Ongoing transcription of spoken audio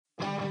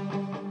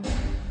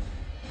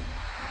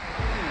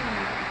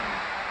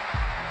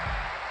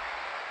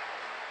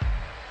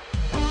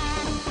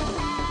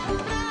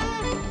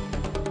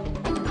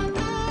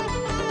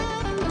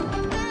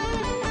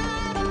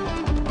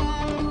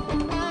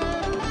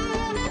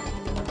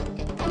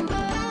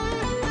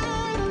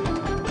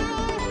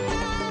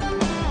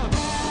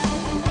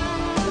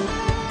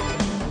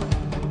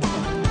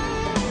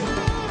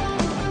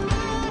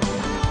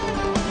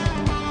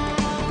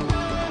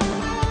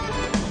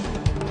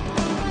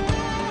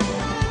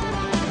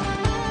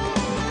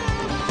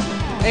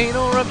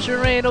Anal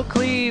rupture, anal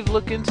cleave,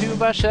 looking to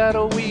buy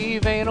shadow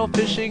weave, anal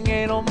fishing,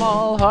 anal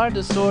mall, hard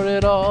to sort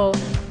it all.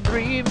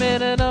 3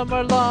 men and a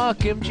Murloc,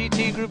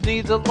 MGT group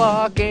needs a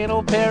lock,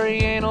 anal parry,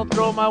 anal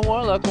throw, my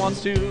warlock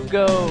wants to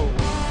go.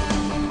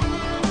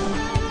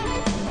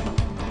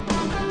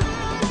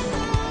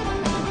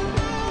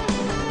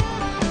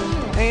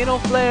 Anal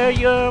flare,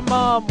 your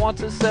mom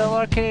wants to sell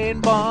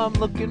arcane bomb,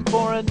 looking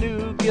for a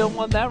new guild,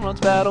 one that runs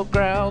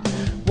battleground.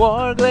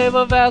 Warglaive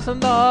of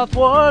Azzinoth,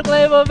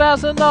 Warglaive of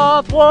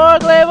Azzinoth,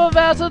 Warglaive of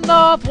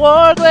Azzinoth,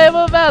 Warglaive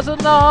of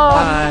Azzinoth.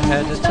 I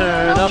had to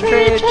turn off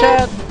trade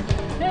chat.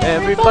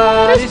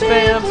 Everybody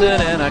spams it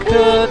and I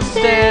couldn't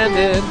stand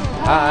it.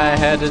 I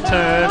had to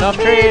turn off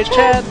trade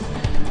chat.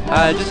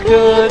 I just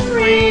couldn't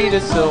read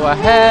it, so I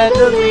had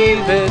to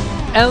leave it.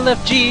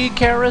 LFG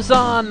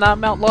Karazhan,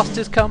 I'm out, Lost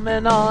is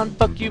coming on.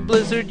 Fuck you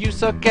Blizzard, you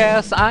suck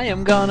ass, I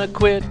am gonna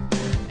quit.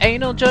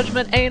 Anal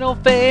Judgment, anal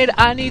fade,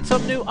 I need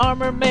some new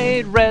armor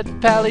made.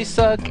 Red Pally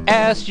suck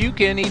ass, you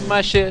can eat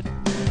my shit.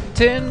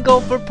 10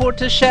 gold for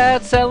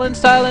Portishat, selling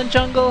silent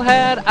jungle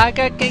hat. I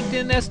got ganked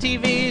in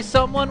STV,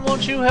 someone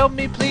won't you help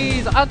me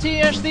please?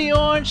 Auntie-ish the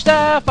orange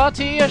staff,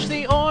 Auntie-ish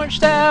the orange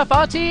staff,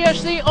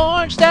 Auntie-ish the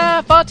orange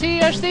staff,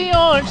 Auntie-ish the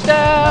orange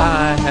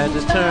staff. I had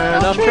to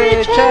turn off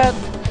trade chat.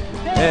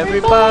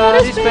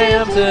 Everybody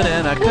spams it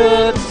and I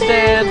couldn't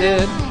stand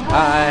it.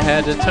 I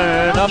had to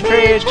turn off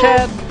trade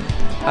chat.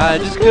 I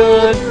just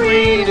couldn't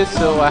read it,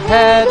 so I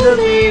had to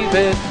leave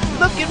it.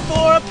 Looking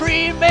for a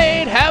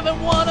pre-made,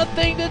 haven't won a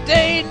thing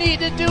today. Need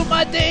to do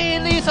my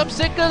dailies, I'm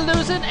sick of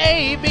losing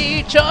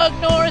AB. Chuck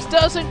Norris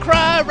doesn't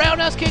cry,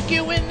 roundhouse kick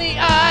you in the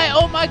eye.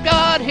 Oh my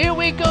god, here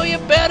we go, you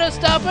better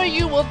stop or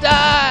you will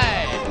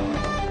die.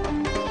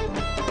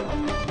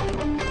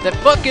 That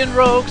fucking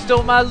rogue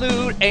stole my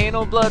loot,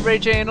 anal blood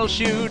rage, anal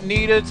shoot.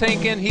 Need a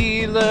tank and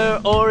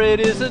healer or it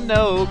is a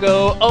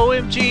no-go.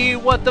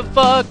 OMG, what the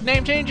fuck,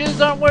 name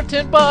changes aren't worth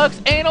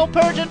 $10. Anal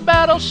purge and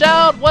battle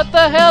shout, what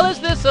the hell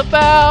is this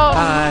about?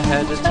 I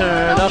had to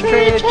turn off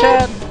trade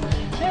chat.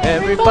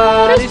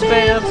 Everybody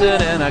spams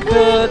it and I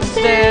couldn't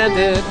stand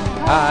it.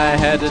 I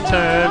had to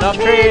turn off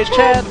trade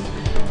chat.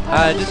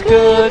 I just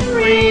couldn't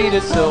read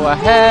it, so I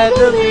had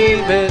to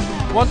leave it.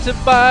 Want to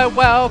buy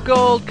WoW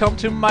Gold? Come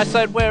to my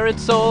site where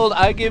it's sold.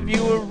 I give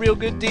you a real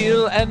good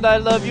deal and I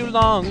love you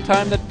long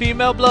time. That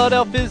female blood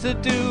elf is a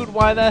dude.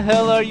 Why the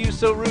hell are you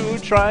so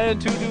rude? Trying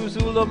to do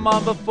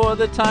Zulamon before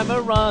the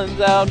timer runs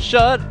out.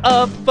 Shut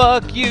up,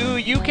 fuck you.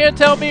 You can't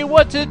tell me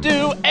what to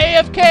do.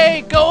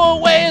 AFK, go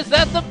away. Is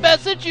that the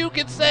best that you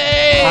can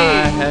say?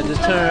 I had to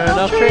turn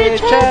off trade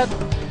chat.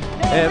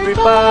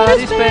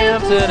 Everybody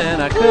spams it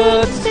and I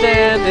couldn't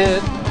stand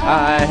it.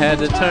 I had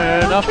to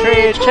turn off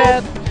trade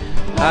chat.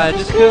 I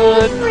just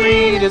couldn't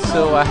read it,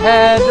 so I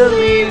had to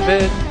leave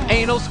it.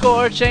 Anal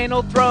scorch,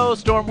 anal throw,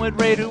 Stormwind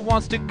raid who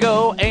wants to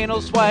go.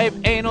 Anal swipe,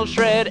 anal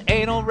shred,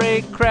 anal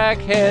rake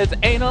crackheads.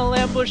 Anal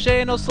ambush,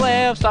 anal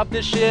slam, stop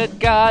this shit,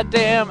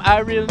 goddamn. I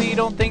really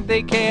don't think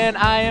they can,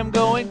 I am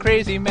going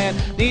crazy man.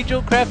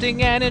 Needle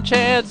crafting and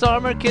enchants,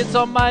 armor kits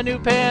on my new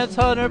pants.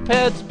 Hunter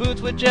pets,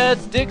 boots with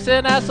jets, dicks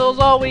and assholes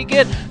all we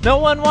get. No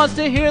one wants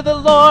to hear the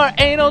lore,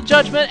 anal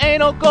judgment,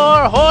 anal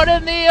gore. Horde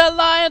in the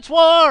alliance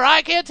war,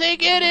 I can't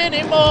take it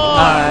anymore.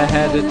 I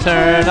had to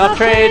turn off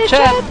trade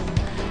chat.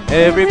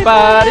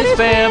 Everybody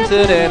spams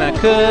it and I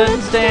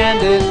couldn't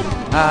stand it.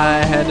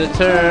 I had to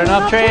turn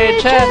off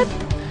trade chat.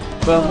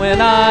 But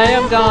when I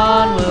am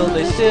gone, will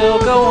they still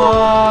go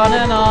on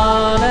and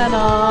on and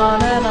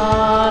on and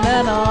on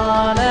and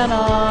on and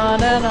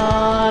on and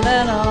on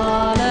and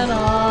on and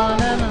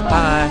on and on?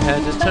 I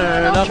had to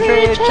turn off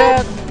trade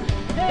chat.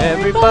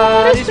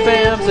 Everybody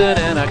spams it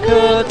and I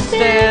couldn't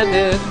stand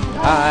it.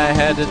 I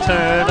had to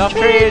turn off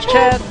trade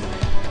chat.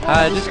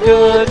 I just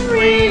couldn't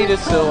read it,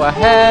 so I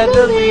had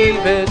to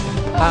leave it.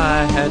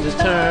 I had to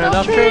turn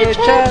off trade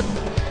chat.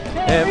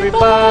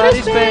 Everybody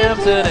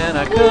spams it and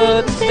I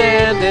couldn't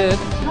stand it.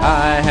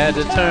 I had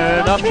to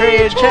turn off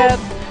trade chat.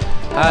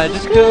 I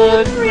just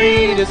couldn't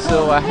read it,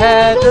 so I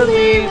had to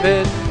leave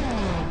it.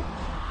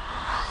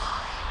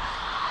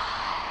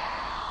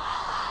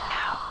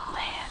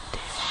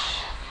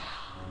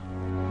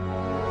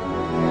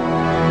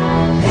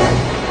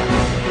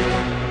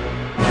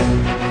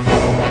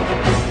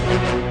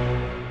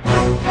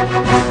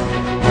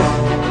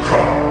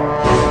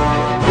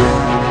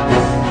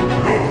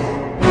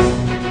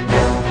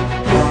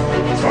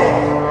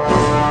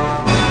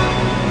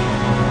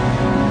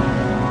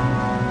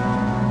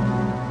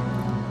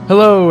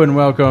 Hello and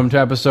welcome to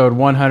episode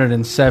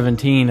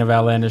 117 of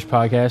Outlandish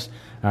Podcast.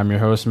 I'm your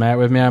host, Matt.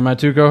 With me, I have my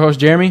two co-hosts,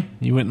 Jeremy.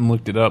 You went and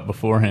looked it up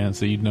beforehand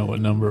so you'd know what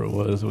number it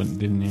was,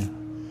 didn't you?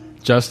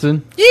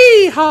 Justin.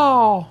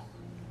 Yeehaw!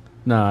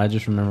 No, I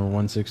just remember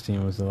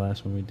 116 was the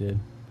last one we did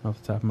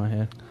off the top of my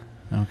head.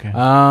 Okay.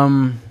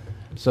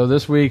 So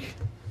this week,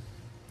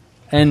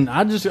 and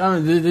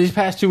these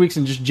past 2 weeks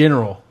in just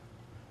general,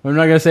 I'm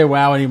not going to say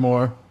WoW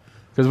anymore.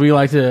 Because we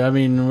like to,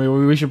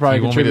 we should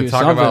probably contribute to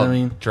talk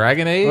something. About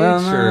Dragon Age?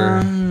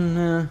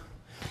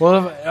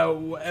 Well,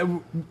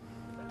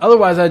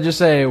 Otherwise, I'd just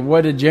say,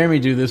 what did Jeremy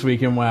do this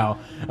week in WoW?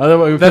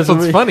 Otherwise, That's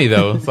what's funny,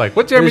 though. It's like,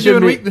 what Jeremy it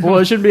shouldn't doing? be, well,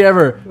 it shouldn't be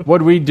ever, what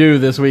did we do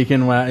this week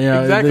in WoW? You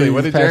know, Exactly, these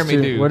what did past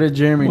Jeremy do? What did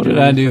Jeremy What do? did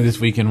I do this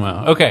weekend?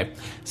 Wow. Okay,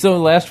 so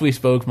last we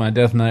spoke, my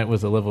Death Knight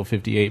was a level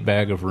 58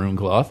 bag of rune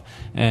cloth,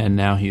 and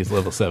now he is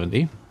level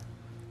 70.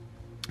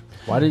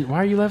 Why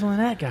are you leveling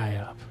that guy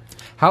up?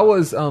 How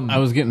was I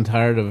was getting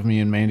tired of me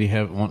and Mandy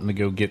wanting to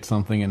go get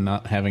something and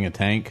not having a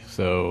tank,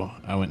 so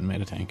I went and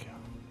made a tank.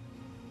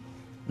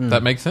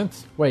 that makes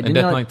sense? Wait, and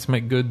didn't Death you Knights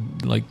make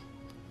good like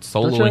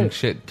Don't you soloing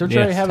shit. Don't you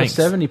already Yes, have tanks.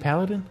 a 70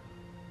 paladin?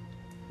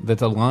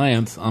 That's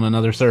Alliance on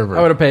another server.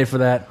 I would have paid for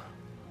that.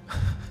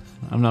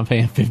 I'm not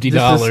paying $50.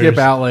 Just to skip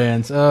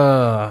Outlands.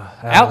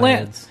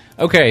 Outlands.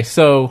 Okay,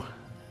 so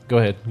go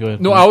ahead.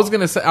 No, I was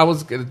gonna say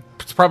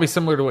it's probably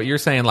similar to what you're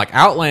saying. Like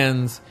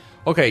Outlands.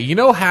 Okay, you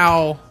know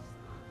how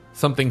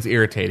something's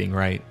irritating,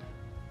 right?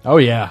 Oh,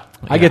 yeah.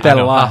 I get that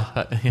a know.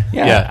 lot.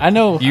 Yeah, I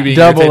know. You being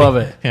Double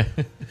irritating. of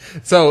it.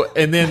 So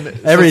and then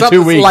Every so 2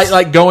 something's weeks.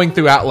 like going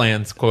through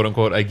Outlands, quote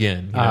unquote,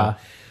 again. You know? Uh-huh.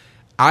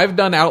 I've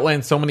done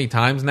Outlands so many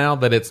times now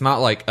that it's not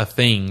like a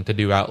thing to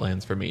do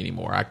Outlands for me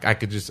anymore. I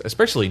could just,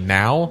 especially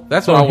now.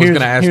 That's So what I was here's-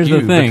 going to ask here's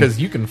you the thing. because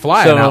you can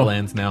fly So- in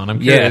Outlands now, and I'm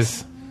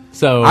curious. Yes.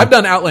 So I've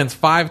done Outlands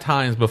 5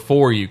 times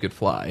before you could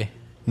fly.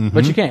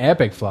 But you can't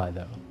epic fly,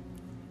 though.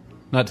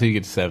 not till you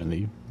get to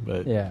 70,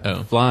 but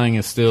Yeah. flying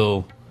is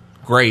still.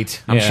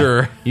 Great, I'm yeah.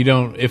 sure. You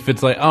don't. If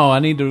it's like, oh, I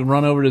need to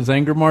run over to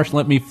Zangarmarsh,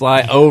 let me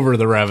fly over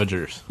the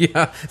Ravagers.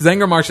 Yeah,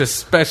 Zangarmarsh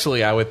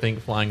especially, I would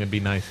think flying would be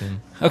nice in.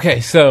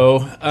 Okay, so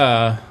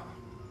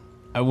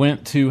I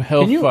went to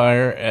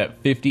Hellfire at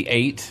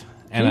 58,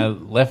 and I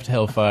left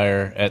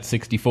Hellfire at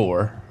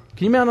 64.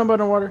 Can you mount up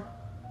underwater?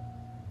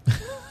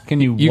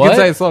 Can you? You what? can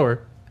say it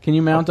slower. Can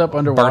you mount up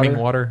underwater? Burning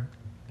water?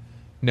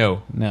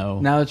 No. No.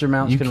 Now that your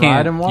mounts You can can't-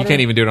 ride in water? You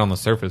can't even do it on the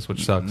surface,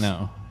 which sucks.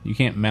 No, you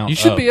can't mount. You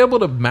should up. be able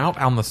to mount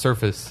on the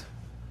surface.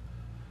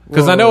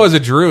 Because I Well- know as a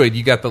druid,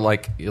 you got the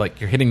like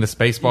you're hitting the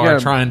space You bar gotta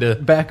trying to.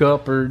 back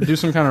up or do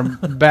some kind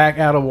of back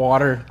out of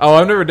water. Oh,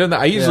 I've never done that.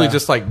 I usually Yeah.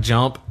 just like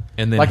jump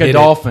and then Like hit a it,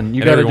 dolphin.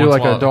 You and got to every do once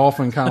like in a while-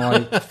 dolphin kind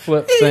of like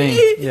flip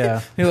thing.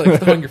 Yeah. You're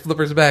like throwing your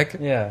flippers back.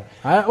 Yeah.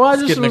 I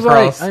just Skidding was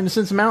across. like, and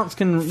since mounts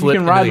you Flip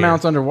can into ride the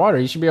mounts underwater,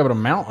 you should be able to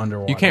mount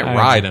underwater. You can't I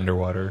ride agree.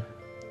 underwater.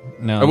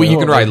 No. Oh, well, you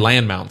well, can ride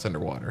land mounts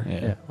underwater. Yeah.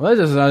 Yeah. Well,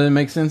 that just doesn't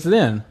make sense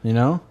then, you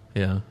know?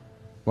 Yeah.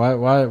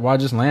 Why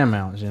just land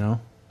mounts, you know?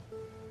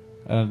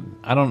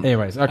 I don't.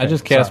 Anyways, okay, I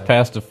just cast sorry.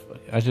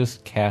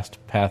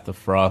 Path of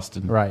Frost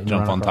and Right, and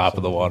jump run on across top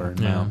of the it. water and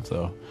Yeah. mount.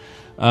 So,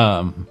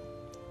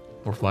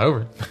 Or fly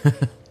over.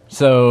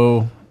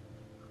 so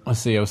let's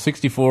see. I was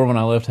 64 when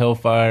I left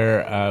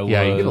Hellfire. I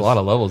Yeah, you was get a lot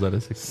of levels out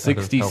of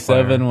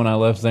 67 when I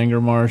left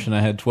Zangarmarsh, and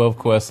I had 12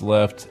 quests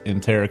left in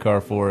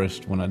Terrakar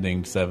Forest when I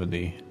dinged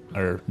 70.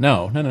 Or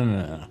no.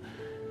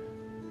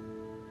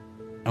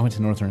 I went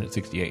to Northrend at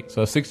 68.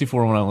 So I was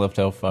 64 when I left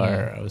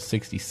Hellfire. I was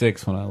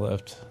 66 when I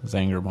left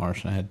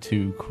Zangarmarsh, and I had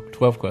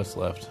 12 quests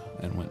left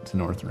and went to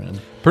Northrend.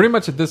 Pretty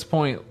much at this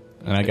point,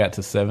 And I got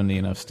to 70,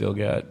 and I've still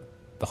got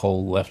the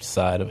whole left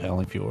side of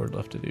Howling Fjord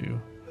left to do.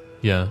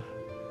 yeah.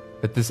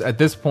 At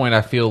this point,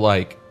 I feel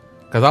like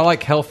because I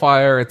like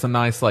Hellfire, it's a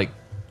nice like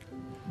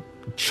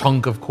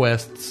chunk of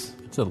quests.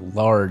 It's a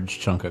large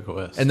chunk of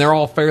quests. And they're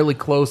all fairly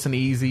close and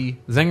easy.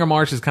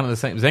 Zangarmarsh is kind of the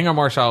same.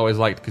 Zangarmarsh I always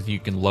liked because you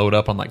can load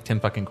up on like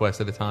 10 fucking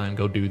quests at a time,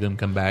 go do them,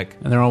 come back.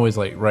 And they're always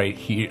like right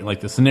here.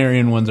 Like the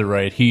Cenarian ones are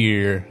right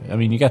here. I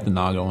mean, you got the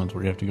Naga ones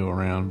where you have to go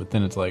around, but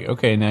then it's like,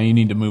 okay, now you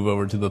need to move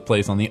over to the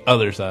place on the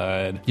other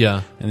side.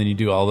 Yeah. And then you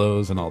do all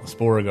those and all the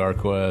Sporagar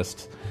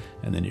quests,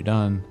 and then you're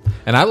done.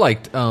 And I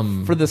liked,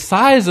 For the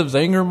size of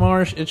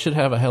Zangarmarsh, it should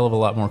have a hell of a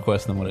lot more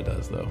quests than what it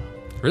does, though.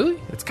 really?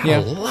 It's got Yeah.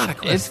 a lot of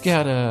quests. It's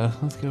got a.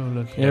 Let's go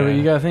look. Yeah, but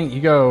you gotta think. You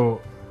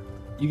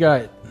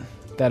got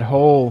that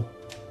whole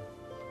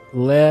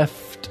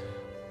left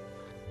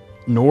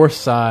north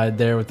side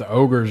there with the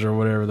ogres or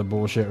whatever the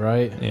bullshit,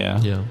 right? Yeah.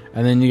 Yeah.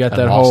 And then you got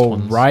And that lost whole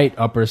ones. right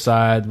upper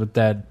side with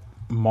that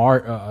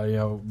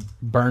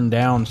burned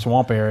down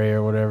swamp area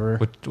or whatever.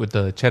 With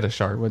the cheetah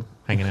shark With-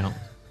 hanging out.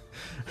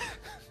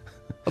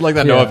 I'd like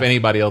to know Yeah. if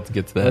anybody else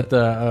gets that. With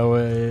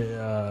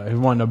the who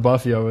wanted to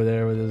Buffy over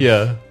there with his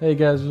Yeah. Hey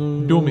guys,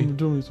 Do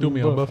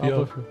me, I'll buff you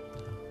up.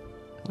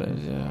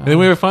 And then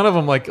we made fun of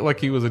him like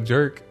he was a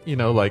jerk, you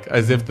know, like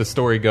as if the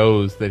story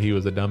goes that he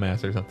was a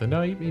dumbass or something.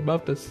 No, he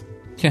buffed us.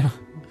 Yeah.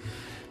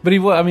 But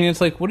I mean,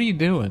 it's like, what are you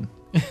doing?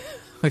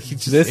 Like he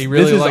just This he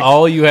really is liked-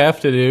 all you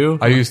have to do.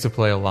 I used to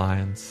play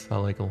Alliance. I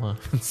like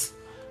Alliance.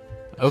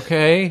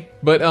 Okay.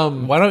 But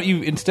Why don't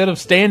you, instead of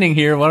standing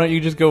here, why don't you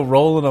just go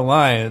roll an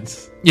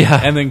alliance yeah.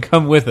 and then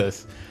come with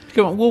us?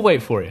 Come on, we'll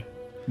wait for you.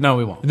 No,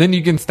 we won't. Then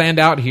you can stand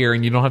out here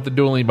and you don't have to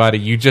duel anybody.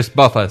 You just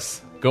buff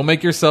us. Go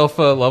make yourself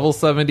a level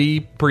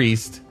 70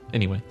 priest.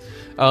 Anyway.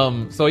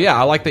 So yeah,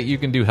 I like that you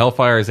can do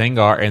Hellfire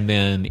Zangar, and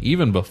then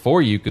even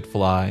before you could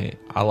fly,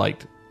 I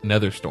liked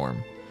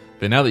Netherstorm.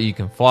 But now that you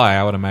can fly,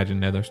 I would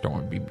imagine Netherstorm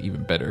would be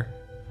even better.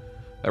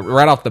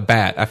 Right off the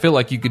bat, I feel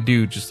like you could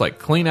do just like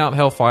clean out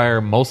Hellfire,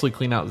 mostly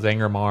clean out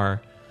Zangarmar,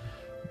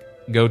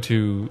 go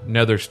to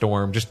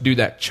Netherstorm, just do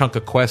that chunk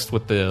of quest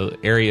with the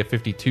Area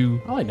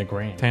 52 I like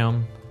Nagrand.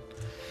 town.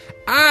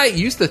 I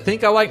used to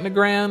think I liked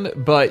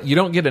Nagrand, but you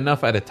don't get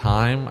enough at a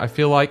time, I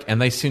feel like,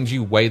 and they send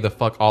you way the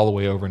fuck all the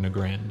way over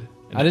Nagrand.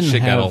 And I didn't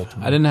shit got old.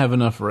 have. I didn't have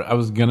enough. I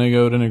was gonna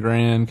go to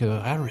Nagrand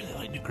because I really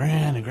like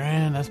Nagrand.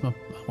 Nagrand. That's my.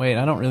 Wait,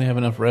 I don't really have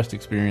enough rest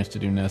experience to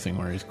do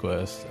Nessingwary's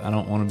quest. I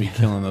don't want to be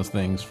killing those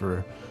things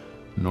for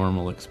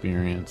normal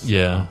experience.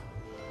 Yeah.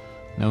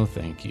 No,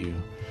 thank you.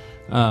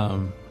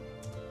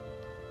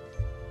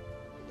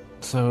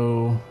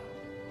 So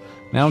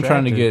now I'm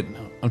trying to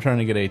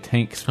get a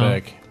tank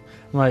spec.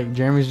 Like,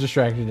 Jeremy's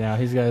distracted now.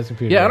 He's got his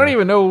computer. Yeah, I don't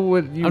even know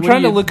what you... I'm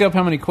trying to look up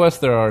how many quests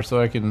there are so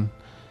I can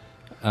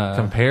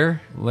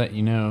compare. let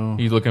you know.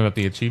 You looking up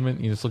the achievement?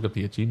 You just look up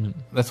the achievement.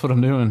 That's what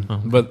I'm doing.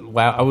 Okay. But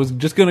wow, I was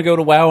just gonna go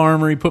to WoW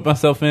Armory, put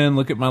myself in,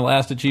 look at my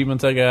last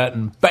achievements I got,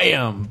 and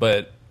bam!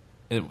 But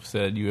it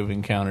said you have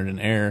encountered an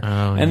error,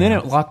 and then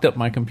it locked up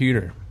my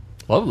computer.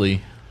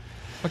 Lovely.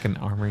 Fucking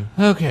armory.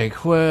 Okay,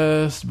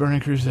 quest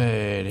Burning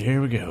Crusade. Here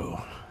we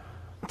go.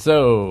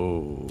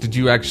 So, Did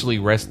you actually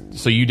rest?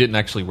 So you didn't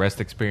actually rest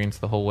experience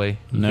the whole way?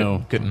 You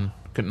No. Couldn't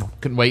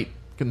wait.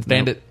 Couldn't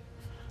stand Nope. it.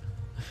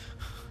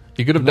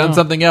 You could have done No.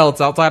 something else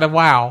outside of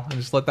WoW and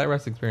just let that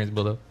rest experience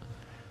build up.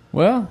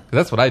 well, 'Cause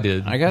that's what I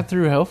did. I got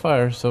through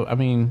Hellfire. So I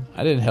mean,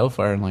 I did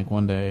Hellfire in like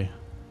one day,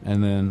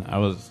 and then I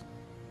was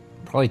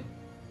probably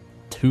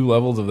 2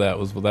 levels of that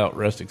was without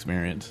rest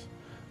experience.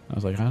 I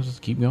was like, I'll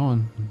just keep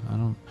going. I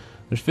don't.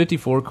 There's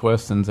 54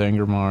 quests in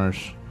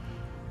Zangarmarsh,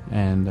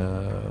 and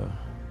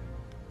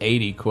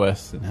 80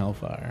 quests in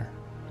Hellfire.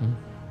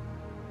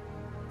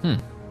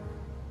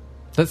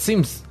 That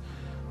seems,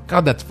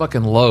 God, that's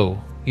fucking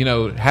low. You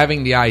know,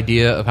 having the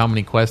idea of how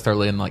many quests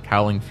are in like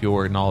Howling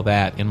Fjord and all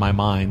that in my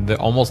mind, that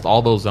almost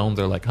all those zones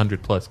are like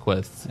 100+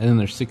 quests. And then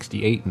there's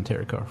 68 in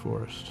Terracar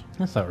Forest.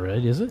 That's not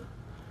right, is it?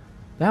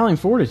 The Howling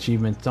Ford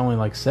achievement's only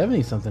like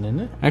 70-something, isn't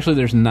it? Actually,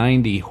 there's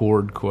 90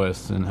 Horde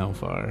quests in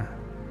Hellfire.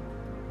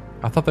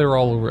 I thought they were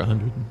all over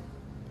 100.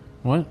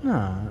 What? No,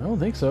 I don't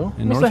think so.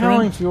 In What's the Northrend?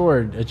 Howling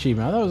Fjord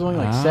achievement? I thought it was only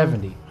like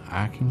 70.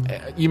 I can.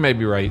 You may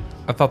be right.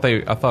 I thought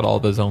all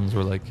the zones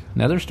were like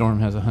Netherstorm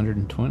has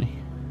 120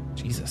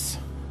 Jesus.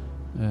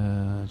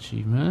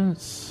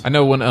 achievements. I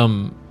know when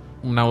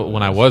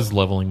I was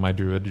leveling my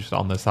druid just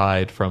on the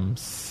side from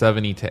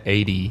 70 to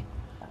 80,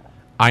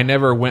 I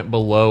never went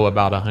below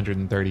about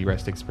 130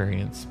 rest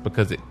experience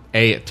because it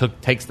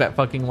takes that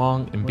fucking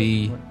long, and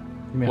B, You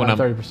mean when I'm-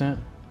 30%?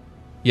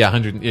 yeah,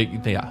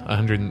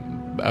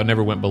 100. I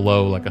never went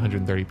below like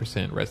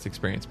 130% rest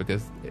experience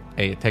because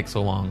it takes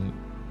so long.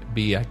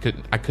 B, I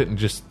couldn't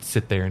just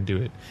sit there and do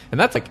it, and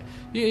that's like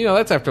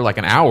that's after like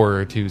an hour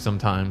or two.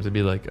 Sometimes it'd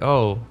be like,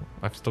 oh,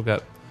 I've still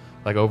got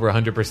like over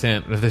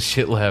 100% of this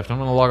shit left. I'm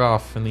gonna log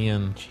off in the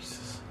end.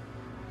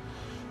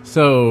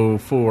 So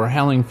for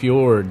Howling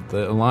Fjord,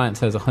 the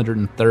Alliance has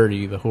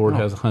 130, the Horde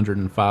has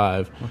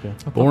 105. Okay.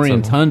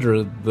 Borean so.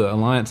 Tundra, the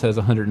Alliance has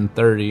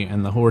 130,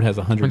 and the Horde has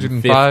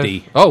 150.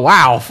 105. Oh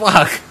wow,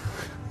 fuck!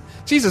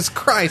 Jesus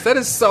Christ, that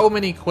is so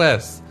many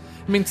quests.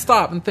 I mean,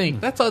 stop and think.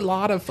 That's a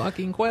lot of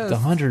fucking quests. It's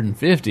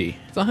 150.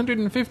 It's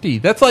 150.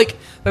 That's like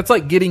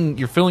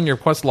you're filling your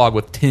quest log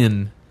with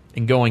 10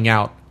 and going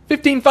out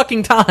 15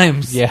 fucking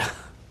times. Yeah.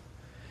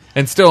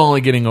 And still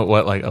only getting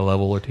what, like a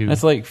level or 2.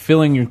 That's like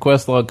filling your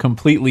quest log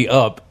completely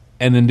up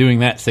and then doing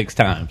that 6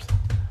 times.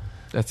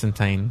 That's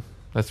insane.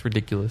 That's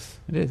ridiculous.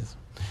 It is.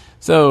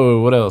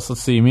 So, what else?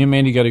 Let's see. Me and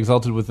Mandy got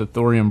exalted with the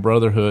Thorium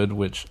Brotherhood,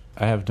 which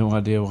I have no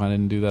idea why I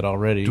didn't do that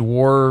already.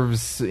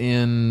 Dwarves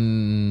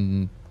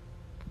in...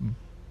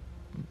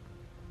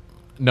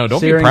 No, don't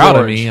Searing be proud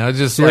of Gorge. me. I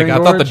just Searing I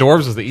thought the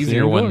Gorge? dwarves was the easier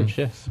Searing one. Gorge,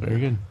 yes, very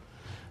good.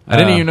 I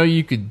didn't even know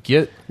you could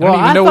get... Well, I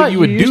don't even know what you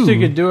would used do. to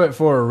could do it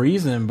for a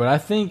reason, but I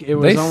think it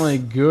was They- only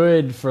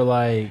good for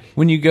like...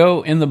 When you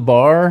go in the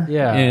bar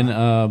Yeah.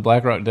 in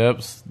Blackrock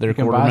Depths, their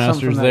can buy something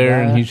quartermaster's from that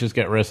there, and guy. he's just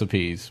got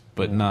recipes,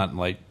 but not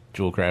like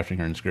jewel crafting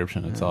or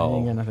inscription. It's He ain't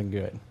all got nothing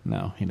good.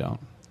 no, he don't.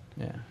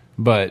 Yeah.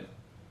 But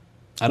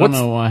I don't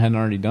What's- know why I hadn't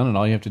already done it.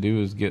 All you have to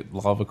do is get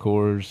lava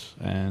cores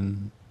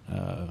and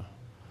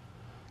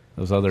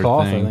those other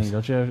Cloth, I things. think.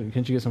 Don't you have,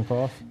 can't you get some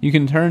cloth? You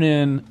can turn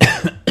in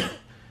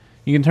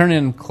you can turn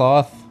in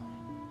cloth,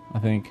 I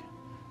think,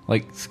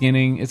 like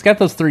skinning. It's got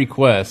those 3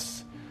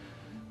 quests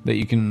that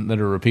you can that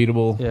are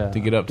repeatable Yeah. to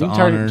get up to you can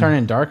honor. turn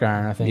in dark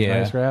iron, I think, Yeah.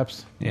 right,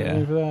 scraps?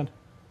 Yeah. For that?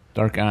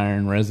 Dark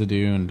iron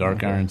residue and dark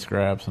Okay. iron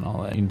scraps and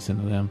all that. You can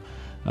send to them.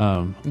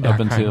 Up Dark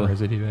until iron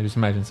residue. I just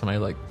imagine somebody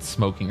like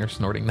smoking or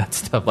snorting that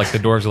stuff. Like the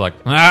dwarves are like,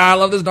 I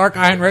love this dark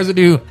iron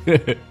residue. You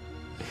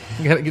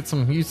gotta get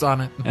some use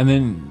on it. and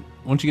then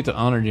once you get to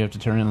honored, you have to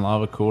turn in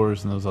lava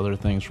cores and those other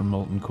things from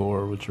molten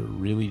core, which are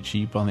really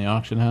cheap on the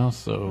auction house.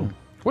 So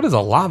What is a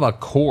lava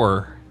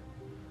core?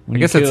 when I you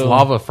guess it's kill-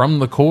 lava from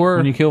the core.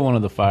 When you kill one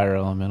of the fire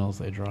elementals,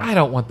 they drop. I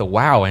don't want the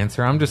WoW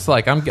answer. I'm just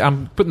like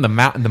I'm putting the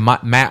map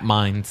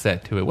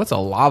mindset to it. What's a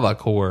lava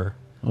core?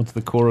 What's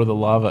the core of the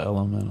lava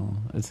elemental?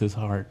 It's his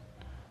heart.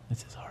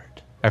 It's his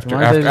heart. After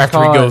Why don't they just he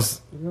call it-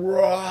 goes, Why don't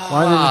they just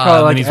and call it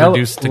then like he's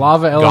reduced to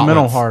lava elemental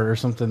gauntlets. heart or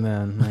something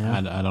then?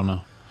 Yeah. I don't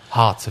know.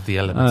 Hearts of the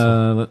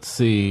Elemental. Let's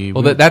see.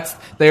 Well, that's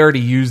they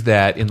already used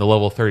that in the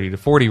level 30 to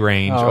 40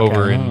 range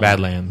over in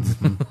Badlands.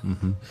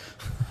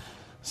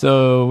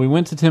 So we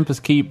went to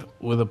Tempest Keep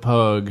with a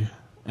pug,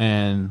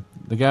 and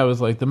the guy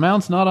was like, "The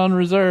mount's not on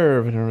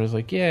reserve," and I was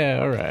like, "Yeah,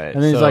 all right."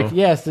 And then he's like,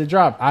 "Yes, it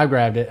dropped. I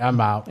grabbed it. I'm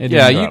out." It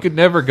Yeah, didn't you drop. could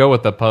never go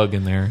with the pug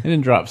in there. It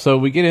didn't drop. So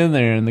we get in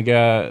there, and the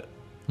guy,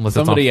 Unless it's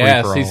on somebody free for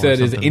asked, all he or said,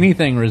 "Is something.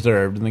 anything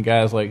reserved?" And the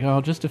guy's like,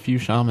 "Oh, just a few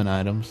shaman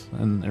items."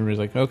 And everybody's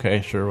like,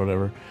 "Okay, sure,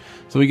 whatever."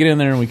 So we get in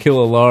there and we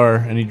kill a Lar,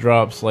 and he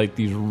drops like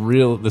this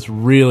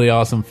really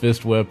awesome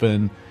fist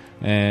weapon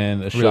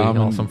and a shaman,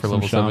 awesome for some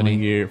level shaman 70.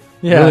 gear.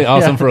 Really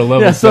awesome for a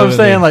level. Yeah, so I'm 70.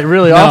 saying like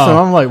really No. awesome.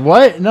 I'm like,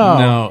 what?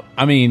 No,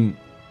 I mean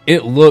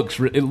it looks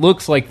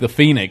like the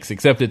Phoenix,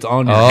 except it's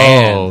on your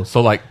hand.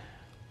 So like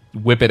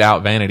whip it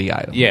out vanity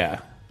item. Yeah,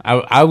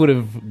 I would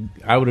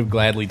have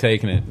gladly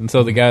taken it. And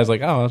so the guy's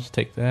like, "Oh, I'll just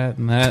take that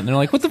and that." And they're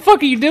like, "What the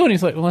fuck are you doing?"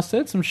 He's like, "Well, I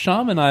said some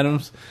shaman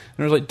items."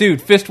 And I was like, "Dude,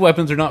 fist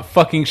weapons are not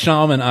fucking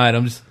shaman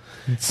items.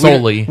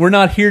 Solely. We're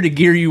not here to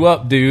gear you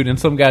up, dude." And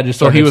some guy just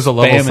started he was a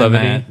level spamming 70?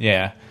 that.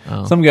 Yeah.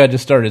 Oh. Some guy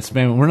just started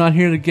spamming, "We're not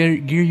here to gear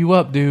you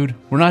up, dude.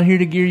 We're not here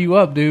to gear you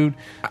up, dude."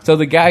 So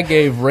the guy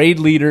gave Raid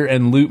Leader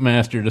and Loot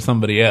Master to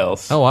somebody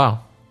else. Oh wow.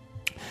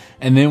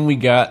 And then we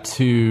got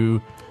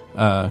to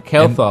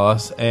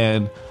Kelthos,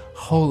 and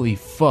holy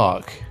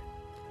fuck.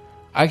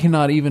 I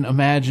cannot even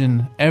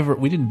imagine ever.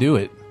 We didn't do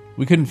it.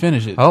 We couldn't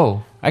finish it.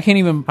 Oh, I can't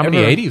even. how many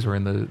 80s were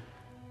in the?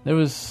 There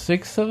was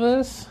 6 of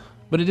us,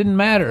 but it didn't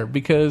matter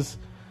because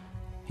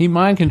he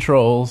mind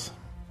controls,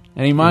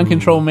 and he mind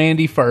controlled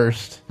Mandy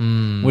first,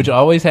 which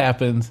always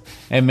happens.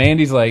 And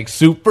Mandy's like,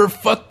 "Super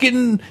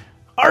fucking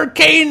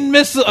arcane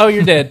missile." Oh,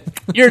 you're dead.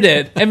 You're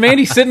dead. And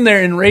Mandy's sitting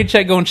there in raid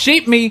chat going,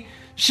 "Sheep me,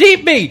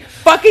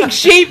 fucking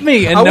sheep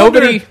me," and I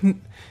nobody.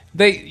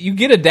 You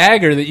get a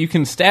dagger that you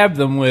can stab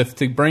them with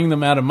to bring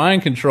them out of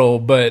mind control,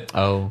 but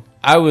Oh,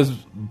 I was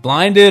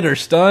blinded or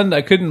stunned.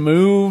 I couldn't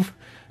move,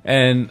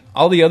 and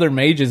all the other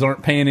mages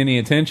aren't paying any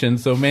attention.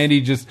 So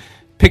Mandy just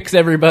picks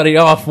everybody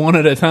off one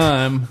at a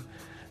time,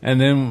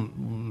 and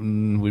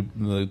then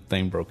the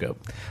thing broke up.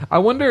 I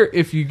wonder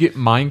if you get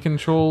mind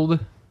controlled,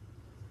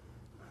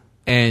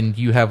 and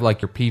you have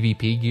like your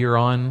PvP gear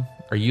on.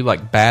 Are you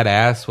like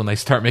badass when they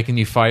start making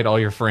you fight all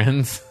your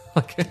friends?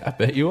 Like, I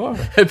bet you are.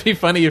 it'd be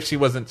funny if she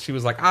wasn't. She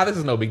was like, "This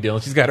is no big deal."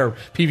 And she's got her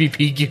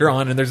PvP gear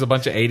on, and there's a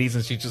bunch of 80s,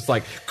 and she's just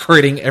like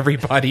critting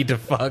everybody to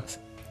fucked.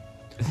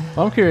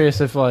 I'm curious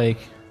if like,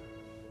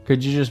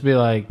 could you just be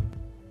like,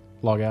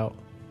 log out?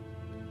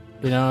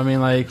 You know, what I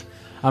mean, like,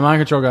 I'm mind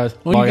control, guys.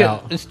 Well, log you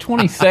out. got, it's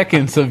 20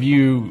 seconds of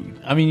you.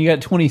 I mean, you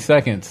got 20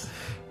 seconds.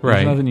 There's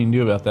Right. nothing you can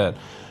do about that.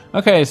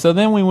 Okay, so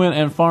then we went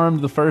and farmed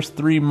the first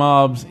 3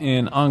 mobs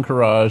in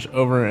Encourage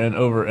over and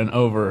over and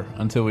over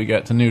until we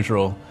got to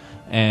neutral.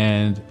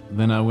 And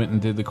then I went and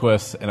did the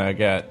quest, and I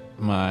got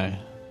my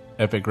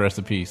epic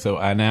recipe. So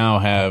I now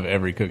have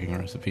every cooking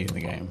recipe in the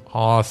game.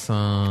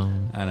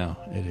 Awesome. I know,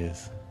 it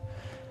is.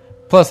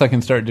 Plus, I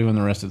can start doing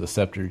the rest of the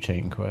Scepter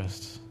chain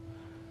quests.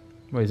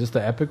 Wait, is this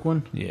the epic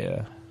one?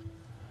 Yeah.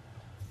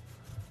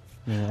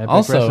 Yeah, epic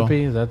Also-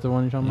 recipe? Is that the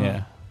one you're talking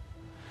Yeah.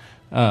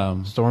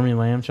 about? Stormy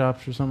lamb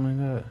chops or something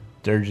like that?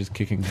 Dirge is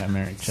kicking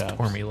chimeric chops.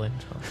 Stormy Lynch.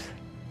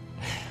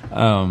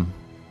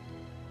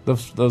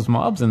 Those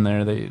mobs in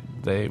there,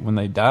 they when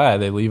they die,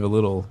 they leave a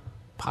little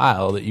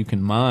pile that you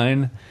can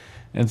mine.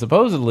 And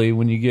supposedly,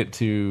 when you get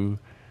to,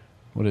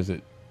 what is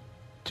it,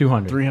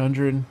 200.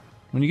 300?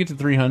 When you get to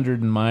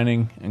 300 in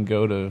mining and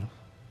go to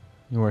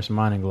You wear some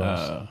mining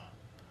gloves.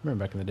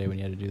 Remember back in the day when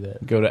you had to do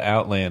that? go to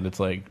Outland, it's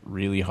like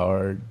really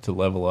hard to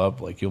level up.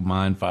 Like you'll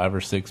mine 5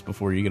 or 6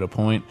 before you get a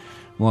point.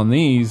 Well, on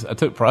these, I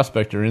took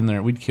Prospector in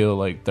there. We'd kill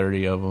like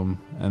 30 of them,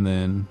 and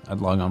then I'd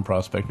log on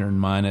Prospector and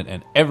mine it,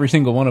 and every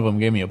single one of them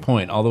gave me a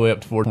point, all the way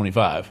up to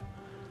 425.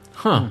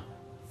 Huh.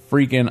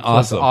 Freaking it's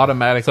awesome!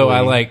 automatically- So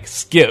I like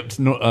skipped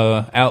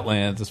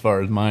Outlands as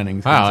far as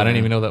mining. Wow, I didn't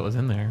even know that was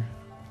in there.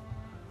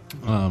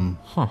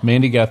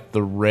 Mandy got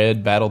the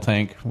red battle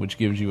tank, which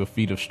gives you a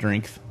feat of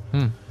strength.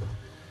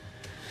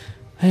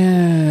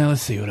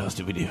 Let's see, what else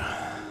did we do?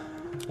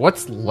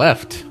 What's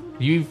left?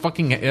 You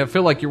fucking. I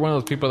feel like you're one of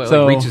those people that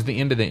So- like reaches the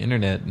end of the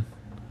internet.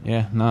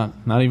 Yeah,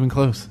 not even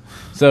close.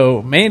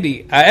 So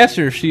Mandy, I asked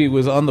her if she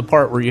was on the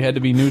part where you had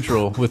to be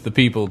neutral with the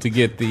people to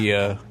get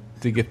the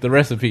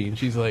recipe, and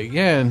she's like,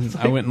 yeah. And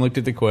I went and looked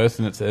at the quest,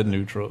 and it said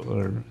neutral,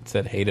 or it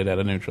said hated out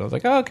of neutral. I was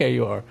like, oh, okay,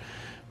 you are.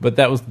 But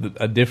that was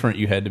a different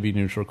you had to be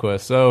neutral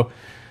quest. So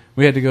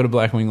we had to go to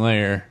Blackwing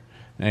Lair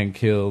and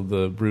kill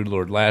the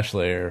Broodlord Lash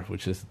Lair,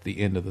 which is at the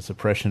end of the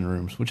suppression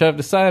rooms. Which I've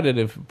decided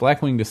if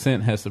Blackwing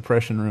Descent has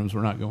suppression rooms,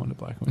 we're not going to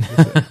Blackwing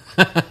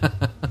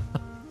Descent.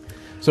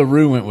 So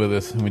Rue went with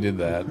us, and we did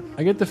that.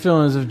 I get the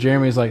feeling as if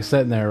Jeremy's like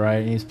sitting there,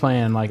 right, and he's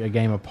playing like a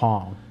game of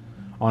Pong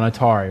on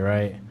Atari,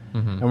 right?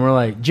 And we're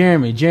like,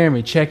 Jeremy,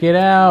 check it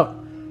out.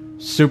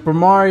 Super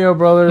Mario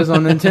Brothers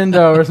on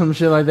Nintendo or some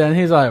shit like that. And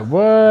he's like,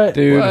 what?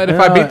 Dude. But if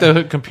I beat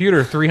the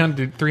computer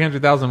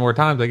 300,000 more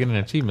times, I get an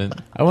achievement.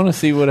 I want to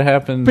see what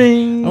happens.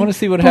 Bing. I want to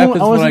see what Boom.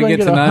 happens I wanna when see I if I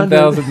get can to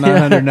get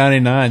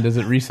 9,999. Does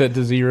it reset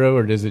to 0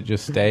 or does it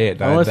just stay at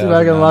 9,000? I want to see if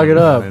I can lock it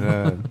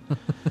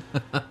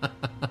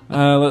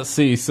up. Let's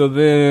see. So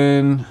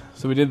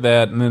we did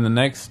that, and then the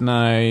next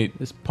night,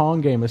 This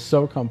Pong game is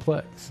so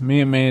complex. me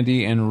and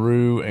Mandy and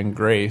Rue and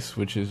Grace,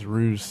 which is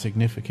Rue's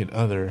significant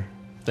other,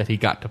 That he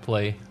got to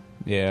play.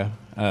 yeah,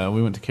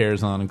 we went to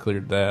Karazhan and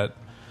cleared that.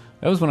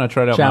 That was when I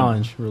tried out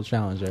Real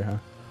challenge there, huh?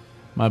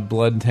 my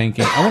blood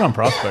tanking. I went on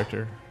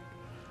Prospector.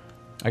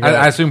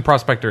 I assume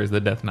Prospector is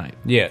the Death Knight.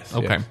 Yes.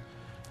 Okay. yes.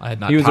 I had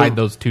not He was tied a-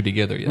 those two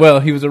together yet. Well,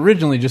 he was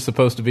originally just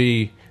supposed to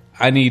be,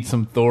 I need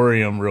some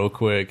thorium real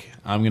quick.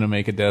 I'm going to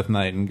make a Death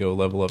Knight and go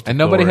level up to and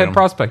nobody thorium. had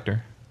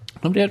Prospector.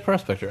 Nobody had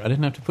Prospector. I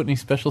didn't have to put any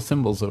special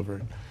symbols over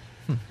it.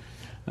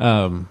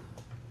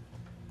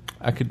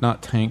 I could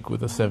not tank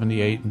with a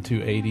 78 and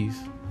 280s.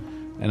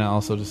 And I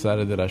also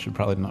decided that I should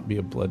probably not be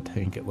a blood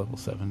tank at level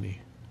 70.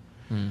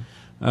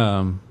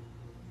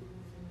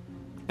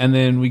 And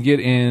then we get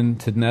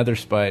into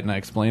Netherspite, and I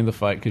explained the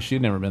fight because she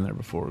had never been there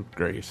before,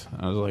 Grace.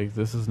 I was like,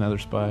 this is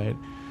Netherspite.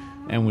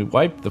 And we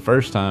wiped the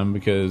first time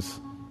because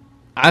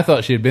I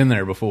thought she had been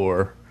there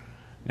before.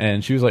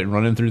 And she was like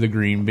running through the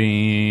green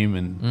beam,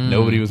 and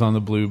nobody was on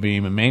the blue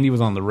beam, and Mandy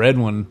was on the red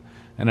one.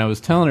 And I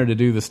was telling her to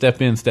do the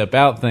step in, step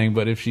out thing,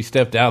 but if she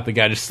stepped out, the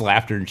guy just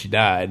slapped her and she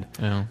died.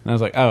 Yeah. And I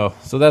was like, oh,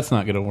 so that's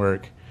not going to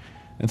work.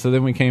 And so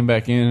then we came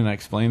back in, and I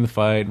explained the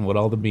fight and what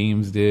all the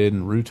beams did.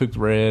 And Rue took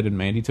red, and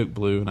Mandy took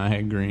blue, and I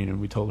had green. And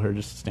we told her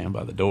just to stand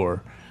by the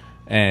door.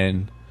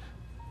 And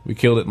we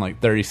killed it in like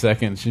 30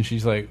 seconds. And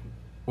she's like,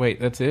 wait,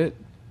 that's it?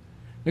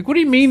 Like, what do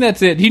you mean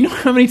that's it? Do you know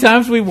how many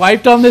times we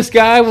wiped on this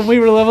guy when we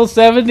were level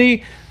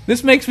 70?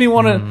 This makes me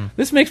want to.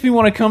 This makes me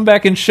want to come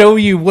back and show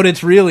you what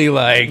it's really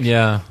like.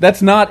 Yeah.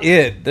 That's not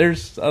it.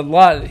 There's a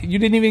lot. You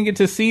didn't even get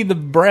to see the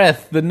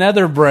breath, the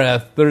nether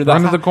breath.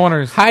 Run to the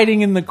corners.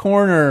 hiding in the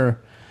corner,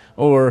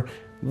 or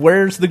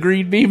where's the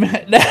green beam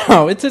at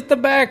now? It's at the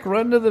back.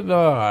 Run to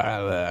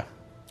the.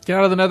 Get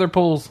out of the nether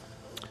pools.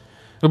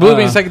 The blue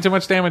beam's taking too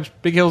much damage.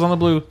 Big hills on the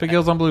blue. Big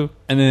hills on blue.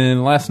 And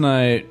then last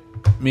night,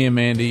 me and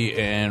Mandy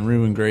and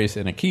Rue and Grace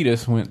and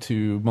Akitas went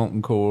to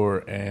Molten Core,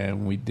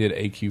 and we did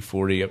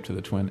AQ40 up to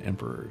the Twin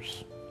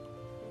Emperors.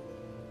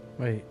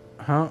 Wait,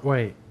 huh?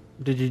 Wait,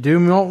 did you do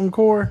Molten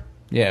Core?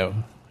 Yeah.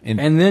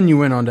 And then you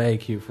went on to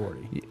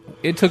AQ40.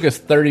 It took us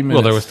 30 minutes.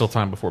 Well, there was still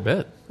time before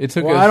bed. It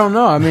took Well, us. I don't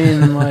know. I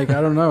mean, like,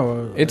 I don't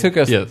know. It took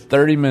us Yes.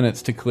 30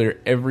 minutes to clear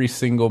every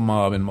single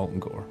mob in Molten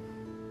Core.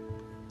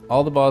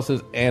 All the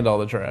bosses and all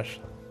the trash.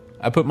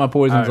 I put my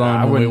poisons I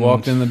on when we wouldn't-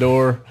 walked in the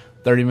door.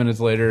 30 minutes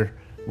later,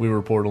 we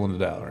were portaling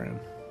to Dalaran.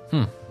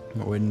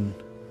 I wouldn't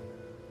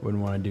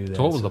want to do that.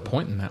 So what was the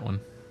point in that one?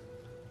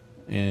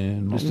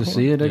 And Just Molten to Core.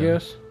 see it, I Yeah.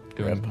 guess.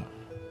 Grab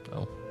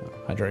Oh.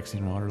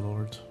 Hydrexian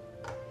Waterlords.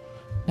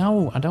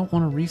 No, I don't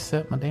want to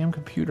reset my damn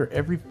computer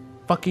every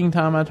fucking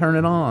time I turn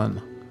it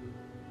on.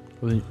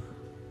 Well,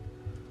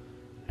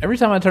 Every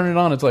time I turn it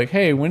on, it's like,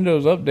 hey,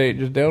 Windows Update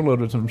just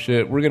downloaded some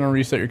shit. We're going to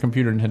reset your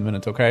computer in 10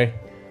 minutes, okay?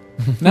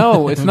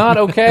 No, it's not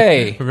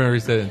okay. We're going to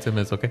reset it in 10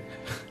 minutes, okay?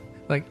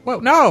 Like, whoa,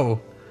 no!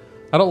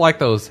 I don't like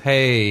those,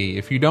 hey,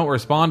 if you don't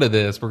respond to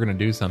this, we're going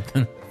to do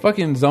something.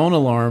 Fucking Zone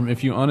Alarm,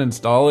 if you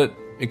uninstall it,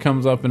 it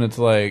comes up and it's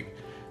like,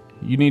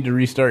 you need to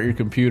restart your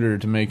computer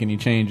to make any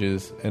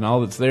changes. And all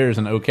that's there is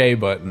an OK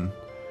button,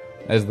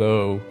 as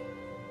though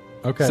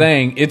okay.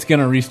 saying it's going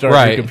to restart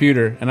Right. your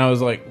computer. And I was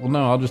like, well,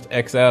 no, I'll just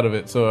X out of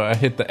it. So I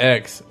hit the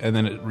X, and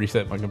then it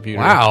reset my computer.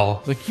 Wow.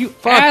 It's like, you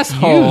Fuck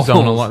asshole. you,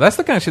 Zone Alarm. That's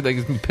the kind of shit that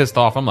gets me pissed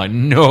off. I'm like,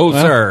 no,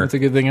 Well, sir. It's a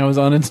good thing I was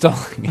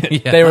uninstalling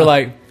it. Yeah. They were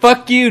like,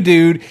 fuck you,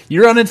 dude.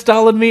 You're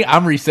uninstalling me.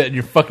 I'm resetting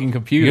your fucking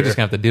computer. You're just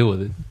going to have to deal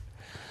with it.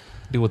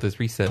 Deal with this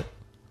reset.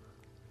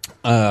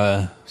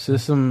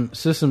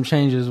 System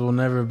changes will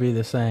never be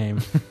the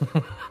same.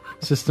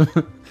 System,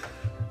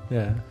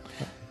 yeah.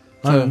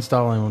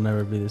 Uninstalling will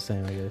never be the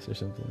same, I guess, or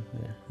something.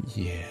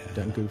 Yeah, Yeah.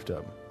 done goofed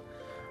up.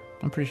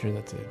 I'm pretty sure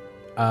that's it.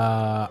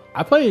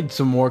 I played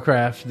some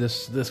Warcraft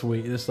this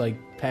week. This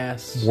like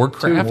past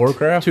Warcraft?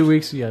 Warcraft? 2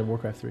 weeks. Yeah,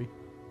 Warcraft 3.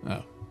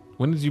 Oh.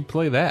 When did you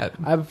play that?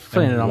 I've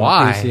played And it on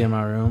why? my PC in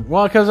my room.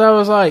 Well, because I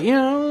was like,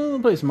 I'll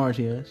play some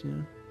RTS.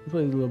 I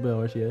played a little bit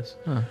of RTS.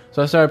 Huh.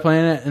 So I started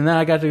playing it, and then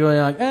I got to go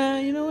like,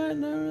 you know what?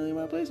 No, I really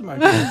want to play some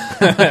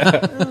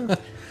RTS.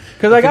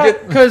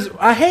 Because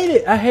I hate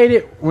it. I hate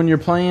it when you're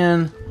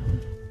playing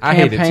I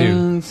hate it too.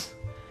 campaigns,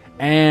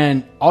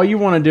 and all you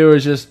want to do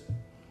is just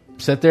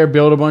sit there,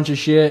 build a bunch of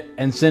shit,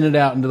 and send it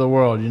out into the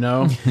world.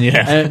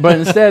 Yeah. But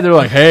instead, they're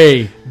like,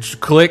 hey.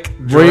 Click,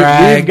 We've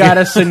drag. got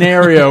a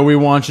scenario we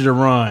want you to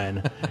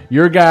run.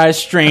 Your guy's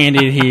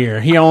stranded here.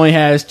 He only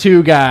has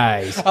 2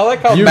 guys. I like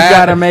how You've Matt-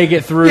 got to make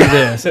it through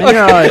this. And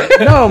you're like,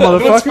 no,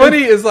 motherfucker. What's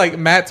funny is like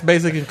Matt's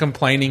basically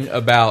complaining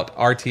about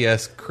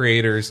RTS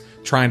creators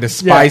trying to Yeah,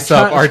 spice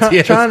up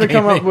RTS trying to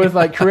come up gaming. with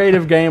like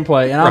creative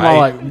gameplay, and I'm Right. all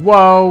like,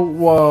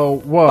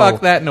 whoa.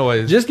 Fuck that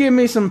noise. Just give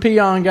me some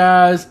peon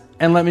guys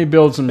and let me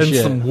build some and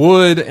shit. some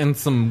wood and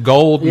some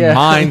gold Yeah,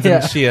 mines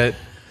yeah. and shit.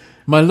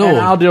 My And lord,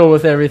 I'll deal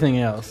with everything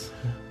else.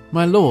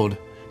 my lord,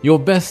 your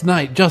best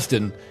knight,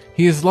 Justin,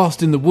 he is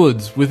lost in the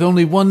woods with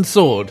only one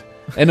sword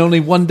and only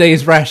one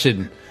day's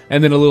ration.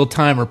 And then a little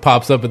timer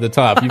pops up at the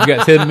top. You've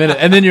got 10 minutes.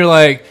 And then you're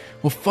like,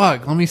 well,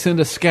 fuck, let me send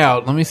a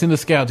scout. Let me send a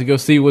scout to go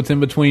see what's in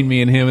between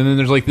me and him. And then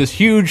there's like this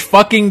huge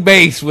fucking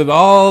base with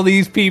all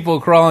these people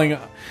crawling.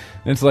 And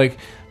it's like,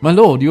 my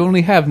lord, you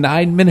only have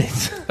 9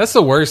 minutes. That's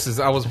the worst. Is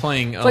I was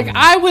playing. Like,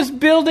 I was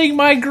building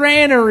my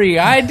granary.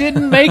 I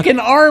didn't make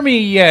an army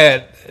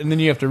yet. And then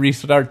you have to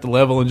restart the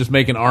level and just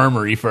make an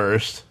armory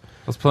first.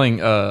 I was playing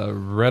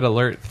Red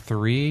Alert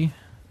 3,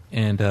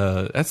 and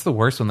that's the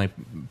worst when they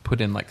put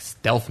in like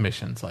stealth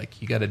missions.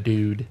 Like, you got a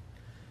dude,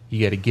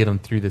 you got to get him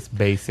through this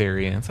base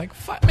area. And it's like,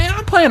 fuck, man,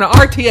 I'm playing an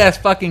RTS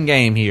fucking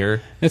game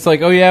here. It's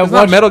like, oh yeah, It's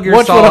not Metal Gear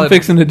watch what Solid I'm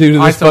fixing to do to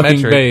this fucking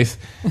isometric. base.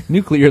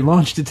 Nuclear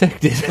launch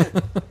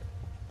detected.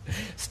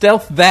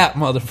 Stealth that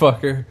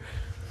motherfucker.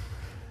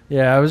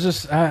 Yeah, I was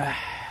just.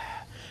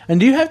 And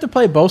do you have to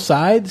play both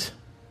sides?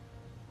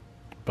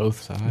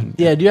 Both sides.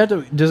 Yeah, do you have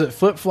to? Does it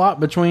flip flop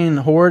between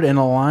Horde and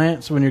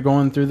Alliance when you're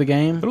going through the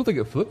game? I don't think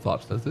it flip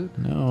flops, does it?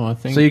 No, I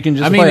think So you can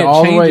just I mean, play it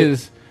all the way-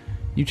 changes.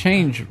 You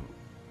change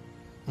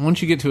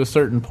once you get to a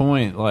certain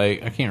point.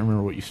 Like, I can't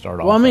remember what you start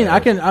off. Well, I mean,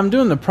 as. I'm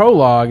doing the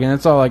prologue, and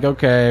it's all like,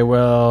 okay,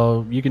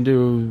 well, you can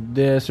do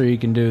this or you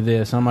can do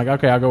this. And I'm like,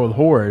 okay, I'll go with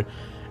Horde.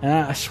 And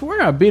I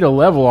swear I beat a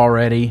level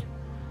already,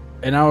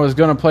 and I was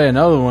going to play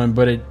another one,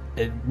 but it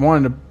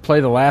wanted to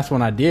play the last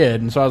one I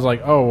did. And so I was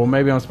like, oh, well,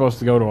 maybe I'm supposed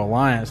to go to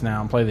Alliance now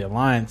and play the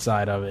Alliance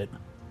side of it.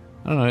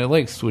 I don't know. It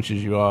like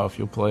switches you off.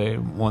 You'll play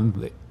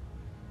one,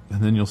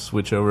 and then you'll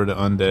switch over to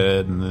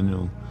Undead, and then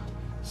you'll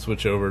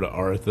switch over to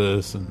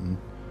Arthas, and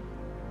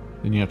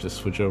then you have to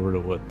switch over to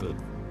what the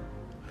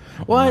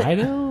Well, Night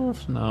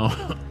Elves? No.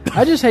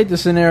 I just hate the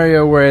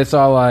scenario where it's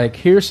all like,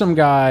 here's some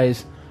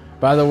guys.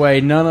 By the way,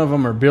 none of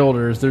them are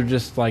builders. They're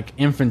just like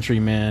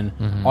infantrymen.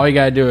 Mm-hmm. All you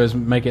gotta do is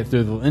make it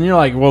through the. And you're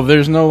like, well,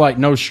 there's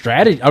no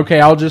strategy.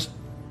 Okay, I'll just.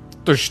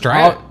 There's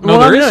strategy. Well,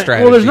 There I mean, is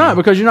strategy. Well, there's not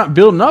because you're not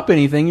building up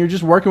anything. You're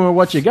just working with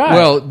what you got.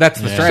 Well,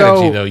 that's the Yeah.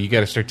 strategy, So- though. You got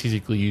to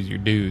strategically use your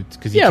dudes.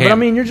 Cause yeah, you but I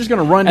mean, you're just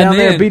gonna run And down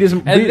there, then- beat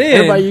and then-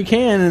 everybody you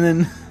can, and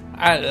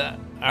then.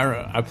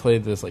 I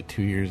played this like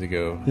 2 years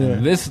ago. Yeah.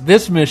 And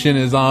this mission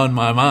is on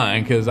my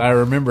mind because I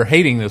remember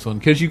hating this one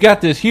because you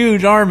got this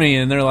huge army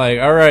and they're like,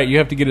 all right, you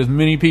have to get as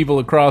many people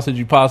across as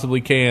you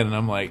possibly can, and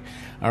I'm like,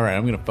 all right,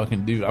 I'm gonna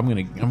fucking do. I'm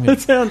gonna.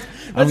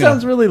 That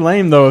sounds really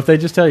lame though. If they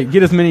just tell you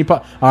get as many.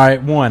 All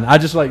right, one. I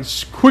just like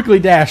quickly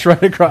dash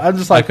right across. I'm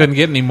just I like couldn't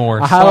get any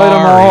more. I highlight them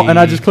all, Sorry. and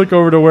I just click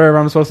over to wherever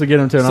I'm supposed to get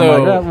them to, and So-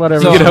 I'm like,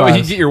 whatever. so You, suffice.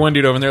 you get your one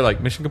dude over, and they're like,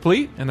 "Mission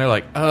complete," and they're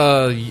like,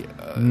 No.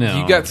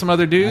 you got some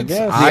other dudes? I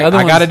guess. The other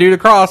I got a ones- dude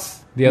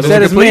across." The He other said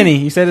ones as complete- many.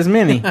 He said as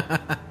many.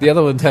 The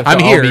other ones have to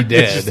I'm all here. be It's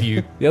dead. just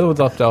you. The other ones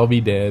have to all be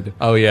dead.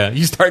 Oh yeah,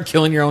 you start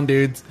killing your own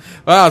dudes.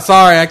 Oh,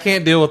 sorry, I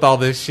can't deal with all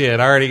this shit.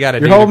 I already got a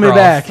You're dude holding me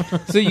across.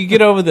 back. So you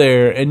get over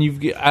there, and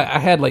I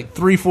had like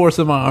 3/4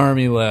 of my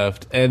army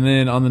left, and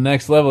then on the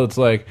next level, it's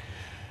like,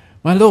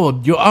 my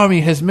lord, your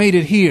army has made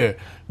it here.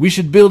 We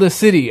should build a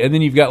city, and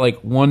then you've got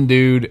like one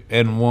dude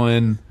and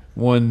one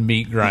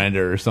meat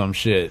grinder or some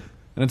shit,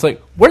 and it's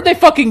like, where'd they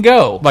fucking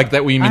go? Like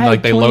that? We mean I had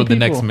like they 20 load the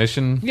people. next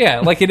mission? Yeah,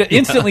 like it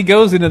instantly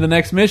goes into the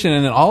next mission,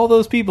 and then all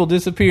those people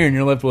disappear, and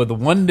you're left with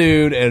one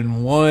dude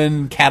and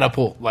one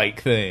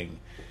catapult-like thing.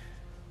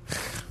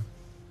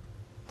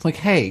 It's like,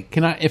 hey,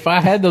 can I? If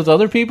I had those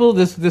other people,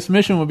 this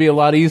mission would be a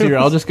lot easier.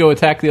 I'll just go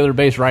attack the other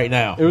base right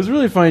now. It was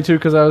really funny too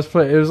because it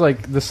was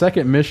like the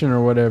second mission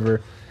or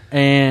whatever,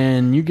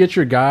 and you get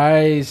your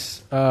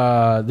guys.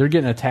 They're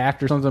getting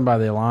attacked or something by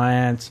the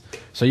Alliance,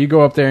 so you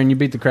go up there and you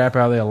beat the crap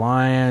out of the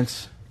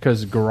Alliance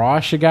because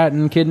Garrosh had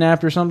gotten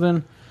kidnapped or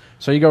something.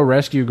 So you go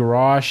rescue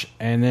Garrosh,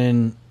 and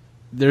then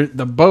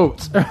the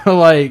boats are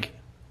like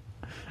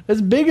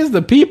as big as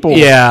the people.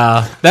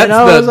 Yeah, And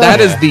I was that like-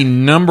 is the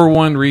number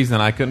one reason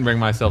I couldn't bring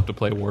myself to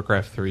play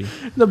Warcraft 3.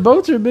 The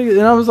boats are big,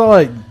 and I was all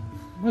like,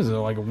 "What is it?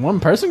 Like one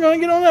person going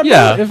to get on that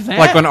Yeah, boat? If that?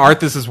 like when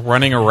Arthas is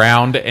running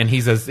around and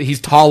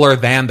he's taller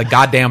than the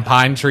goddamn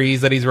pine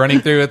trees that he's running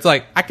through. It's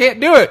like I can't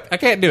do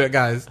it,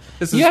 guys.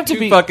 This is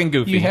too fucking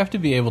goofy. You have to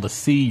be able to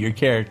see your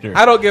character.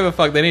 I don't give a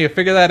fuck. They need to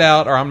figure that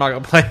out, or I'm not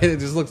gonna play it. It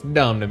just looks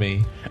dumb to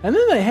me. And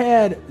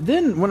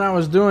then when I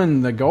was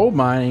doing the gold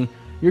mining,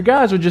 your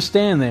guys would just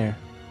stand there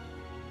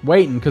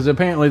waiting because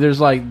apparently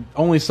there's like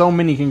only so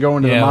many can go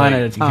into the mine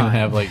at a You time. can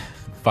have like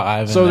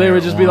 5. so in they there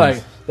would at just be once.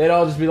 like, they'd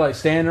all just be like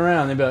standing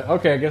around. They'd be like,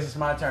 okay, I guess it's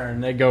my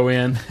turn. They'd go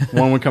in,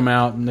 one would come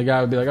out, and the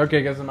guy would be like, okay,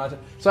 I guess it's my turn.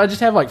 So I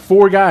just have like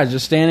 4 guys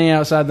just standing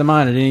outside the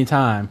mine at any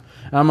time.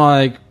 And I'm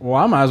like, well,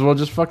 I might as well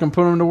just fucking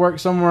put them to work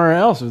somewhere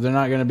else if they're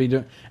not going to be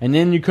doing. And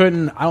then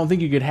I don't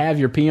think you could have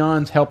your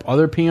peons help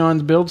other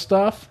peons build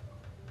stuff.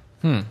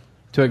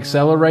 To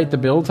accelerate the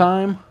build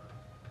time.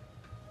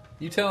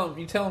 You tell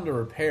them to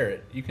repair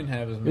it. You can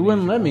have as many. It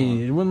wouldn't let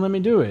me. It wouldn't let me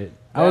do it.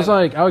 I was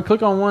like, I would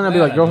click on one. I'd be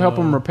like, go help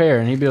him repair,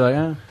 and he'd be like,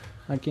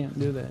 I can't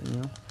do that. You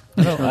know.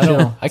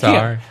 I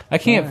Sorry.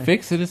 can't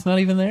fix it. It's not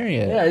even there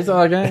yet. Yeah, he's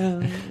like,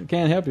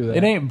 can't help you with that.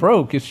 It ain't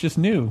broke. It's just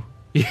new.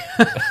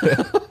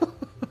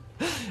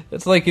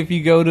 It's like if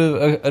you go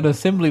to an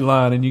assembly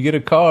line and you get a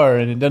car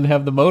and it doesn't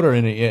have the motor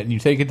in it yet, and you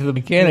take it to the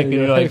mechanic and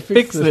you're "Hey, like,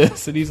 fix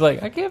this. And he's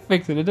like, I can't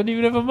fix it. It doesn't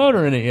even have a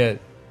motor in it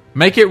yet.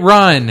 Make it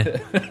run.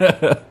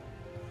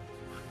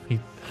 he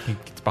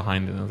gets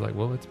behind it and I was like,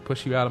 well, let's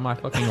push you out of my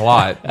fucking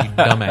lot, you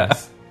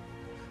dumbass.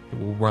 It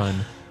will run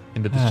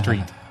into the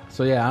street.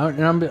 So yeah, I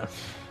kind of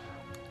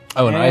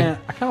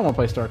want to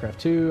play StarCraft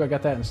 2. I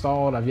got that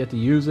installed. I've yet to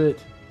use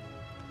it.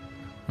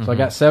 So I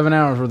got 7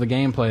 hours worth of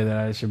gameplay that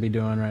I should be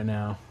doing right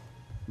now.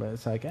 But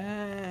it's like,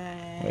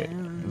 Wait,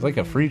 it's like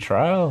a free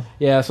trial?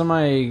 yeah.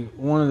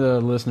 One of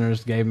the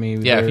listeners gave me.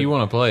 Yeah, their, if you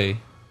want to play,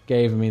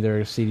 gave me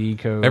their CD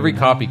code. every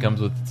copy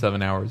comes with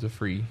 7 hours of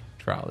free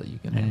trial that you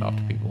can hand off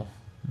to people.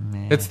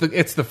 It's the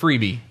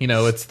freebie,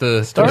 it's the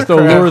Just to StarCraft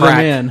lure them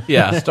crack. in.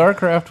 Yeah,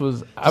 StarCraft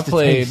was... I Just a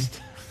played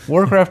taste.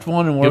 Warcraft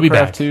 1 and You'll be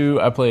Warcraft back. 2.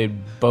 I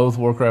played both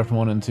Warcraft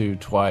 1 and 2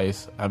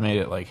 twice. I made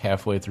it like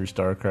halfway through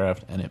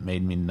StarCraft, and it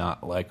made me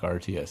not like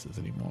RTSs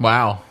anymore.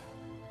 wow.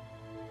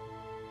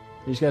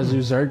 You just got to do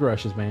Zerg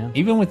rushes, man.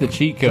 Even with the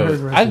cheat codes,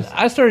 Zerg rushes.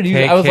 I started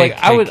using. I was like,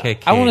 I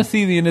KKKK. want to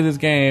see the end of this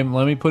game.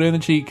 Let me put in the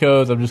cheat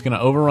codes. I'm just going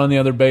to overrun the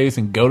other base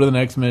and go to the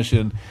next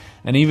mission.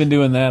 And even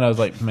doing that, I was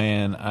like,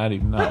 man, I do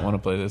not want to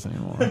play this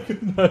anymore.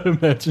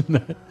 Imagine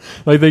that.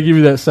 Like they give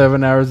you that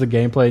 7 hours of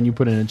gameplay and you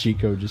put in a cheat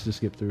code just to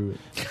skip through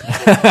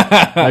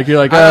it. Like you're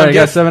like, all right, I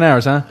got 7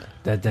 hours, huh?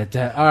 All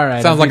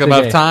right. Sounds like beat the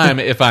enough game. time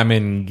if I'm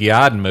in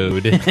God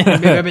mode.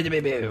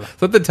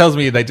 Something tells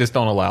me they just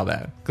don't allow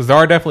that because there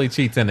are definitely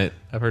cheats in it.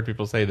 I've heard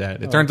people say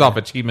that it turns off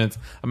achievements.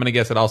 I'm gonna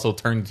guess it also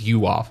turns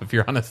you off if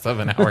you're on a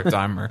 7 hour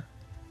timer.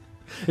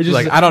 It's just,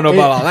 Like, I don't know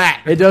about all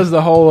that. It does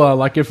the whole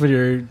like if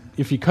you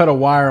cut a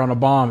wire on a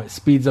bomb, it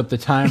speeds up the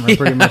timer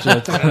pretty much.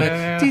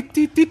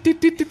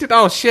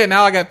 Oh shit!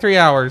 Now I got 3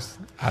 hours.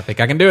 I think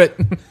I can do it.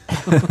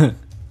 And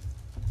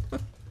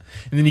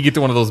then you get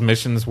to one of those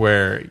missions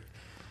where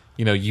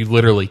you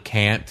literally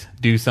can't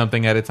do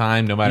something at a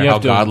time, no matter how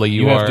godly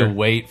you are. have to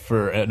wait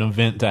for an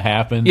event to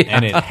happen, Yeah.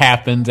 and it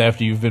happens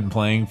after you've been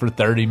playing for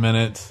 30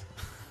 minutes.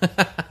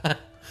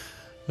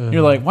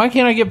 You're like, why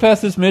can't I get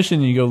past this mission?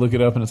 And you go look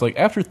it up, and it's like,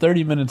 after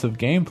 30 minutes of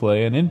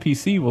gameplay, an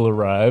NPC will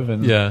arrive.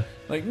 And Yeah.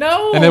 like,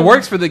 no! And it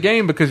works for the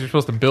game because you're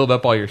supposed to build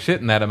up all your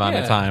shit in that amount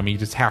of Yeah. time. You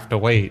just have to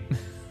wait.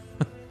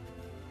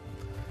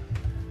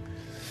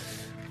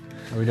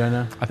 Are we done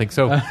now? I think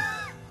so.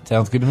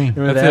 Sounds good to me. With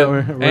That's that, it. we're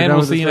And done we'll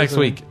with see you this next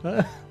week.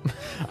 episode.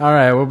 All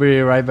right, we'll be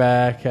right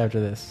back after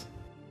this.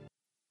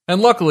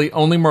 And luckily,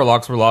 only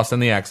Murlocs were lost in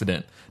the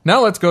accident.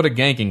 Now let's go to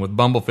ganking with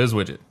Bumble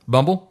Fizzwidget.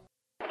 Bumble?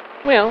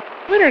 Well,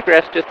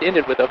 Wintergrass just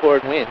ended with a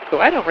Horde win, so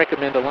I don't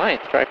recommend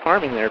Alliance try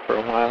farming there for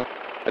a while.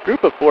 A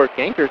group of Horde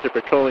gankers are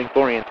patrolling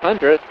Borean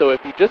Tundra, so if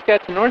you just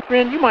got to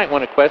Northrend, you might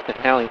want to quest in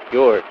Howling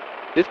Fjord.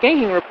 This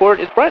ganking report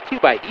is brought to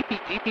you by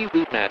EPGP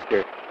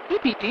Lootmaster.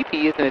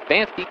 EPGP is an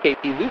advanced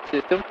DKP loot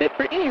system fit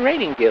for any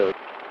raiding guild.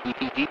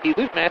 EPGP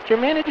Lootmaster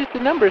manages the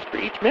numbers for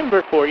each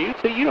member for you,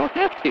 so you don't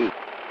have to.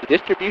 The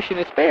distribution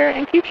is fair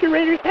and keeps your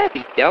raiders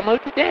happy.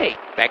 Download today.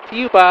 Back to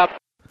you, Bob.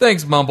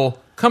 Thanks, Bumble.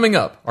 Coming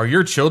up, are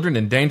your children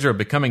in danger of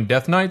becoming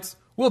Death Knights?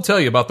 We'll tell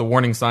you about the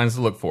warning signs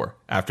to look for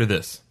after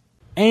this.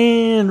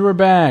 And we're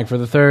back for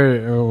the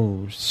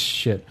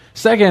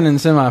second and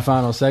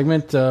semifinal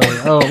segment.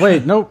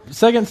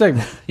 Second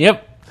segment.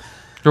 Yep.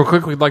 Real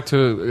quick, we'd like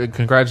to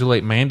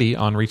congratulate Mandy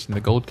on reaching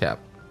the gold cap.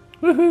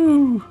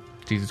 Woohoo!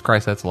 Jesus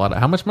Christ, that's a lot.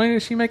 How much money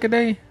does she make a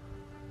day?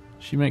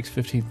 She makes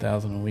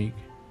 $15,000 a week.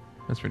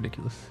 That's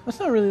ridiculous. That's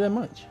not really that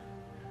much.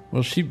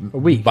 Well, she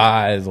week.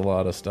 buys a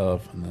lot of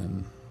stuff,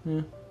 and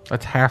then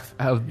That's half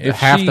the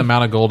If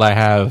amount of gold I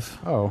have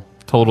Oh,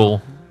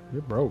 total.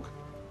 you're broke.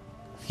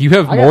 You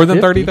have I got more than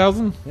 50.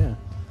 30,000? Yeah.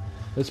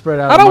 It's spread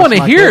out. I don't amongst want to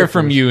my hear it characters.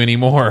 from you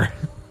anymore.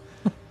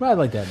 Well, I'd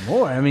like that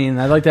more. I mean,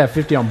 I'd like to have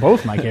 50 on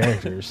both my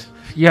characters.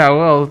 Yeah,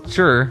 well,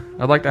 sure.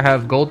 I'd like to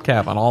have gold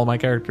cap on all of my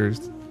characters.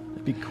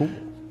 That'd be cool.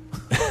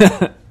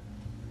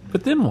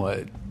 but then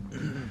what?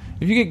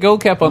 If you get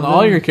gold cap on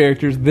all your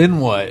characters, then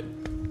what?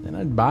 Then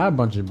I'd buy a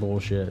bunch of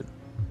bullshit.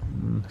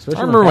 Especially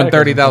I remember when Cataclysm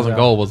 30,000 comes out.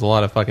 gold was a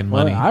lot of fucking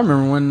money. Well, I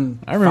remember when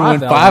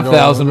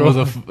 5,000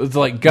 was it's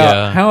like, God,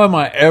 Yeah. how am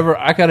I ever?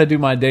 I got to do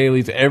my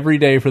dailies every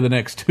day for the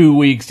next 2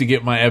 weeks to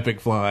get my epic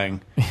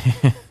flying.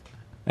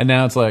 And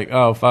now it's like,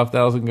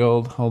 5,000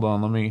 gold. Hold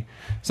on, let me.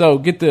 So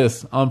get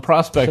this on Check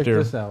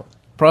Prospector. this out.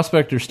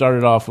 Prospector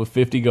started off with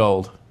 50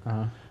 gold,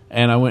 Uh-huh.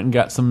 and I went and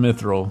got some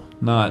Mithril,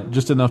 not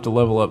just enough to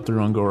level up through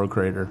Ungoro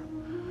Crater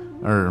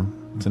or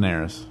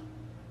Daenerys.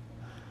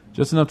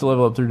 Just enough to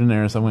level up through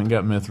Daenerys. I went and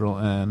got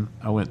Mithril, and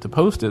I went to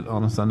post it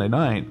on a Sunday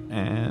night,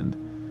 and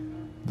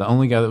the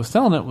only guy that was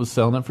selling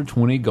it for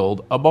 20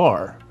 gold a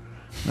bar.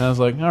 And I was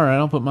like, all right,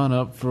 I'll put mine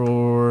up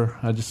for...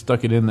 I just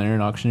stuck it in there,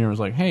 and auctioneer was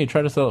like, hey,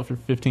 try to sell it for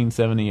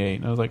 $15.78.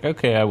 And I was like,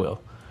 okay, I will.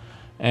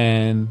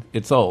 And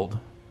it sold.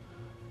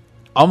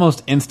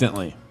 Almost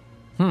instantly.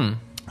 And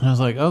I was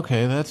like,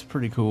 okay, that's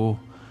pretty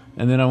cool.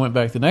 And then I went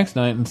back the next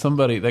night, and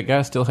that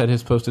guy still had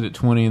his posted at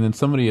 20, and then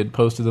somebody had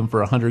posted them for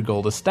 100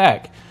 gold a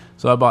stack.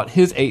 So I bought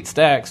his 8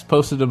 stacks,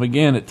 posted them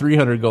again at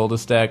 300 gold a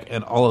stack,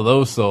 and all of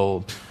those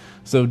sold.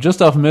 So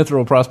just off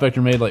Mithril,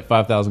 Prospector made like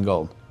 5,000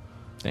 gold.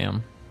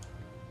 Damn.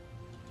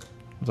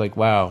 It's like,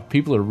 wow,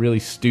 people are really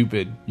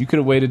stupid. You could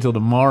have waited till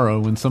tomorrow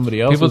when somebody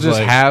else People was just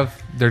like,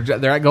 have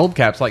they're at gold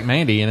caps like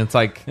Mandy, and it's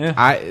like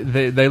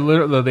they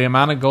literally the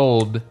amount of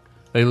gold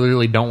they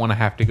literally don't want to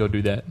have to go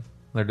do that.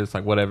 They're just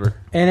like whatever.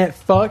 And it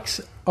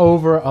fucks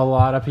over a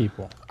lot of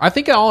people. I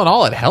think all in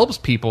all, it helps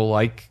people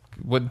like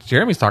what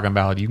Jeremy's talking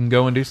about. You can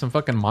go and do some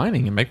fucking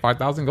mining and make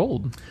 5,000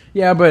 gold.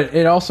 Yeah, but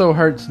it also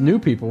hurts new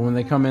people when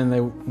they come in.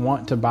 They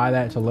want to buy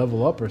that to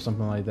level up or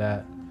something like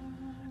that,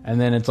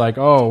 and then it's like,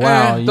 oh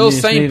wow, you those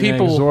just same need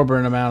people- an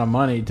exorbitant amount of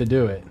money to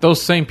do it.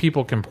 Those same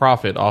people can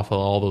profit off of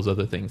all those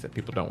other things that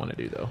people don't want to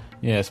do, though.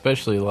 yeah,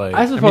 especially like,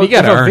 I suppose you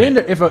gotta if a earn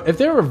vendor, if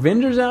there were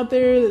vendors out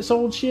there that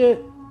sold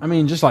shit, I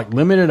mean, just like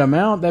limited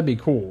amount, that'd be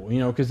cool,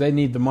 because they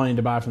need the money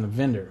to buy from the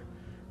vendor.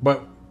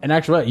 But in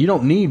actuality, you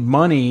don't need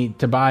money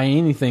to buy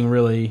anything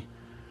really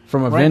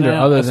from a right vendor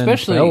now, other than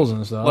especially, spells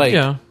and stuff. Like,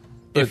 Yeah.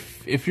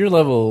 if you're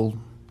level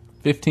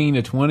 15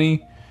 to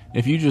 20,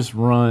 if you just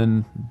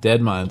run Dead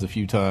Mines a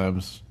few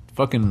times,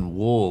 fucking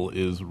wool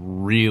is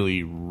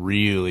really,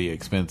 really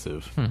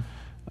expensive.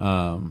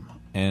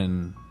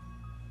 And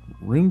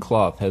rune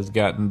cloth has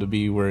gotten to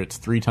be where it's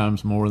 3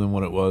 times more than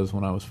what it was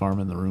when I was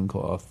farming the rune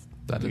cloth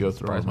That to doesn't go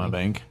through surprise my me.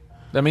 bank.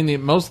 I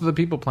mean, most of the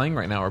people playing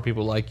right now are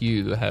people like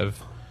you that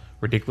have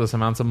ridiculous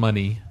amounts of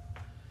money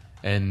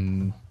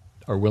and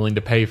are willing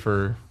to pay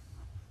for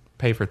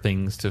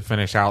things to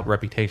finish out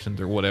reputations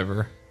or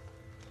whatever,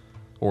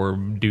 or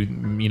do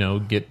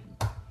get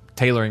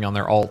tailoring on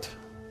their alt.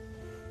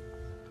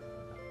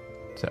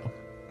 So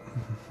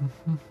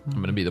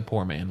I'm gonna be the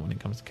poor man when it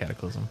comes to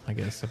Cataclysm, I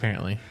guess.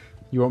 Apparently,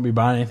 You won't be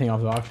buying anything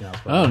off the auction house.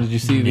 Oh, Probably. did you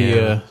see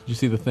Yeah. did you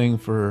see the thing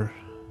for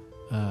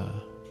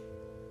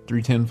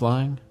 310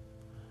 flying?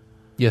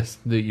 yes,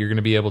 you're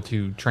gonna be able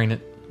to train it.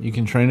 You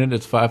can train it.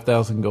 It's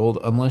 5,000 gold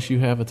unless you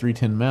have a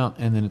 310 mount,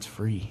 and then it's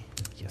free.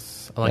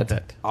 Yes, I like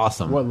That's that.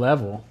 awesome. What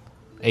level?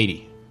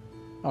 80.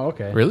 Oh,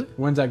 okay. Really?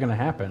 When's that going to I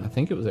happen?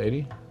 think it was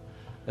 80.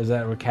 Is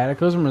that with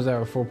Cataclysm or is that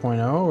with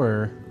 4.0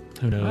 or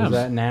Who knows? is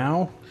that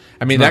now?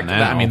 I mean, It's that. not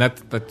now. I mean,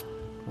 that's.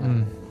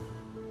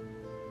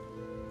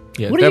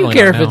 Yeah, What do you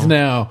care if it's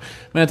now?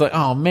 Man, it's like,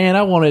 oh man,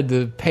 I wanted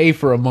to pay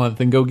for a month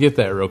and go get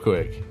that real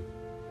quick,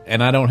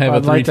 and I don't have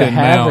I'd a like to 310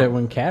 have mount. it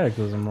when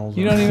Cataclysm rolls.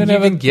 You around. don't even You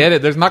have can a get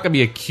it. There's not going to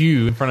be a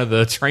queue in front of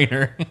the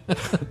trainer.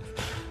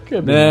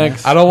 Could be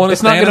next. I don't want to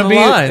It's not stand gonna in the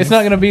be. lines. It's not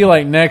going to be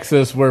like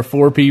Nexus where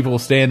 4 people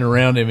stand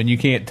around him and you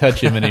can't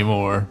touch him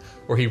anymore.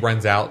 Or he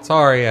runs out.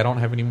 Sorry, I don't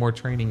have any more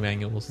training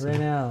manuals. right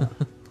now.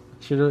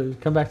 Should have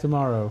come back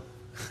tomorrow.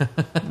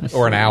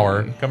 Or an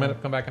hour. Come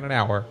back in an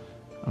hour.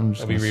 I'm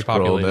just It'll be going to scroll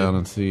repopulated. down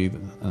and see if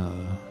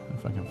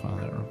I can find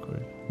that real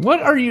quick.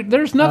 What are you?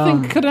 There's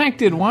nothing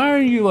connected. Why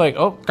are you like?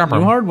 Oh, Come new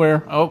on.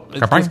 hardware. Oh, it's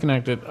Come on.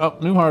 disconnected. Oh,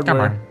 new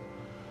hardware.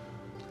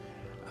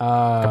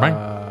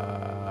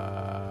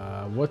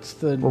 What's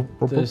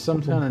there's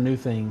some kind of new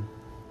thing.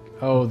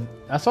 Oh,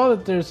 I saw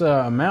that there's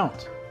a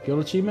mount guild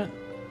achievement.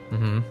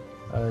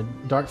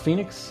 Mm-hmm. Dark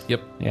Phoenix.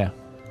 Yep. Yeah.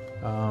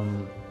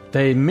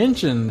 They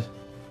mentioned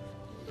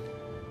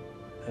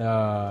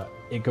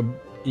it could,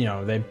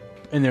 they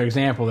in their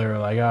example they were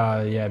like,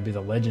 oh yeah, it'd be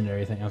the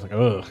legendary thing. I was like,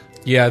 ugh.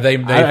 Yeah, they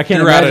I can't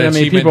threw out imagine. an I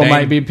mean, achievement people might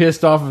named- be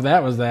pissed off if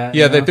that was that.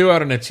 Yeah, you they know? threw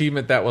out an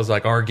achievement that was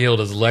like, our guild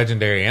is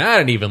legendary, and I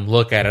didn't even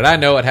look at it. I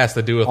know it has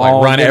to do with like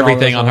run Getting all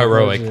everything those on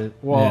heroic. legit-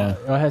 Well,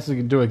 it has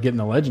to do with getting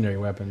the legendary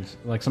weapons.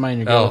 Like somebody in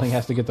your guild, Oh. I think,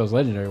 has to get those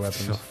legendary Oh,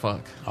 weapons.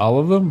 fuck. All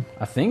of them.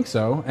 I think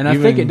so, and I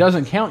think it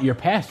doesn't count your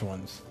past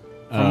ones.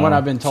 From what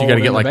I've been So told, you got to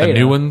in get like the beta.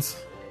 new ones.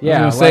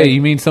 Yeah, I was gonna say, like,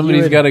 you mean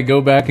somebody's would- got to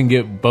go back and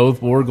get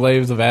both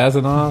Warglaves of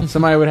Azeroth?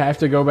 Somebody would have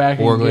to go back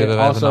and Warglaive get, of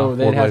also Azeroth,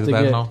 they'd have Warglaive to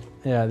of get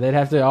Azeroth. they'd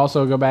have to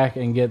also go back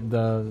and get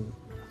the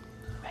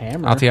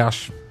hammer,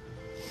 Altiash.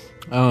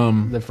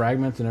 the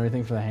fragments and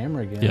everything for the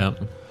hammer again. Yeah.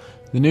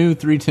 The new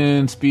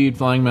 310 speed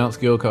flying mount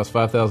skill costs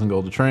 5,000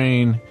 gold to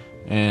train,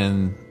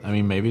 and I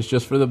mean maybe it's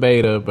just for the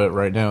beta, but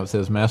right now it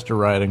says master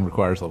riding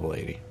requires level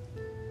 80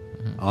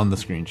 on the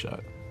screenshot.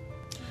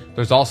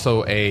 There's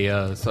also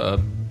a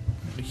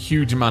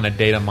huge amount of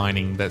data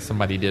mining that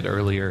somebody did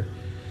earlier,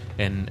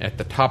 and at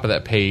the top of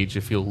that page,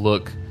 if you'll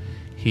look,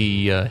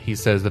 he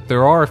says that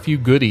there are a few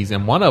goodies,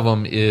 and one of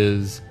them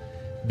is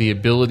the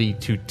ability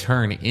to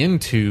turn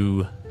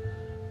into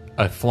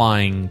a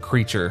flying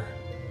creature,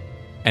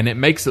 and it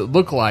makes it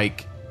look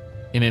like,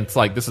 and it's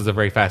like this is a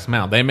very fast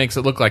mount. That makes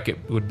it look like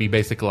it would be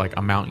basically like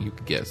a mount you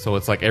could get. So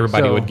it's like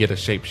everybody So- would get a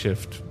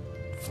shapeshift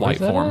flight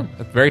that form at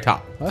the very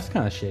top, Well, that's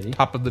kind of shitty.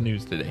 top of the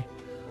news today.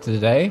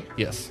 Today?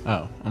 Yes.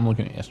 Oh, I'm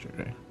looking at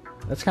yesterday.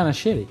 That's kind of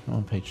shitty. I'm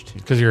on page 2.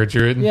 Because you're a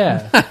druid?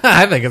 Yeah.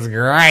 I think it's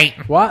great.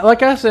 Well,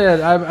 like I said,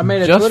 I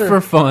made a Just Twitter.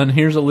 for fun,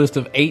 here's a list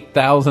of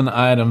 8,000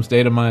 items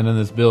data mined in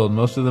this build.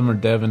 Most of them are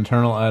dev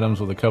internal items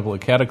with a couple of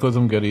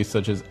Cataclysm goodies,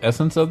 such as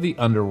Essence of the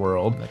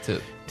Underworld. That's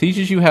it.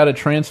 Teaches you how to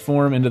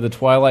transform into the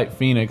Twilight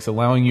Phoenix,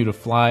 allowing you to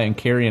fly and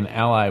carry an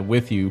ally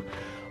with you.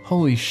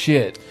 Holy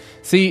shit.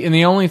 See, and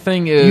the only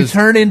thing You is...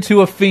 turn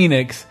into a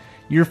phoenix,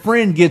 your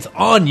friend gets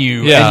on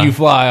you, Yeah. and you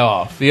fly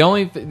off. The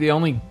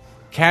only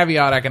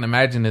caveat I can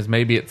imagine is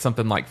maybe it's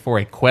something like for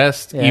a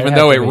quest, Yeah, even it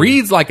though has it to be.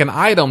 reads like an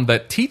item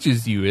that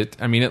teaches you it.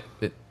 I mean,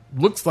 it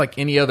looks like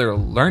any other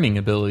learning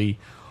ability,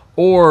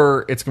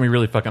 or it's going to be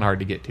really fucking hard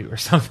to get to or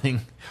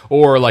something.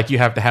 Or like you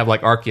have to have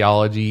like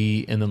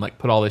archaeology and then like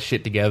put all this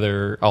shit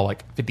together, all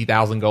like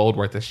 50,000 gold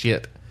worth of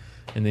shit,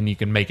 and then you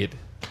can make it.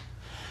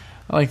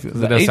 I like It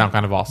does sound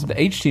kind of awesome. The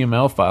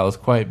HTML file is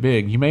quite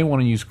big. You may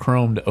want to use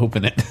Chrome to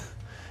open it.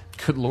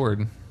 Good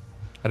lord.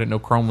 I didn't know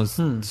Chrome was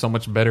so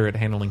much better at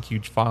handling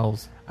huge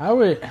files. I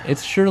would.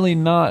 It's surely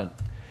not.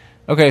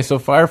 Okay, so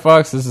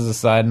Firefox, this is a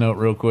side note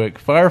real quick.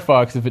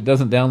 Firefox, if it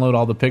doesn't download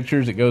all the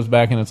pictures, it goes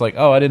back and it's like,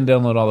 oh, I didn't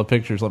download all the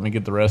pictures, let me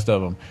get the rest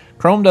of them.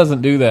 Chrome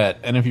doesn't do that,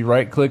 and if you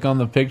right-click on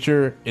the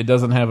picture, it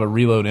doesn't have a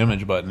reload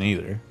image button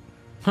either.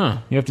 Huh.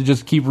 You have to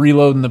just keep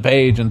reloading the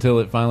page until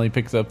it finally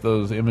picks up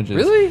those images.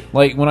 Really?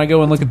 Like when I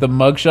go and look at the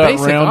mugshot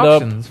Basic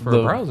roundup, options for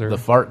a browser. the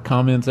fart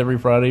comments every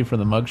Friday for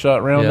the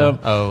mugshot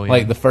roundup. Oh, yeah.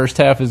 Like the first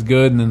half is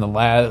good, and then the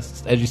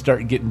last, as you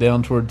start getting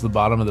down towards the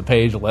bottom of the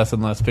page, less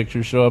and less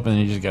pictures show up, and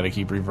you just got to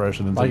keep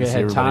refreshing until Like you it see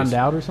had everybody's. timed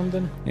out or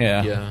something.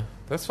 Yeah, Yeah.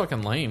 That's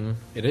fucking lame.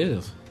 it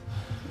is.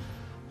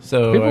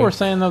 So People were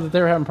saying though that they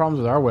were having problems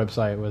with our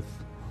website with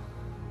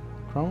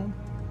Chrome,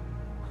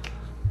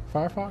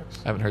 Firefox.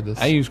 I haven't heard this.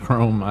 I use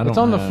Chrome. I don't. It's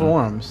on the know.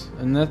 forums,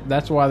 and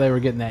that's why they were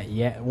getting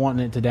that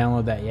wanting it to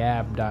download that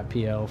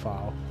yab.pl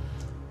file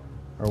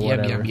or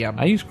whatever.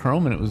 I used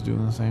Chrome and it was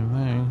doing the same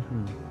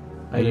thing.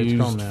 I Maybe it's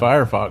used Chrome now.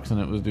 Firefox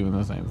and it was doing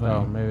the same thing.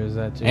 Oh, maybe it's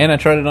that too. And I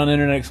tried it on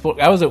Internet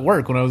Explorer. I was at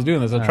work when I was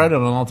doing this. I tried it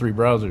on all 3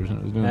 browsers and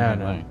it was doing the Yeah, same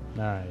no. thing.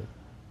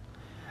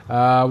 All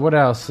right. What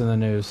else in the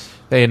news?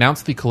 They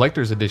announced the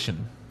collector's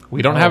edition.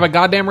 We don't have a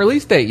goddamn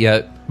release date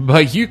yet,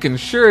 but you can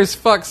sure as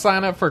fuck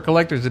sign up for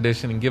collector's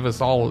edition and give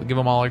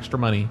them all extra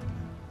money.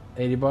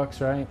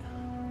 $80, right?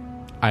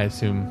 I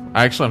assume.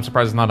 Actually, I'm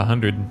surprised it's not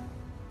 100,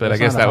 but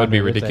It's I guess not that would be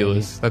 100, it's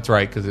ridiculous. That's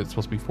right, because it's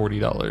supposed to be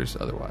 $40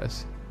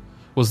 otherwise.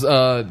 Was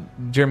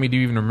Jeremy? Do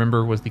you even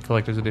remember? Was the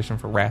collector's edition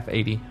for Wrath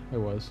 80? It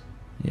was.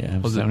 Yeah,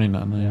 it Was was it?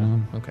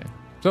 $79.99. Okay,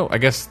 so I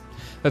guess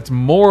that's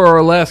more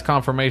or less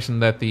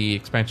confirmation that the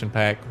expansion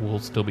pack will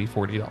still be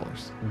 $40.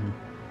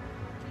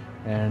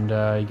 And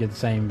you get the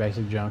same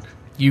basic junk.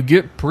 You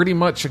get pretty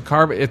much a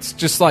carbon. It's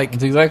just like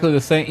It's exactly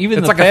the same. Even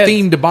it's the like pet, a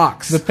themed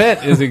box. The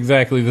pet is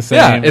exactly the same,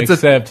 Yeah, it's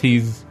except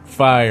he's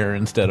fire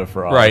instead of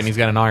frost. Right, and he's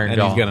got an iron and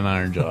jaw. he's got an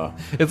iron jaw.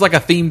 It's like a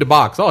themed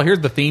box. Oh, here's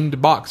the themed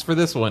box for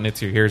this one.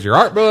 Here's your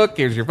art book.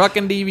 Here's your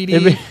fucking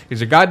DVD.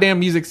 Here's your goddamn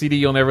music CD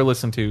you'll never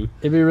listen to.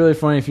 It'd be really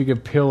funny if you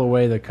could peel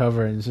away the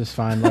cover and just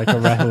find like a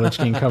Wrath of the Lich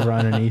King cover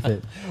underneath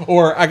it.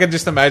 Or I could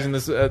just imagine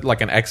this like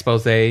an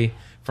expose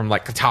from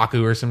like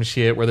Kotaku or some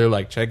shit where they're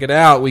like, check it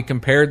out. We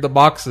compared the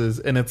boxes,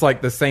 and it's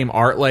like the same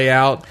art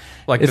layout,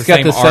 like It's the got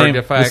same the same,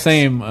 artifacts. the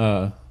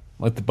same.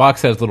 Like the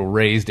box has little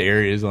raised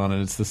areas on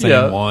it. It's the same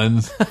Yeah.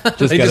 ones.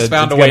 They just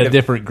found a it's way got to- a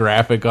different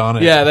graphic on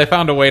it. Yeah, they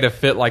found a way to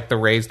fit like the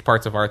raised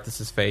parts of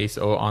Arthas's face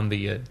on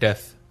the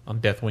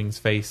Deathwing's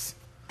face.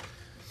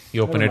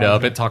 You open it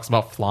up, it talks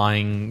about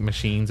flying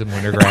machines and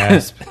winter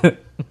grasp.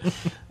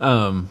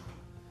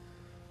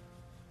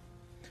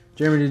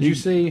 Jeremy, did you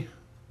see?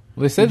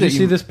 They said Did you that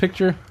see this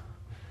picture?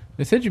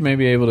 They said you may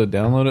be able to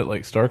download it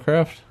like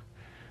StarCraft.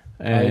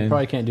 You And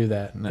probably can't do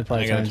that. No, It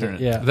probably I gotta turns turn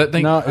it. Yeah, That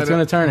thing- no, I it's don't- going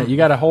to turn it. You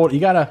got to hold. You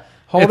got to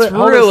hold It's it.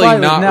 Hold really it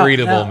slightly. not Now-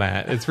 readable, now-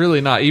 Matt. It's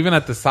really not, even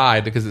at the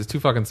side, because it's too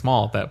fucking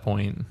small at that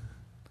point.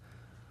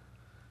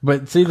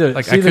 But see the Like,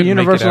 I see the couldn't make it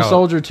Universal out.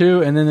 Soldier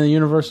 2 and then the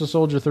Universal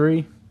Soldier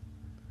 3.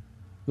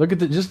 Look at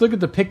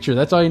the picture.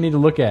 That's all you need to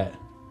look at.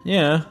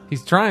 yeah,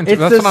 He's trying to. It's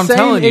That's the what I'm same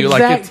telling you.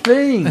 Like exact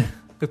thing.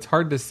 it's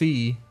hard to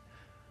see.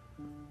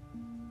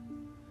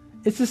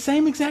 It's the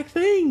same exact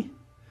thing.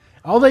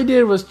 All they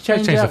did was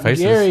change changed the out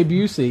faces. Gary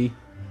Busey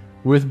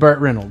with Burt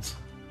Reynolds.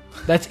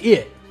 That's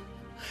it.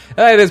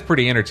 It is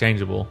pretty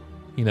interchangeable,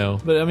 you know.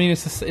 but I mean,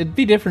 it'd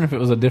be different if it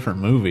was a different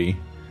movie.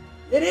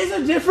 It is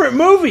a different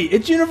movie.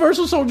 It's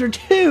Universal Soldier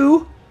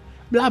 2.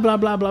 Blah blah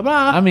blah blah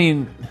blah. I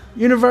mean,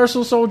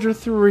 Universal Soldier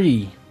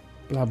 3.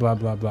 Blah blah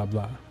blah blah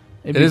blah.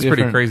 it'd It be is pretty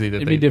different- crazy that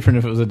it'd they- be different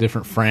if it was a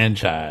different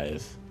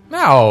franchise.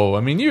 No, I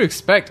mean you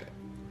expect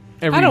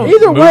every Either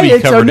movie way,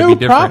 it's cover a to be new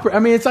different. property. I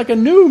mean, it's like a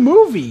new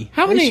movie.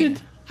 How They many?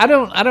 should- I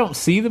don't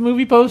see the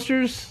movie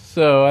posters,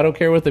 so I don't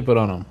care what they put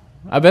on them.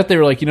 I bet they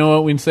were like, you know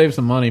what, we can save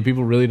some money.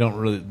 People really don't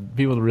Well,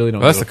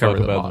 give that's a the cover fuck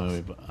of the about the box.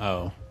 movie. But,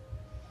 oh,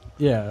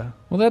 Yeah.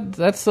 well,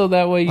 that's so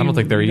that way you. I don't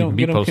think there you even don't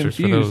be get 'em posters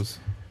for confused. those.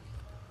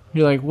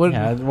 You're like, what?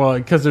 Yeah, well,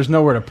 because there's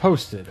nowhere to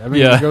post it. I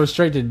mean, Yeah. it goes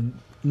straight to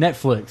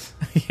Netflix.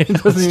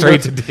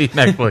 Straight to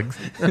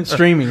Netflix.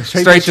 Streaming.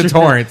 Straight to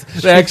torrents.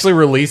 They actually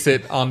release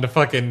it on the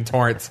fucking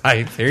torrent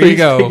sites. Here you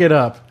go. Pick it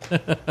up.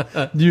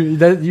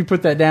 You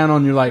put that down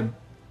on your, like,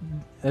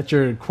 that's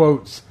your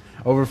quotes,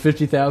 over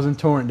 50,000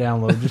 torrent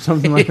downloads or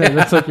something like that.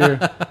 That's like your...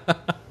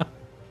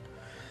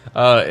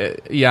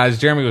 Yeah, as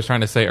Jeremy was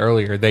trying to say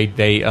earlier, they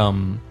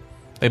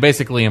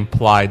basically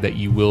implied that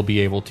you will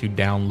be able to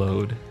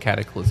download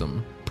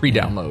Cataclysm,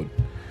 pre-download.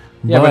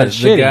 Yeah, but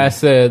it's the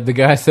shitty.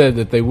 guy said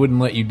that they wouldn't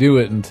let you do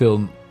it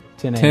until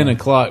 10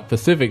 o'clock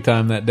Pacific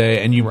time that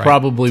day, and you Right.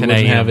 probably 10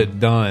 wouldn't a.m. have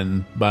it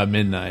done by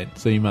midnight.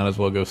 So you might as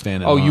well go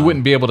stand in Oh, line. you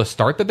wouldn't be able to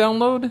start the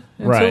download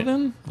until Right.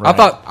 then? Right. I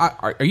thought.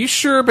 Are you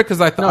sure? Because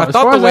I No, as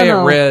thought far the as way I it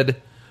know- read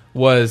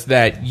was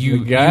that you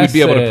The guy would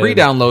be able to said-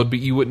 pre-download, but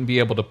you wouldn't be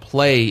able to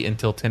play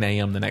until 10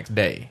 a.m. the next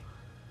day.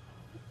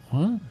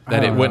 What?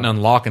 That I it don't wouldn't know.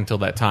 unlock until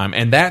that time,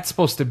 and that's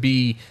supposed to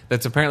be.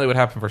 That's apparently what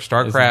happened for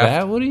StarCraft. Is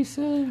that what he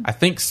said? I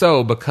think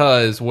so,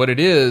 because what it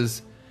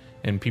is,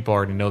 and people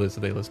already know this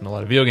if they listen to a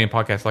lot of video game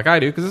podcasts like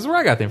I do, because this is where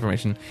I got the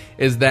information,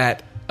 is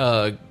that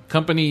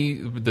company,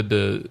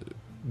 the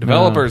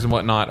developers and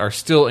whatnot are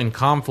still in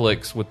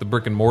conflicts with the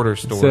brick and mortar It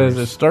stores. says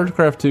if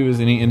StarCraft 2 is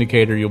any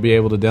indicator, you'll be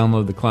able to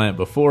download the client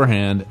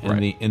beforehand, and Right.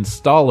 the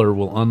installer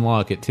will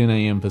unlock at 10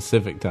 a.m.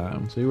 Pacific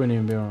time, So you wouldn't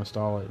even be able to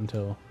install it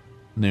until...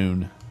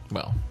 noon.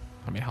 Well,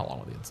 I mean, how long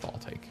would the install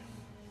take?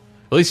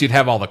 At least you'd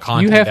have all the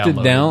content You have to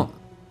downloaded.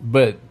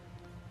 but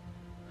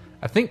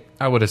I think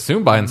I would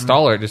assume by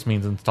installer it just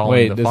means installing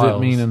wait, the does files.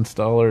 it mean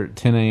installer at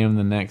 10 a.m.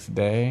 the next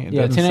day? It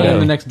Yeah, doesn't 10 a.m. say.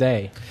 the next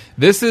day.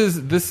 This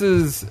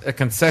is a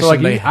concession. So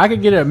like they I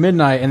could get it at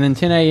midnight, and then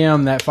 10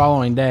 a.m. that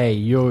following day,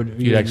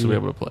 you'd actually be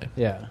able to play.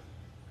 Yeah.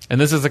 And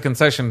this is a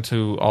concession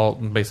to all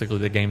basically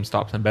the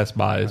GameStops and Best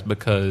Buys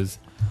because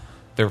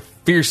they're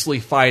fiercely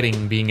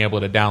fighting being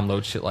able to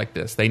download shit like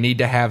this. They need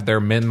to have their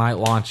midnight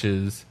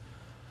launches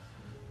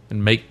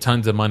and make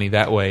tons of money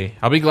that way.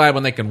 I'll be glad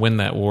when they can win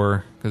that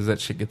war because that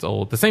shit gets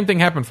old. The same thing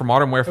happened for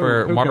Modern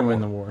Warfare. Who Modern can win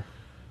War-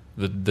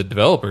 the war? the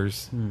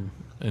developers,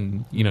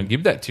 and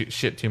give that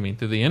shit to me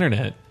through the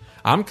internet.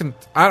 I mean,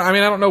 I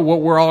don't know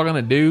what we're all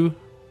gonna do,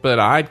 but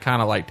I'd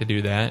kind of like to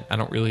do that. I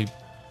don't really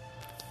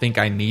think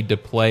I need to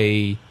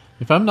play.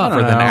 If I'm not I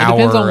don't know. it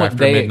depends on hour what after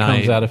day midnight. it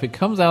comes out. If it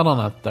comes out on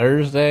a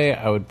Thursday,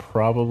 I would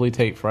probably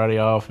take Friday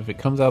off. If it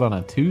comes out on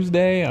a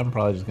Tuesday, I'm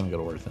probably just going to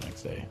go to work the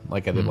next day,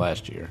 like I did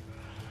last year.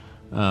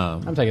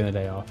 I'm taking the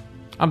day off.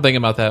 I'm thinking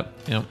about that.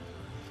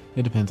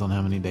 It depends on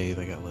how many days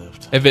I got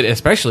left.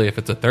 Especially if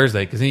it's a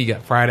Thursday, because then you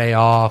got Friday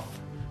off.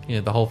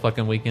 The whole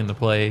fucking weekend to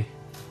play.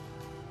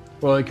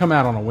 Well, it come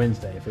out on a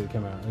Wednesday if it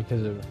come out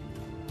because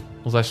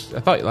it I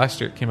thought last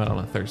year it came out on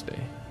a Thursday.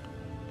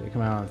 did it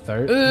come out on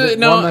Thursday.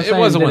 No, it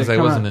was a Wednesday,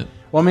 wasn't it?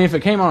 Well, I mean, if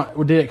it came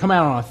on, did it come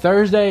out on a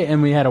Thursday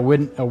and we had a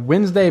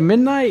Wednesday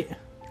midnight?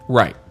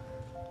 Right.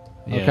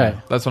 Yeah. Okay.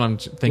 That's what I'm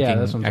thinking Yeah,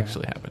 that's what I'm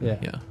actually thinking.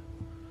 happened. Yeah.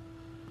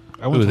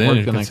 I went to then work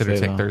you the next consider day,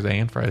 take though. Thursday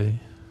and Friday.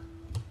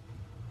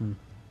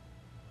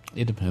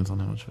 It depends on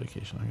how much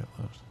vacation I got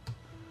left.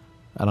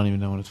 I don't even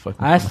know when it's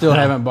fucking. I still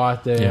haven't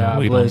bought the Yeah,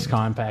 we don't.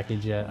 BlizzCon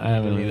package yet. I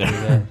haven't Really either.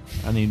 do that.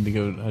 I need to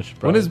go. I should When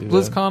probably is do that.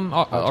 BlizzCon?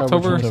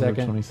 October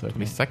 22nd. 22nd.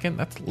 22nd?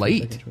 That's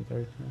late. Second,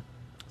 23rd, yeah.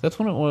 That's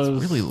when it was.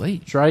 Really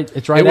late. It's right.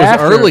 It's right It was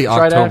after, early it's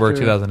right October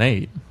after-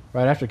 2008.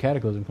 Right after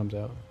Cataclysm comes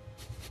out.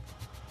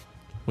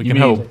 We You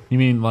can mean, hope. You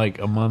mean like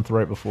a month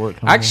right before it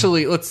comes?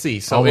 Actually, let's see.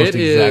 out? So almost it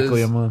is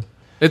exactly a month.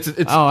 It's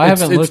Oh, I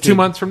haven't it's looked 2 at-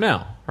 months from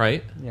now,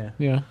 right? Yeah.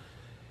 Yeah.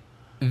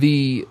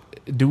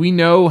 Do we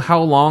know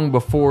how long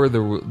before the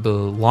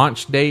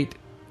launch date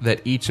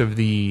that each of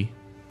the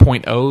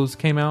 .0s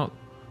came out?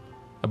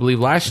 I believe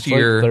last It's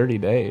year. like 30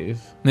 days.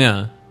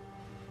 Yeah.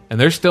 And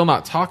they're still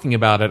not talking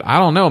about it. I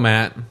don't know,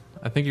 Matt.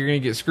 I think you're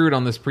going to get screwed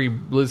on this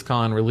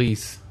pre-BlizzCon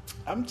release.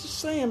 I'm just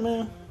saying,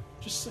 man.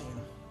 Just saying.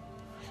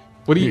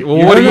 What are you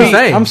know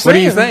saying? I'm What are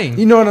you saying?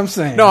 You know what I'm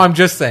saying? No, I'm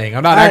just saying.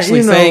 I'm not I-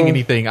 actually you know- saying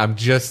anything. I'm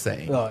just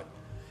saying. Look,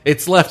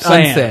 It's left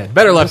saying. unsaid.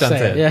 Better left Just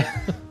saying, unsaid.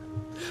 Yeah.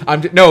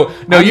 No,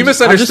 I'm you just-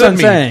 misunderstood I'm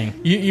me. just saying.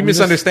 You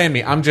misunderstand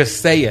me. I'm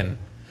just saying.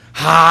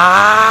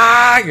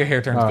 Ha! Your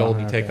hair turns Oh, gold.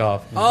 You okay. take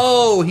off.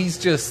 Oh, he's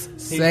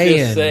just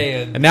saying.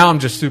 saying. And now I'm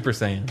just super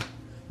saiyan.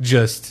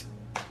 Just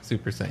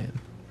super saiyan.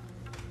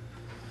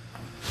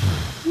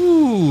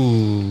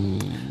 Ooh.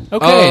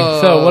 Okay,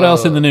 so what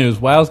else in the news?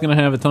 WoW's going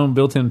to have its own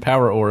built-in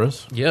power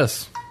auras.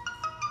 Yes.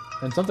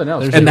 And something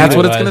else. There's And a that's heat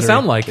what it's gonna advisory.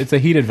 sound like. It's a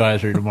heat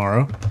advisory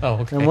tomorrow. Oh,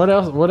 okay. And what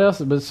else? What else?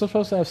 But it's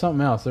supposed to have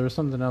something else. There was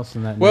something else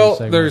in that. Well, news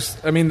segment. there's.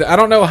 I mean, I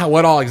don't know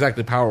what all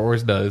exactly Power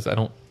Auras does. I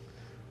don't.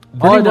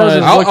 all it does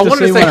is I look to wanted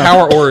see to say when a-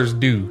 Power Auras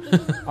do.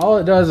 All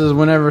it does is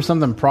whenever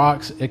something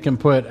procs, it can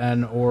put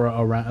an aura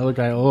around. It look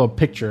like a little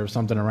picture of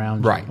something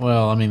around. you. Right.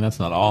 Well, I mean, that's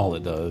not all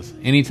it does.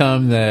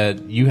 Anytime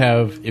that you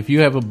have, if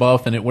you have a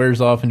buff and it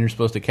wears off and you're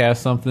supposed to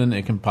cast something,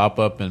 it can pop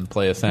up and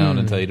play a sound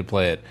and tell you to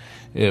play it.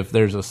 If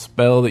there's a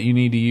spell that you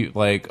need to use,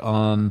 like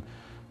on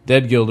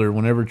Dead Guilder,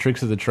 whenever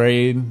Tricks of the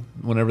Trade,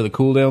 whenever the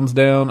cooldown's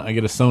down, I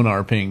get a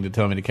sonar ping to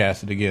tell me to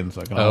cast it again, so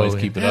I can always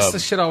keep it That's up. the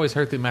shit I always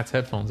heard through Matt's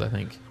headphones. I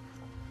think.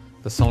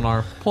 The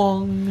sonar.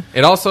 Plong.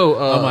 It also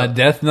On my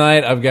death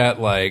knight, I've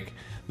got like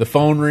the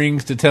phone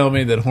rings to tell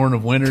me that Horn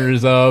of Winter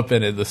is up,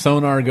 and the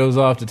sonar goes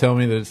off to tell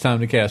me that it's time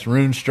to cast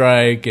Rune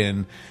Strike,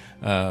 and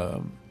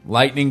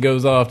lightning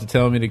goes off to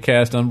tell me to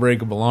cast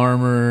Unbreakable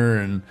Armor,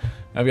 and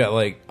I've got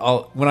like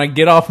when I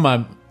get off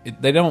my.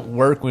 They don't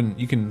work when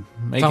you can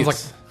make Sounds it. like-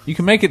 You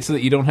can make it so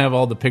that you don't have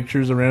all the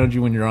pictures around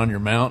you when you're on your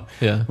mount.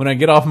 Yeah. When I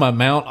get off my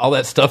mount, all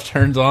that stuff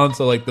turns on.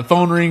 So like the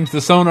phone rings,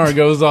 the sonar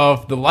goes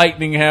off, the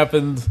lightning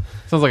happens.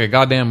 sounds like a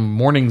goddamn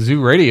morning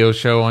zoo radio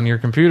show on your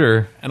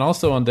computer. And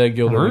also on Dead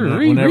Guilder,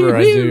 whenever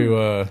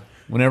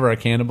I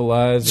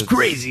cannibalize, it's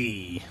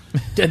Crazy.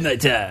 Dead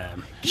night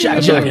time.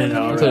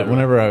 Shaka.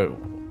 whenever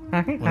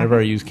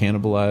I use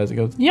cannibalize, it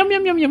goes yum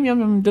yum yum yum yum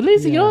yum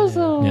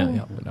delicioso.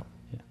 Yeah. No.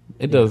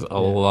 It does a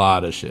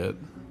lot of shit.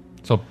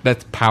 So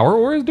that's Power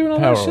Wars doing all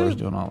Power that shit? Wars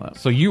doing all that.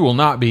 So you will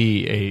not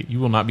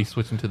be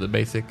switching to the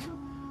basic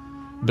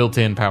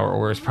built-in Power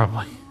Wars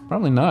probably.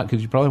 Probably not,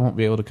 because you probably won't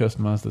be able to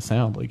customize the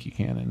sound like you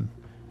can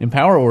in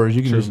Power Wars.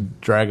 You can just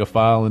drag a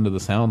file into the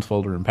sounds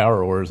folder in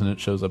Power Wars, and it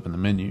shows up in the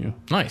menu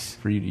Nice.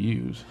 for you to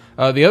use.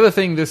 The other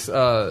thing this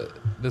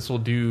will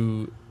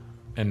do,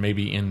 and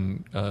maybe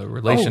in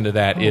relation to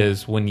that,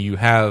 is when you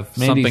have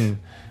something.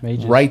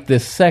 Mages. Right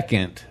this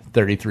second,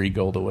 33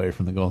 gold away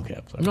from the gold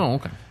cap. So. No,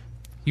 okay.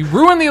 You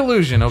ruin the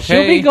illusion, okay?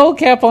 She'll be gold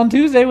cap on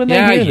Tuesday when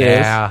they hear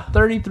Yeah. this.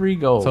 33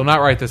 gold. So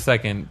not right this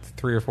second,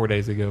 3 or 4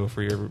 days ago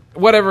for your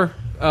whatever.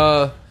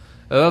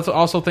 That's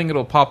also thing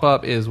that'll pop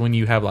up is when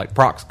you have like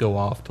procs go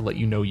off to let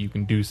you know you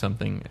can do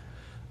something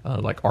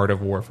like Art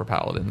of War for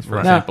Paladins, for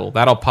example.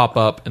 That'll pop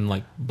up and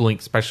like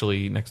blink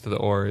specially next to the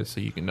auras so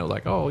you can know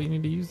like, oh, you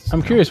need to use this.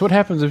 I'm curious, what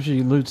happens if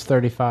she loots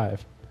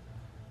 35?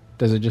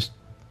 Does it just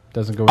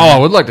doesn't go? Oh, I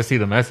would like to see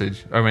the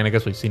message. I mean, I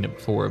guess we've seen it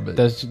before, but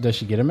Does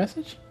she get a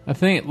message? I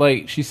think,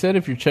 like she said,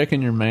 if you're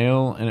checking your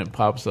mail and it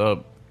pops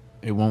up,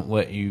 it won't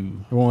let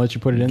you It won't let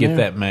you put it in get there?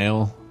 that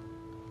mail.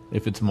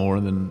 If it's more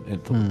than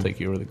it'll take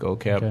you over the gold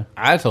cap. Okay.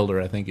 I told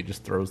her I think it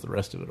just throws the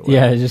rest of it away.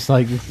 Yeah, it's just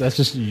like that's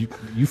just you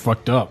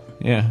fucked up.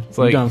 Yeah. It's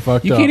like done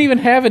fucked you up. can't even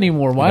have any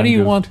more. Why done do you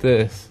goofed. want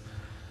this?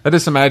 I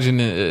just imagine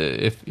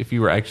if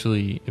you were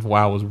actually, if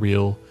WoW was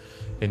real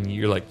and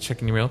you're like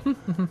checking your mail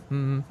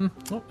and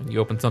you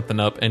open something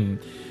up and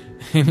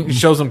it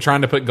shows them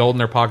trying to put gold in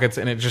their pockets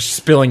and it just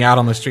spilling out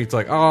on the streets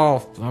like,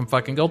 oh, I'm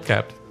fucking gold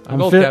capped. I'm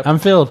gold capped. I'm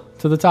filled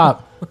to the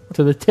top,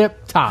 to the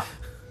tip top.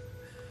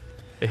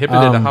 A hip it,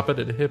 a hop it,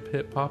 a hip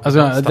hip hop. I was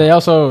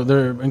gonna,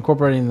 they're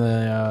incorporating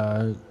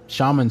the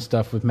shaman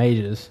stuff with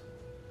mages.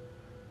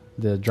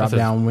 The drop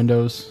down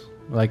windows,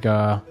 like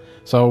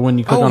so when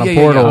you click on a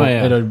portal,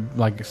 it'll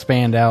like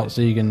expand out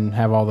so you can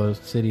have all those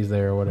cities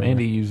there or whatever.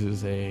 Mandy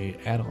uses a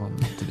add-on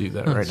to do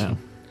that right now.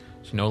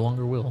 She no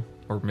longer will,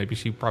 or maybe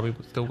she probably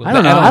still will. I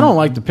don't know. I don't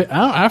like the.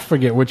 I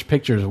forget which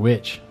picture is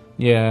which.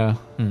 Yeah.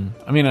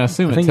 I mean, I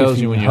assume I it think tells if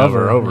you you when you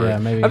hover, hover over yeah, it.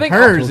 maybe. I think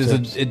Hers hers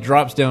is it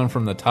drops down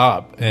from the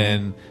top,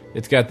 and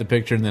it's got the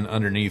picture, and then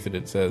underneath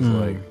it says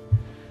like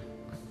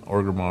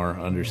Orgrimmar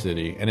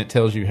Undercity, and it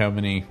tells you how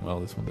many. Well,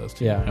 this one does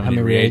too. Yeah, how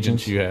many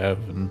reagents you have,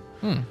 and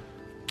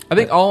I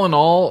think all in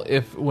all,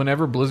 if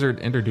whenever Blizzard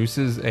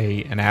introduces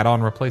an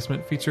add-on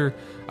replacement feature,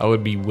 I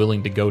would be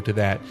willing to go to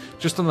that.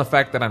 Just on the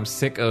fact that I'm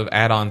sick of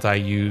add-ons I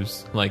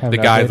use. Like Have the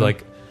that guy's later.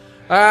 like,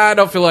 I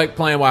don't feel like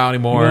playing WoW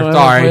anymore. You know, I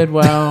Sorry. played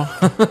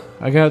WoW.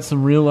 I got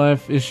some real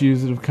life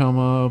issues that have come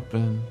up,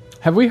 and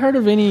Have we heard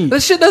of any?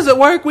 This shit doesn't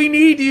work. We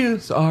need you.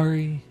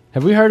 Sorry.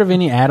 Have we heard of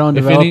any add-on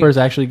If developers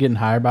actually getting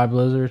hired by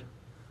Blizzard?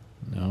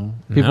 no.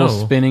 People No.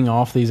 spinning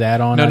off these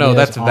add-on. No, ideas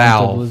that's onto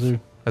Valve. Blizzard?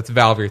 That's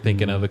Valve you're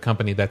thinking of, a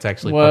company that's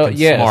actually Well, fucking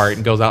yes. smart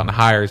and goes out and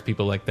hires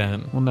people like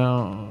that. Well,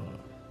 no.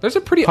 There's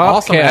a pretty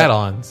awesome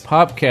add-ons.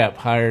 PopCap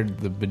hired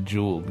the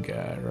Bejeweled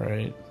guy,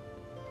 right?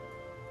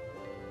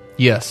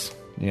 Yes.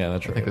 Yeah,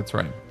 that's I right. think that's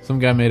right. Some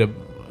guy made a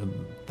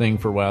thing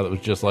for WoW that was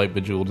just like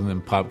Bejeweled, and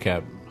then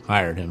PopCap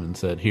hired him and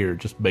said, "Here,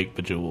 just make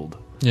Bejeweled."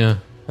 Yeah.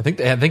 I think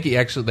they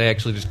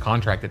actually just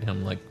contracted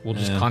him. Like, we'll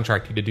just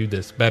contract you to do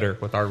this better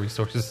with our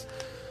resources.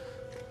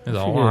 It's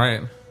all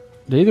right.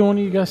 Do either one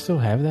of you guys still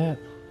have that?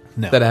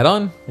 No. That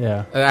add-on?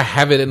 Yeah. I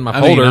have it in my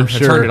I mean, folder. I'm I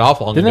sure. turned it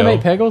off long Didn't ago. they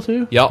make Peggle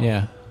too? Yep.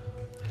 Yeah.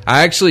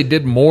 I actually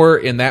did more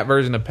in that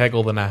version of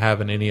Peggle than I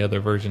have in any other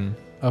version.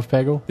 Of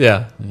Peggle?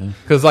 Yeah.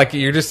 Because, like,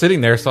 you're just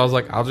sitting there, so I was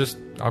like,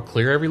 I'll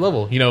clear every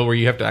level. You know, where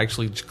you have to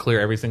actually just clear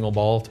every single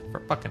ball for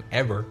fucking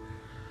ever.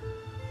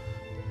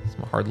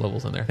 Some hard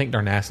levels in there. I think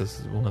Darnassus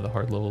is one of the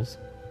hard levels.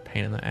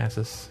 Pain in the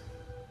asses.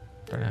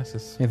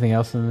 Darnassus. Anything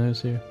else in the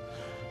news here?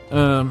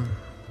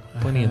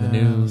 Plenty in the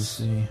news.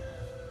 Let's see.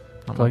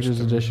 Not much Collector's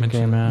to Edition mention.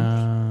 came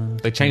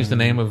out. They changed the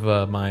name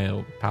of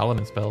my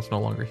Paladin spell. It's no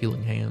longer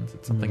Healing Hands.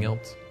 It's something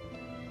else.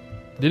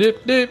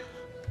 Dip.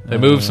 They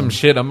moved some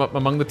shit up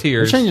among the They're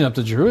tiers. changing up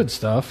the Druid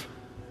stuff.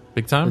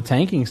 Big The time?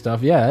 tanking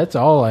stuff. Yeah, it's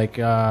all like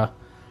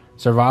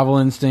survival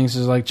instincts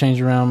is like changed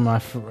around my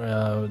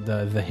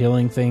the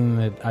healing thing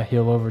that I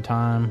heal over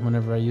time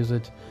whenever I use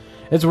it.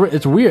 It's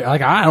weird.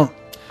 Like I don't.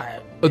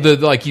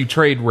 Like you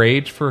trade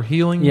rage for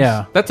healing?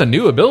 Yeah. That's a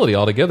new ability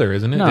altogether,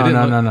 isn't it? No. They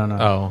didn't No.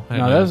 Oh. I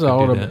No, didn't know that's you the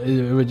could old.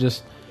 do that. It would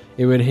just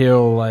it would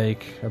heal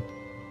like a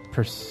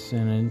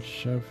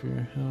percentage of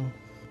your health.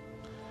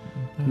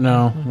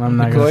 No, I'm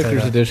not The going to say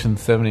collector's that. edition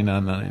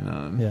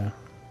 $79.99. Yeah,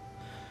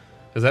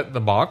 Is that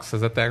the box?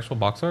 Is that the actual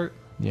box art?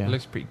 Yeah. It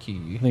looks pretty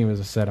cute. I think it was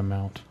a set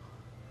amount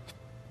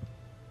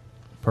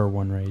per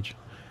one rage.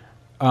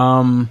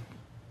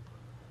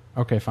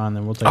 Okay, fine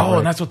then. We'll take. a Oh, break.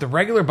 and that's what the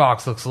regular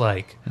box looks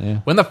like. Yeah.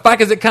 When the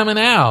fuck is it coming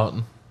out?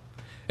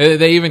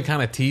 They even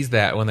kind of teased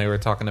that when they were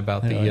talking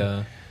about Maybe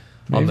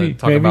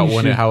about you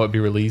when should- how it'd be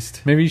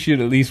released. Maybe you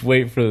should at least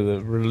wait for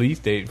the release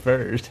date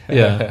first.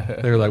 Yeah,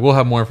 they were like, we'll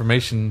have more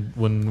information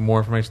when more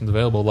information's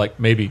available. Like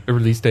maybe a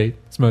release date.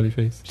 Smiley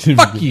face.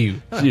 Fuck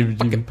you! I'm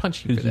fucking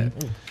punch you for that.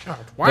 Oh, God,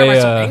 why am I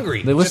so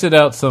angry? They listed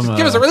out some. Just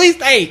give us a release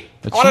date.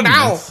 I want it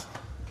now.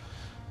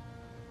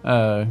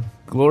 achievements.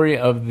 Glory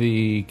of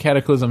the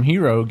Cataclysm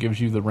Hero gives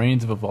you the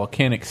reins of a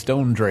volcanic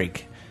stone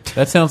drake.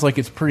 That sounds like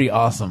it's pretty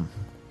awesome.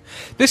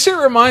 This shit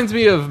reminds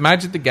me of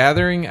Magic the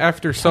Gathering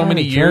after so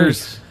many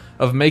years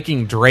of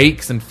making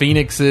drakes and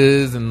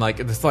phoenixes and like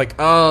it's like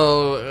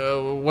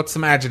what's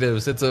some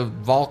adjectives? It's a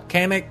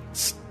volcanic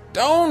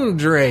stone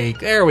drake.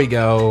 There we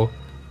go.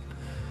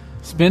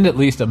 Spend at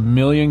least 1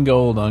 million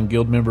gold on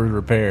guild members'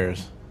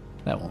 repairs.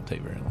 That won't take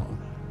very long.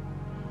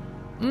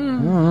 I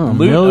don't know, a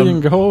million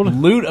gold.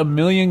 Loot 1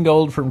 million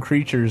gold from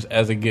creatures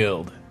as a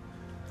guild.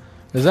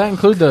 Does that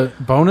include the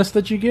bonus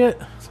that you get?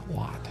 It's a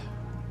lot.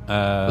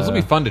 This will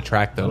be fun to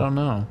track I though. don't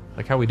know.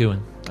 Like how we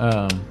doing?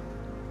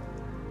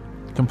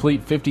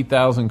 Complete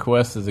 50,000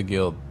 quests as a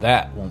guild.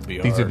 That won't be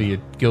hard. These are the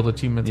guild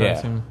achievements, I yeah.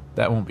 assume.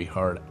 That won't be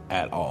hard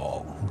at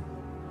all.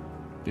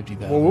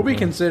 50,000. Well, we'll be gold.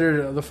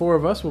 considered. The four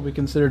of us will be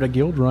considered a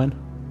guild run,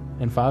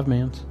 and 5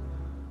 mans.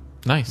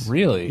 Nice.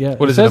 Really? Yeah.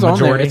 What is says it, a on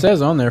there- majority? It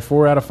says on there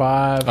 4 out of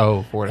 5.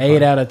 Oh, 4 out of 8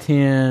 5. out of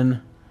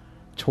 10,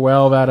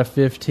 12 out of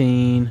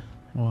 15,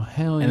 Well,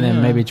 hell yeah. and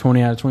then maybe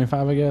 20 out of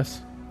 25. I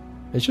guess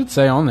it should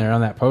say on there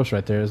on that post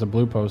right there. There's a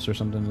blue post or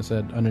something that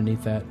said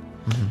underneath that,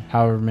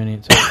 however many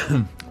it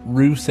says.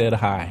 Rue said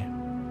hi.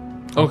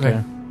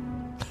 Okay.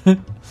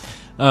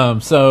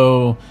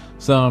 So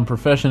some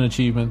profession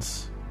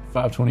achievements,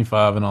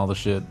 525 and all the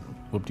shit.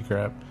 Whoopty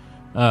crap.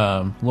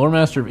 Lore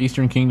Master of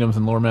Eastern Kingdoms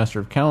and Lore Master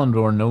of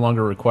Kalimdor no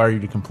longer require you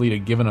to complete a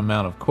given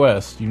amount of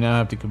quests. You now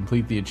have to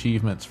complete the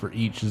achievements for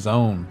each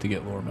zone to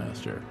get Lore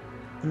Master.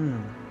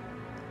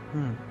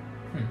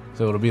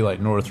 So it'll be like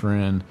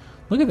Northrend.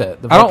 Look at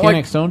that. The I don't Volcanic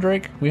like- Stone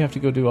Drake. We have to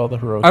go do all the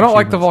heroic I don't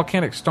like the achievements.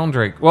 volcanic stone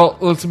drake. Well,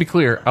 let's be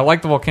clear. I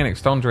like the volcanic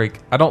stone drake.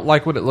 I don't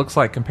like what it looks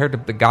like compared to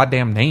the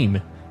goddamn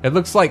name. It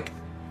looks like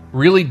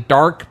really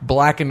dark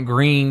black and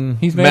green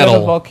He's made metal. out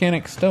of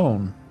volcanic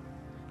stone.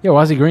 Yo,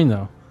 why is he green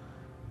though?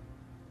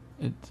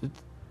 It's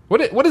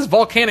What is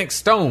volcanic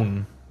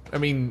stone? I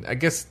mean, I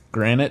guess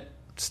granite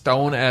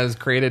stone as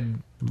created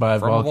by a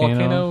from a volcano.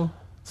 volcano.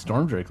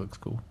 Storm Drake looks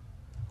cool.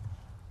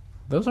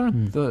 Those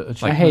aren't the I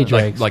achievements. hate like-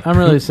 drakes. like I'm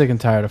really pu- sick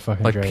and tired of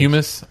fucking Like drakes.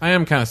 pumice. I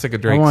am kind of sick of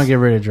I drakes. want to get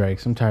rid of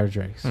drakes. I'm tired of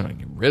drakes. I'm not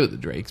get rid of the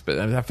drakes, but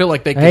I feel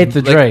like they. I Can, hate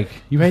the like- drake.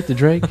 You hate the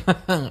drake?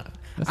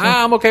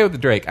 I'm okay with the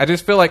drake. I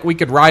just feel like we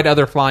could ride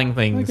other flying I like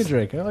things. a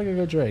drake. I like a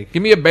good drake.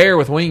 Give me a bear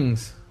with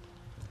wings.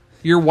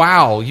 You're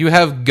wow. You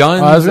have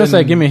guns. I was gonna say,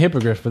 and give me a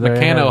hippogriff, but there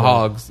ain't Meccano one.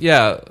 hogs.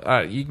 Yeah,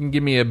 you can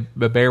give me a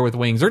bear with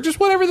wings, or just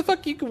whatever the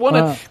fuck you want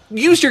to. Uh,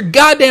 Use your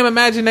goddamn Why don't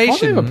they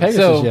imagination. have a Pegasus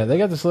So- yet? They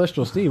got the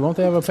Celestial Steed. Won't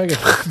they have a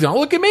Pegasus? Don't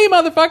look at me,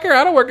 motherfucker.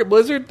 I don't work at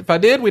Blizzard. If I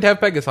did, we'd have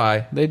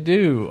Pegasus. They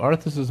do.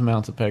 Arthas'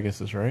 mounts a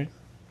Pegasus, right?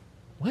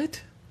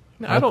 What?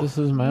 No, I don't. This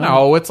is mount.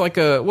 No, it's like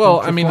a. Well,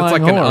 It's a I mean, it's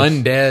like flying horse.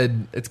 an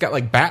undead. It's got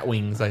like bat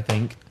wings, I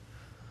think.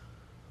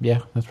 Yeah,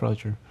 that's probably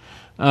true.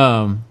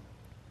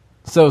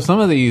 So some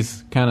of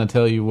these kind of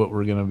tell you what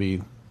we're going to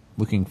be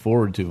looking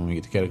forward to when we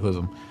get to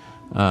Cataclysm.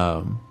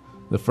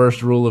 The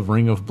first rule of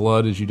Ring of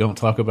Blood is you don't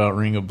talk about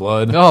Ring of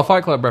Blood. Oh,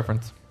 Fight Club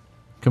reference.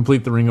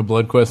 Complete the Ring of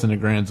Blood quest in the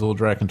Grand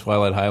Zuldrak and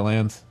Twilight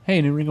Highlands.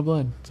 Hey, new Ring of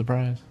Blood.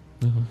 Surprise.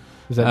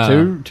 Is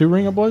that two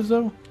Ring of Bloods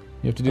though?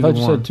 You have to I do thought the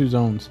you one. said 2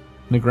 zones.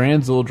 The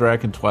Grand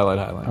Zuldrak and Twilight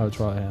Highlands. Oh,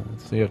 Twilight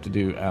Highlands. So you have to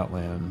do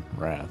Outland,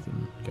 Wrath,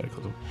 and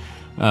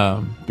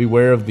Cataclysm.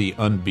 Beware of the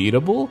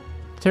Unbeatable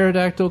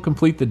Pterodactyl.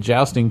 Complete the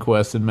Jousting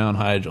quest in Mount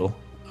Hyjal,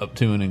 up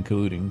to and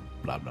including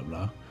blah, blah,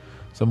 blah.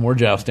 Some more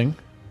jousting.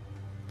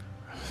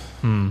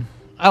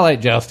 I like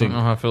I jousting. don't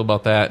know how I feel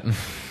about that.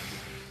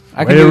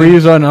 I Way to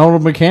reuse an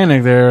old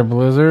mechanic there,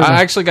 Blizzard.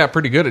 I actually got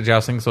pretty good at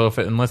jousting, so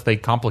unless they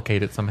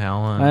complicate it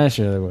somehow.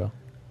 Sure they will.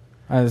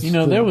 You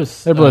know, there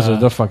was, They're Blizzard.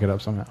 They'll fuck it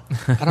up somehow.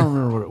 I don't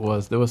remember what it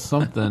was. There was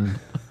something.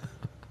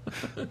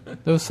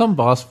 There was some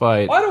boss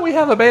fight. Why don't we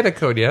have a beta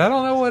code yet? I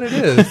don't know what it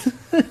is.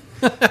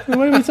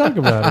 What are we talking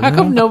about? How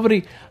come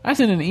nobody? I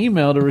sent an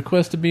email to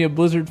request to be a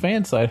Blizzard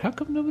fan site. How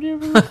come nobody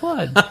ever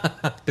replied?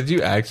 Did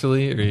you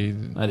actually? Or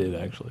you, I did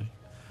actually.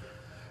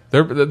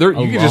 you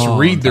can just long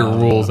read their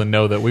time rules and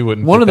know that we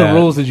wouldn't. One pick of the that.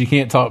 rules is you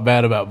can't talk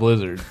bad about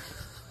Blizzard.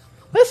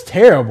 That's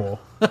terrible.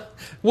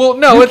 Well,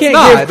 no, You it's can't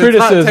not. give It's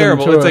not criticism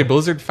terrible. to It's a- a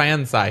Blizzard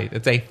fan site.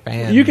 It's a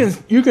fan. You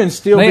can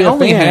still They be a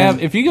only fan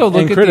have if you go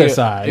look and at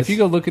criticize. if you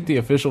go look at the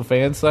official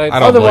fan site. I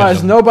don't blame Otherwise,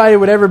 them. nobody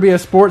would ever be a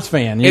sports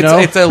fan. You It's, know,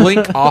 it's a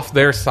link off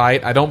their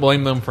site. I don't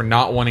blame them for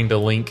not wanting to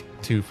link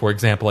to, for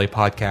example, a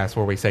podcast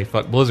where we say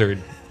 "fuck Blizzard."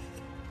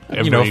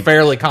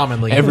 Fairly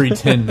commonly. every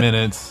 10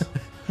 minutes.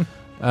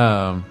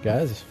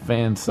 guys,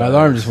 Fan my site.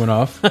 alarm just went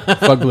off.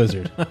 Fuck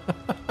Blizzard.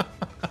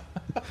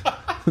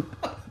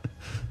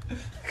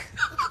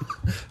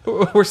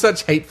 We're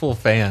such hateful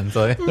fans.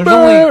 Like, There's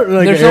only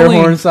like there's air only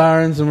horn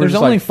sirens, and we're there's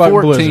just only like fuck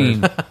 14.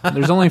 Blizzard.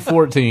 There's only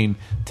 14.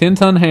 10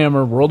 Ton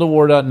Hammer, World of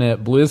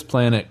War.net, Blizz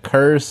Planet,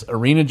 Curse,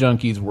 Arena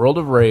Junkies, World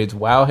of Raids,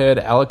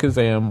 Wowhead,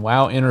 Alakazam,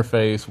 WoW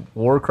Interface,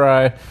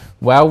 Warcry,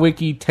 WoW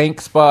Wiki, Tank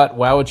Spot,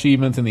 WoW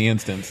Achievements, and the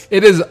Instance.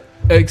 it is,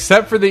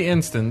 except for the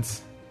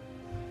instance,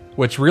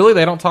 which really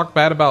they don't talk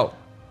bad about.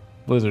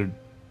 Blizzard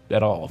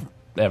at all,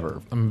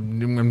 ever. I'm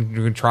going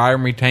to try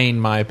and retain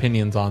my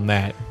opinions on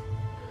that.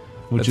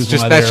 Which That's is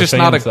just why that's they're just a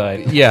not fan a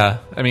site. yeah.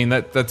 I mean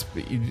that's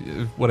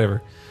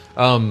whatever.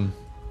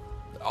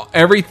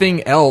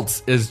 Everything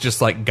else is just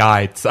like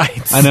guide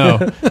sites. I know.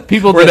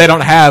 People where that they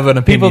don't have an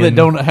opinion. people that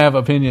don't have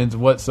opinions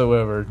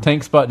whatsoever.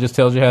 Tank Spot just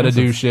tells you how to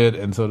do shit,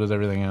 and so does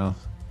everything else.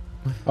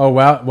 Oh,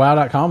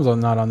 wow.com's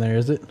not on there,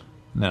 is it?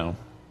 No.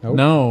 Nope.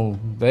 No.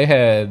 They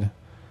had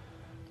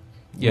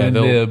Yeah, when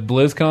they'll- the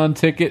BlizzCon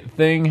ticket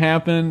thing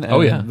happened and Oh,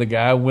 yeah. the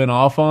guy went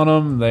off on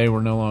them, they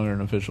were no longer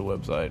an official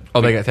website.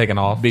 Oh, they got taken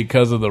off.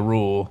 Because of the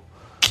rule.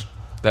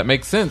 That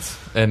makes sense.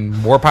 And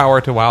more power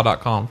to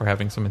WoW.com for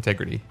having some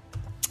integrity.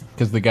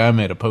 Because the guy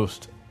made a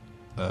post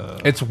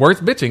It's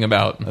worth bitching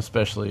about.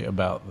 especially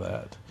about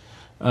that.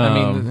 I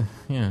mean,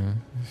 yeah,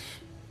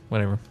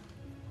 whatever.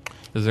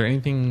 Is there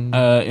anything?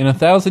 In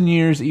 1,000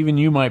 years, even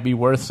you might be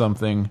worth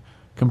something.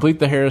 Complete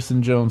the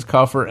Harrison Jones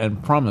Coffer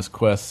and Promise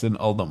quests in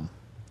Uldum.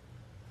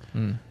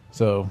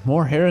 So,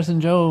 more Harrison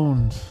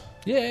Jones.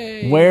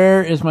 Yay!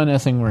 Where is my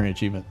Nessingware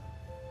achievement?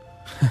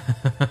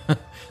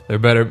 They're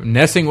better.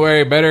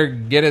 Nessingware better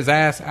get his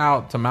ass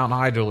out to Mount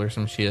Hydril or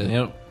some shit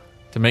Yep.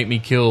 to make me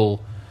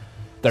kill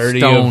 30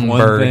 stone of one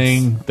birds.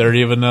 thing,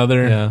 30 of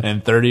another, Yeah.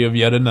 and 30 of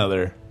yet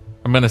another.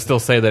 I'm gonna still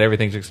say that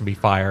everything's just gonna be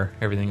fire.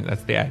 Everything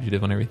that's the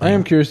adjective on everything. I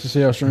am curious to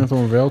see how Strength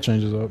on Veil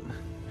changes up.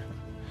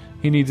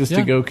 He needs us Yeah.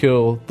 to go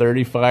kill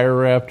 30 fire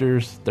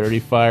raptors, 30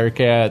 fire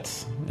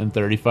cats, and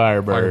 30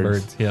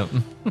 firebirds. Firebirds. Yep.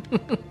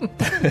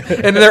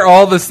 And they're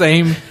all the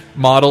same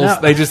models. Now-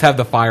 They just have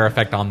the fire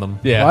effect on them.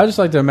 Yeah. Well, I just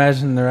like to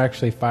imagine they're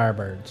actually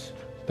Firebirds.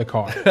 The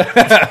car.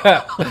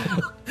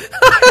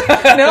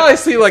 Now I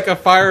see like a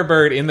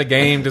firebird in the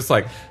game, just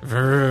like,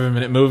 vroom,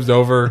 and it moves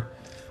over,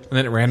 and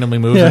then it randomly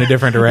moves in a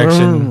different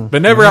direction,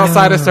 but never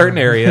outside a certain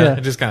area. Yeah.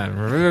 It just kind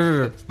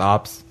of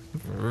stops,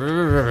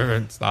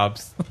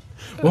 stops.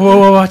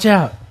 Whoa, watch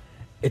out.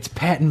 It's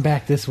patting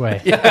back this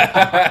way.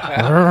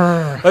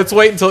 Let's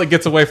wait until it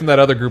gets away from that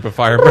other group of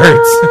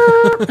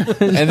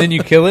firebirds. And then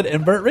you kill it,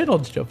 and Burt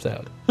Reynolds jumps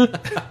out.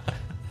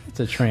 It's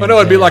a Trans Oh no,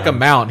 it'd be like a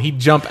mount. He'd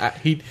jump.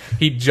 He'd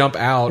jump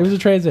out It was a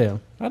Trans Am.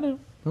 I know.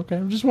 Okay,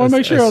 I just want to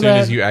make sure as of soon that.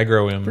 as you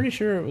aggro him. Pretty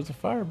sure it was a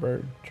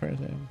Firebird Trans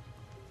Am.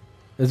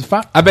 It's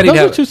fi- I bet he'd those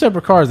have- are two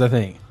separate cars, I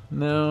think.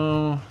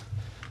 No.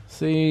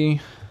 See,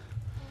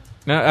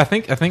 No, I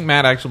think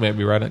Matt actually may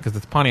be right because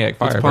it's Pontiac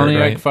Firebird. it's Pontiac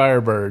right?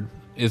 Firebird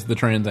is the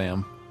Trans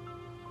Am.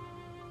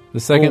 The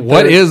second.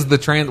 What third- is the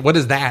trans? What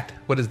is that?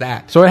 What is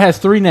that? So it has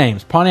three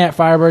names: Pontiac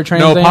Firebird, Trans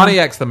No, Am.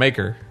 Pontiac's the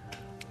maker.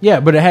 Yeah,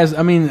 but it has.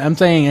 I mean, I'm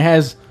saying it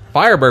has.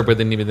 Firebird, but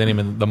then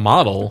even the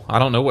model. I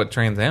don't know what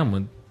Trans Am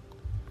would.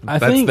 I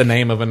That's think the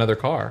name of another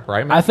car,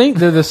 right? Matt? I think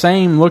they're the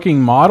same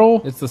looking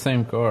model. It's the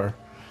same car.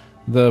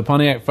 The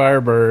Pontiac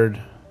Firebird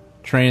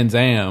Trans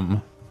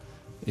Am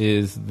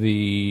is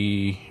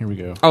the. Here we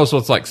go. Oh, so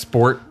it's like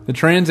sport. The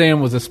Trans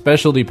Am was a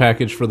specialty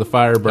package for the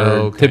Firebird,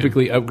 Oh, okay.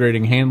 typically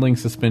upgrading handling,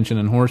 suspension,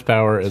 and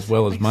horsepower, as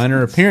well as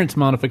minor appearance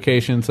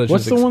modifications such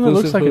What's as the one that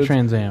looks exclusive like a hoods.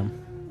 Trans Am?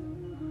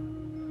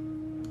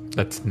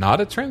 That's not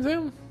a Trans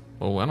Am.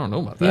 Oh, I don't know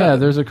about that. Yeah,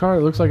 there's a car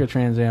that looks like a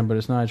Trans Am, but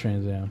it's not a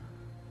Trans Am.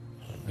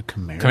 A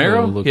Camaro,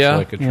 Camaro? looks Yeah.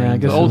 like a Yeah, I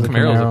Trans guess the Am. old it's a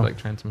Camaros Camaro. look like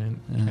Trans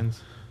Am.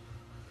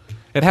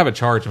 It'd have a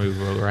charge move,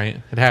 right?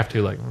 It'd have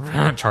to like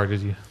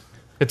charges you.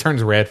 It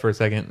turns red for a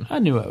second, I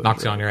knew it.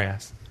 knocks you on your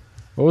ass.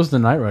 What was the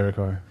Knight Rider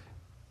car?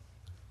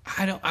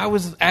 I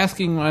was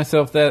asking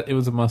myself that it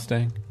was a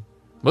Mustang.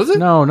 Was it?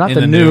 No, not In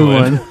the, the new new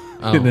one. one.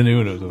 Oh. The new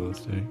one was a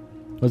Mustang.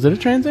 Was it a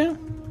Trans Am?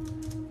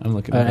 I'm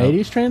looking An at it.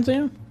 80s Trans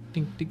Am?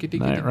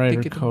 Knight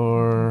Rider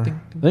car. I think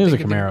it was a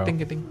Camaro.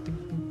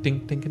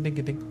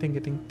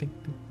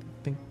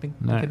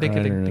 Knight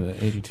Rider,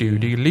 the 82.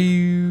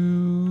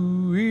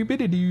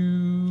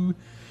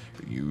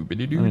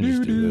 Let me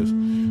just do this.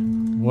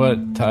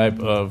 What type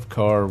of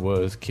car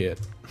was Kit?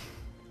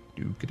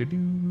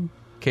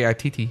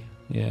 KITT.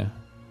 Yeah.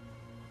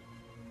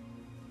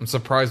 I'm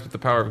surprised with the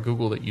power of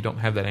Google that you don't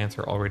have that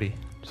answer already.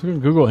 Just look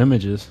at Google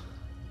Images.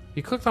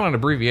 You clicked on an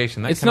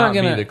abbreviation. That It's not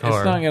cannot gonna. be the car.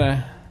 It's not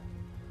gonna.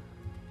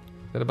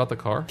 Is that about the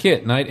car?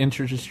 Kit, Knight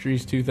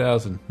Industries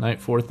 2000, Knight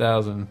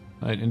 4000,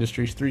 Knight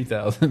Industries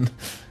 3000.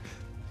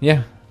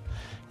 Yeah.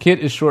 KIT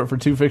is short for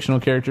two fictional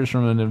characters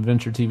from an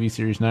adventure TV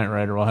series, Knight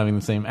Rider, while having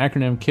the same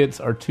acronym.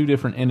 KITs are two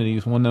different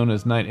entities, one known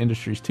as Knight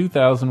Industries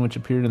 2000, which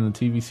appeared in the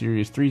TV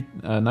series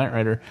Knight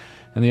Rider,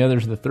 and the other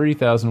is the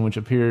 3000, which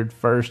appeared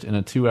first in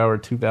a 2-hour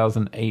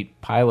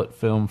 2008 pilot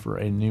film for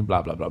a new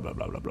blah, blah, blah, blah,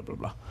 blah, blah, blah, blah,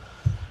 blah.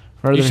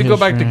 You should go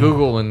back to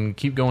Google and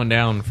keep going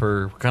down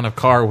for what kind of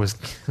car was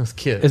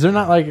KIT. Is there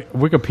not like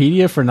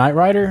Wikipedia for Knight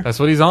Rider? That's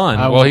what he's on.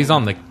 Well, he's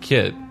on the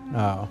KIT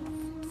Oh.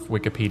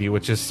 Wikipedia,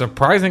 which is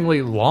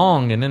surprisingly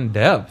long and in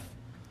depth.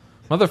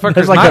 Motherfucker,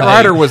 There's like Knight a-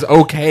 Rider was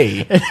okay.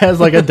 It has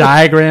like a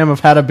diagram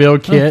of how to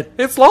build KIT.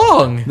 It's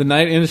long. The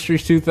Knight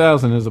Industries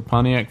 2000 is a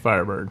Pontiac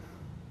Firebird.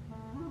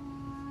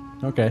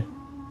 Okay.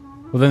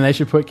 Well, then they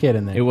should put KIT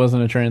in there. It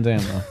wasn't a Trans Am,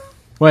 though.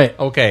 Wait.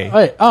 Okay.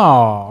 Wait.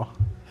 Oh.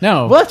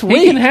 No. Well, that's he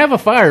weak. can have a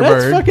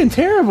Firebird. That's fucking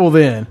terrible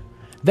then.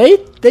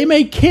 They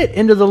made KIT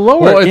into the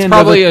lower Well, it's end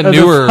probably of a the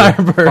newer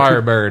Firebird.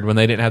 Firebird when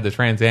they didn't have the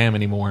Trans Am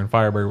anymore, and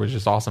Firebird was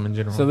just awesome in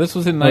general. So this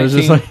was in It was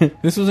just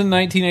this was in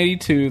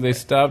 1982. They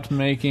stopped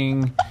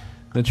making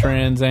the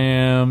Trans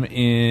Am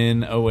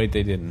in. Oh wait,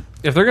 they didn't.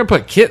 if they're gonna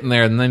put KIT in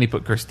there, then you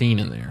put Christine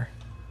in there,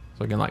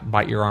 so it can like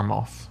bite your arm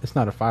off. It's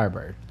not a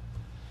Firebird.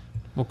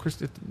 Well,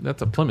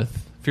 that's a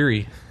Plymouth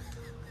Fury.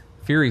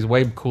 Fury's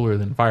way cooler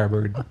than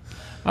Firebird.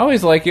 I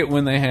always like it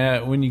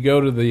when you go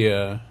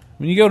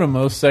to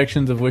most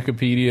sections of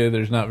Wikipedia.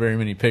 There's not very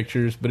many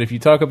pictures, but if you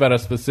talk about a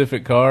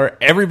specific car,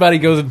 everybody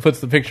goes and puts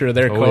the picture of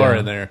their car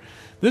in there.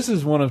 This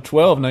is one of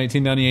 12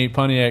 1998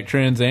 Pontiac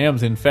Trans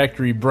Ams in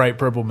factory bright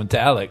purple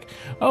metallic.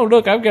 Oh,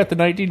 look, I've got the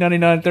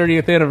 1999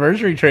 30th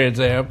anniversary Trans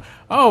Am.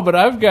 Oh, but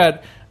I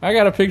got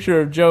a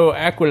picture of Joe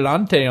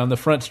Aquilante on the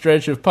front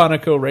stretch of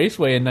Poneco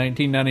Raceway in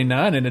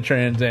 1999 in a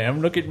Trans Am.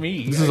 Look at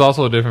me. This is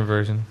also a different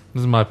version.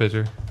 This is my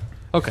picture.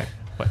 Okay.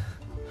 What?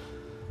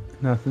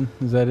 Nothing.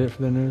 Is that it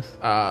for the news?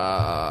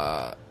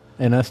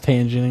 And us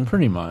tangenting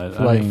pretty much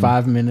for like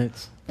 5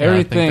 minutes.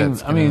 everything.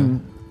 that's I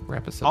mean,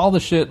 wrap us up. all the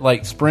shit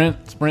like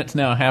Sprint's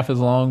now half as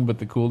long, but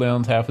the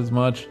cooldown's half as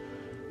much.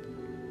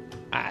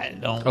 I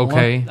don't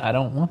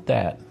want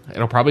that.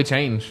 It'll probably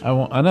change.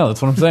 I know,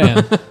 that's what I'm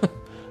saying.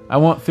 I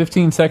want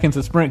 15 seconds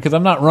of sprint because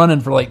I'm not running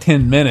for like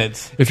 10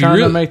 minutes. If trying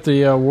to make the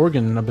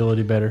Worgen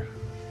ability better.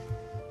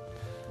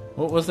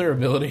 What was their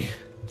ability?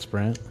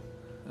 Sprint.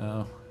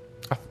 Oh.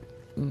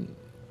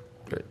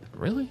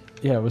 Really?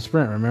 Yeah, it was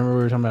Sprint. Remember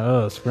we were talking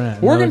about Sprint.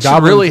 Worgen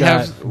should really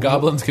have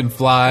Goblins can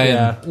fly.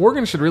 Yeah.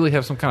 Worgen should really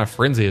have some kind of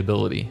frenzy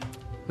ability.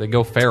 They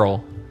go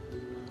feral.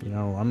 You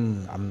know,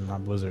 I'm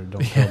not Blizzard.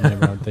 Don't tell me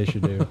about what they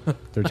should do.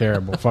 They're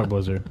terrible. Fuck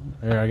Blizzard.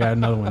 There, I got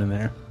another one in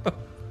there.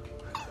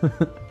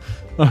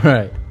 All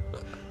right.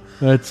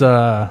 Let's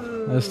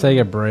take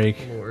a break.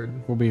 Lord.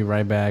 We'll be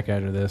right back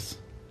after this.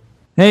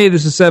 Hey,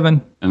 this is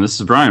Seven, And this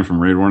is Brian from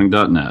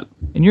RaidWarning.net.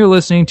 and you're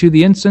listening to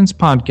the Instance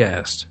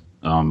Podcast.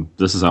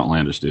 This is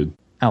outlandish, dude.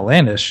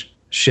 Outlandish?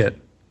 Shit.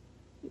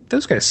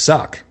 Those guys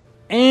suck.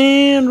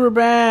 And we're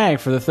back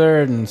for the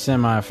third and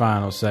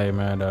semi-final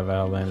segment of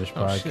Outlandish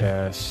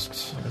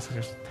Podcast.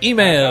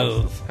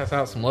 Emails. Pass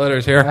out some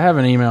letters I here. have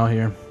an email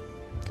here.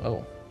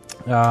 Oh.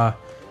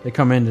 They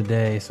come in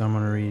today, so I'm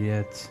going to read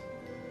it.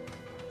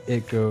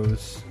 It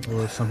goes a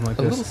little something like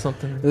A this. little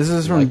something. This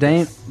is from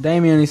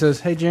Damien. He says,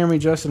 "Hey, Jeremy,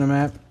 Justin, and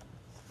Matt.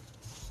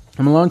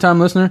 I'm a long-time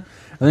listener.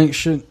 I think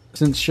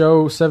since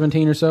show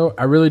 17 or so,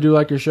 I really do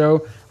like your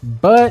show,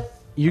 but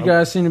you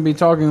guys seem to be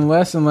talking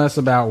less and less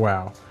about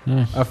WoW.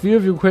 A few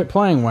of you quit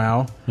playing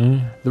WoW.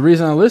 The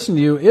reason I listen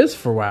to you is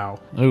for WoW.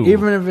 Ooh.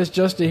 Even if it's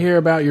just to hear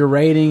about your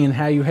rating and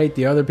how you hate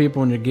the other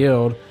people in your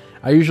guild.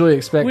 I usually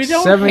expect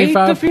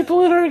 75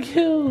 people in our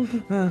guild.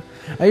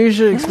 I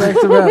usually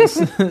expect about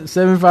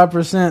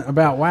 75%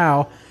 about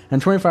WoW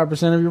and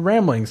 25% of your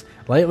ramblings.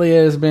 Lately,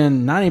 it has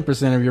been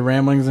 90% of your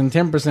ramblings and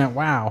 10%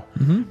 WoW.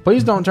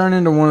 Please don't turn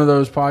into one of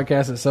those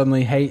podcasts that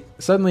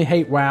suddenly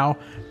hate WoW,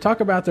 talk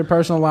about their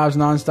personal lives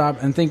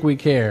nonstop, and think we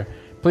care.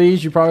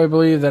 Please, you probably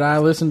believe that I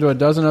listen to a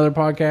dozen other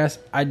podcasts.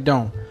 I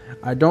don't.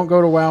 I don't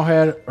go to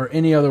Wowhead or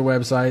any other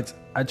websites.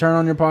 I turn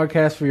on your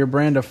podcast for your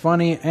brand of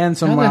funny and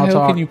some How the WoW hell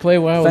talk. can you play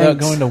WoW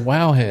Thanks. without going to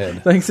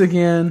Wowhead? Thanks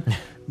again,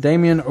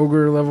 Damien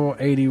Ogre level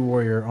 80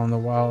 warrior on the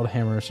Wild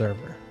Hammer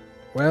server.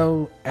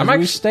 Well, as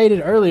we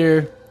stated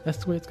earlier, that's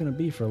the way it's going to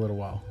be for a little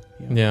while.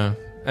 You know? Yeah.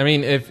 I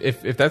mean,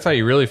 if that's how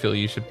you really feel,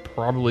 you should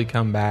probably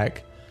come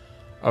back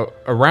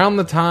around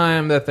the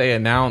time that they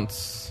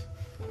announce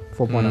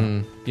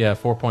 4.0. Yeah,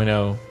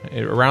 4.0.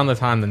 Around the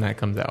time then that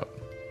comes out.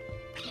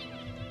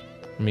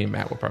 Me and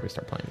Matt will probably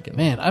start playing again.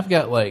 Man, I've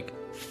got like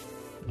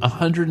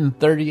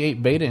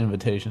 138 beta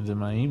invitations in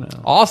my email.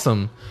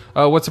 Awesome.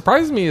 What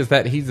surprises me is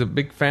that he's a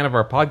big fan of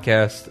our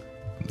podcast,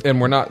 and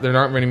there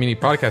aren't many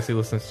podcasts he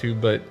listens to,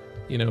 but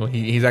you know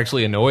he's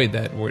actually annoyed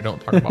that we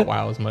don't talk about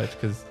WoW as much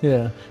because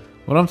Yeah.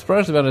 What I'm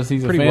surprised about is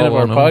he's a Pretty fan of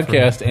well our known for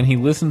podcast and he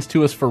listens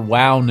to us for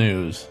WoW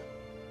news.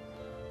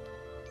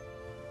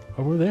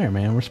 Oh, we're there,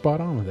 man. We're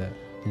spot on with that.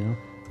 You know?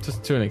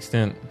 just to an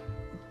extent.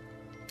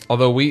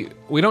 Although we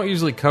don't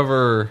usually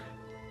cover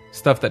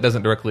stuff that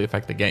doesn't directly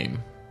affect the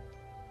game.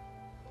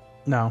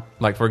 No.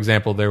 Like, for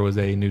example, there was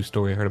a news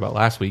story I heard about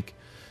last week.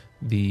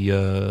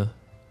 The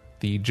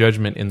the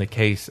judgment in the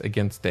case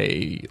against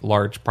a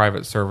large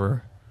private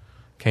server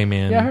came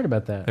in. Yeah, I heard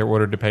about that. They're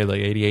ordered to pay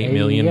like $88 $80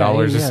 million yeah,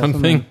 or yeah,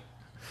 something.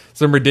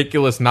 Some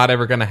ridiculous, not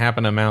ever going to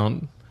happen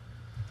amount.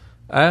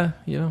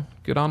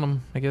 Good on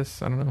them, I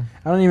guess. I don't know.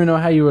 I don't even know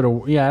how you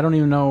would. Yeah, I don't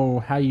even know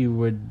how you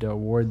would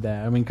award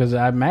that. I mean, because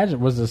I imagine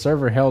was the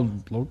server held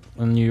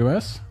in the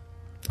U.S.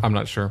 I'm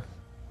not sure.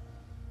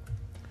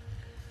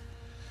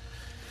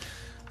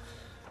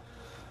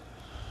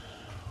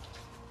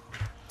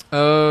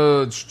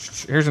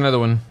 Here's another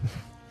one.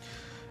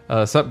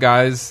 Sup,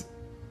 guys?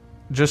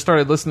 Just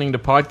started listening to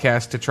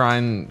podcasts to try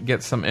and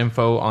get some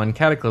info on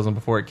Cataclysm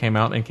before it came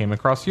out and came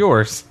across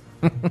yours.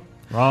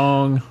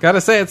 Wrong. Gotta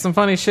say, it's some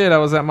funny shit. I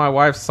was at my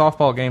wife's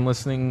softball game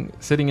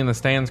sitting in the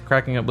stands,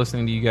 cracking up,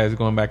 listening to you guys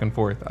going back and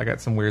forth. I got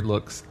some weird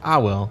looks.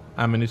 Well,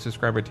 I'm a new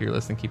subscriber to your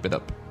list and keep it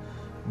up.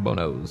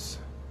 Bonos.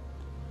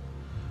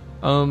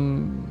 We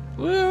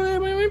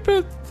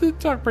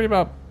talk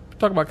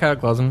about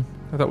Cataclysm.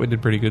 I thought we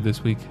did pretty good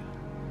this week.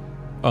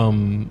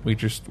 We're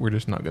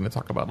just not going to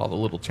talk about all the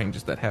little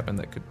changes that happened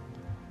that could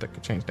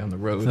change down the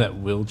road. That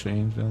will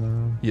change down the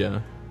road.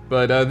 Yeah,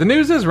 but the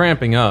news is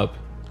ramping up.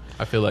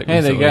 I feel like Hey,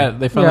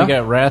 they finally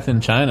got Wrath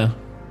in China.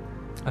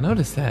 I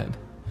noticed that.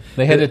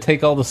 They had to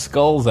take all the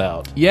skulls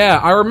out. Yeah,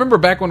 I remember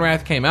back when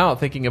Wrath came out,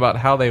 thinking about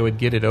how they would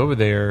get it over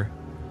there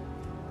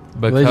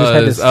they just had to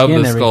because of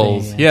skin the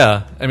skulls. everything,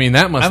 Yeah, I mean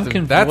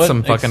that's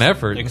some fucking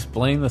effort.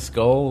 Explain the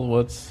skull.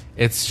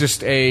 It's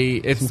just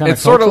it's kind of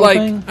sort of cultural like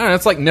thing? I don't know,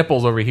 it's like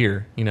nipples over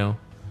here,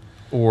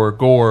 or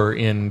gore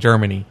in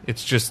Germany.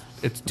 It's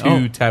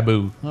too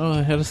taboo. Oh,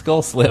 I had a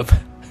skull slip.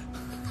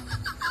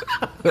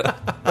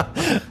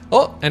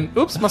 Oh, and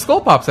oops, my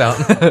skull pops out.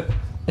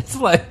 It's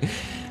like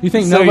You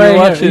think So nobody? you're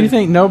watching- You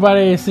think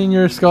nobody has seen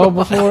your skull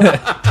before?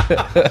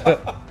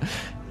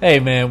 hey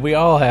man, we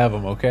all have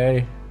them.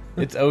 Okay,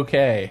 it's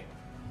okay.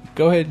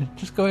 Go ahead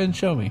and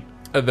show me.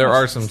 There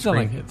are some Still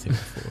like it's seen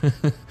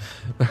before.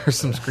 there are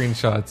some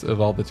screenshots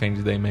of all the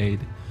changes they made.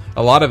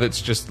 A lot of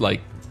it's just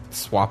like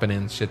swapping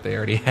in shit they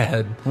already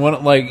had. One,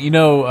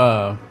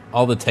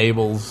 all the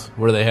tables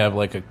where they have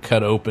like a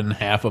cut open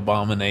half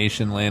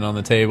abomination laying on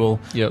the table.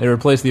 Yep. They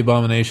replace the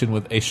abomination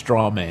with a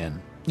straw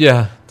man.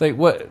 Yeah, It's like,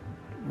 what?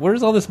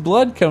 Where's all this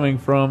blood coming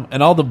from?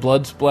 And all the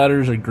blood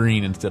splatters are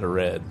green instead of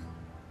red.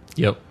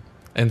 yep.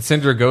 And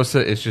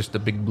Syndragosa is just a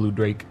big blue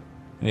drake,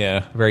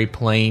 Yeah, very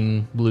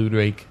plain blue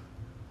drake.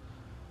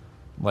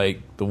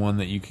 like the one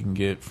that you can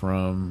get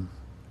from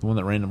the one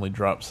that randomly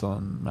drops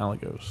on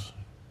Malagos.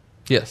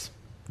 Yes,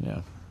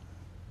 Yeah.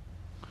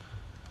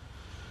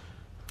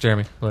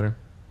 Jeremy, letter.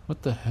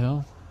 What the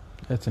hell?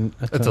 That's an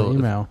That's an a-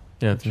 email.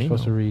 Yeah, it's an You're email.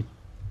 supposed to read.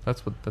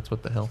 That's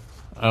what the hell.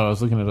 Oh, I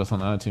was looking at us on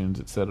iTunes.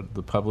 It said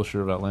the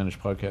publisher of Outlandish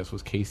Podcast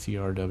was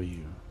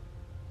KCRW.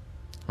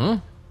 Huh?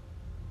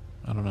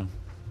 I don't know.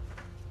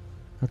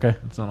 Okay.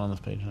 It's not on this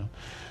page now.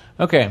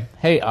 Okay.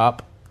 Hey,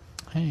 Op.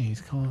 Hey,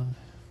 he's calling.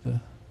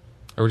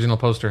 Original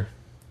poster.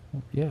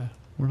 Yeah,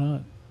 we're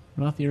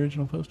not the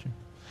original poster.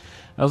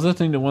 I was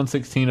listening to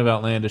 116 of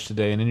Outlandish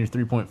today, and in your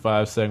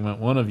 3.5 segment,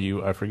 one of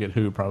you, I forget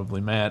who, probably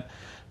Matt,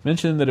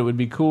 mentioned that it would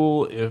be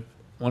cool if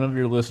one of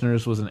your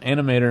listeners was an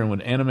animator and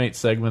would animate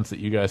segments that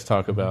you guys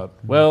talk about.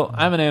 Well,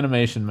 I'm an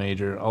animation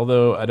major,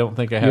 although I don't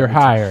think I have. You're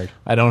hired.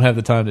 I don't have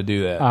the time to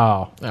do that.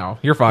 Oh,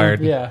 you're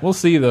fired. Yeah. We'll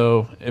see,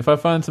 though. If I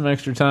find some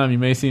extra time, you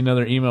may see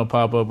another email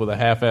pop up with a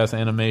half-ass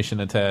animation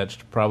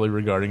attached, probably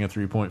regarding a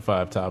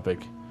 3.5 topic.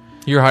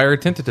 You're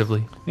hired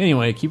tentatively.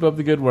 Anyway, keep up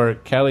the good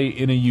work. Kali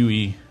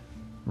Inayui,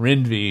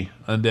 Rindvi,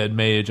 Undead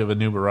Mage of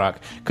Anubarak.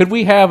 Could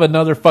we have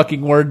another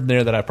fucking word in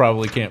there that I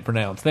probably can't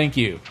pronounce? Thank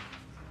you.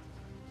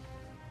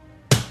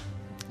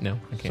 No,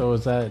 I can't. So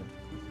is that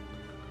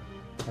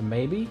a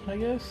maybe? I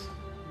guess.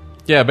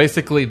 Yeah,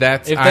 basically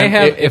that's If they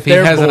have- if if he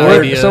they're has an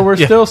bored- idea. So we're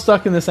Yeah. still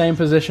stuck in the same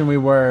position we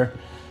were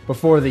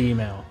before the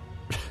email.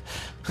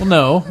 Well,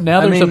 no. Now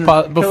I there's mean,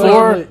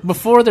 a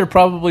before there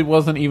probably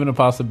wasn't even a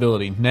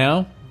possibility.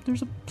 Now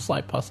there's a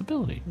slight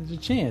possibility. There's a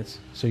chance.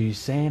 So you're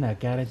saying I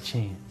got a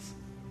chance?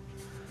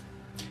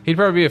 He'd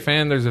probably be a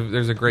fan. There's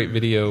a great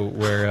video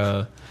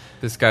where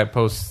this guy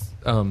posts.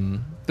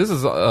 This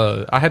is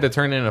I had to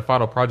turn in a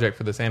final project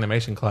for this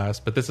animation class,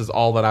 but this is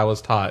all that I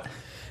was taught.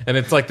 And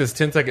it's like this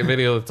 10-second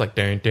video. It's like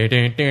dun, dun,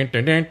 dun, dun,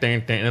 dun, dun, dun,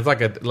 dun. And it's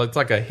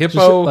like a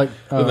hippo like,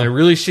 with a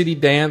really shitty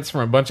dance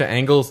from a bunch of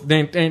angles.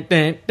 Dun, dun,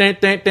 dun, dun,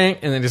 dun, dun,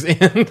 and then just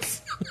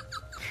ends.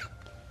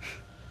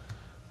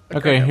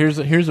 Okay, here's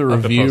a have to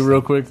review post real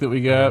it. quick that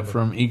we got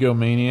from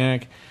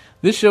Egomaniac.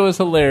 This show is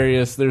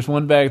hilarious. There's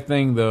one bad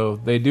thing though.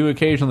 They do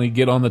occasionally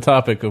get on the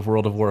topic of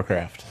World of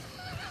Warcraft,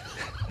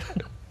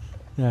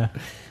 Yeah.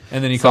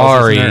 and then he calls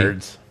Sorry.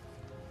 us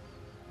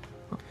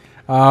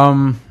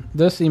nerds.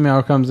 This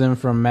email comes in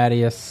from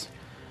Mattias.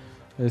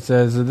 It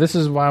says, "This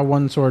is why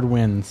One Sword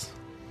wins."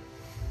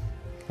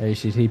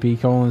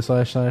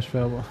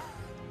 HTTP://Felbo.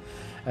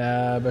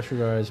 Best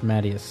regards,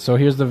 Mattias. So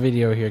here's the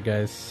video here,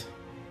 guys.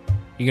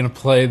 You gonna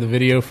play the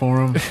video for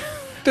him?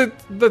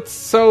 That's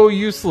so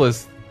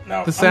useless.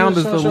 No, The sound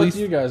is I'm just the gonna show it least-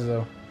 to you guys,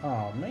 though.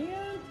 Oh man.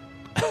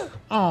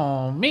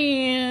 Oh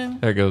man!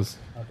 There it goes.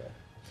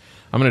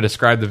 I'm going to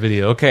describe the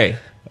video. Okay.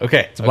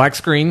 Okay. It's a black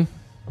screen.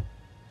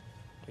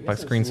 Black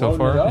screen so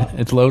far.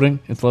 It's loading.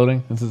 It's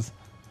loading.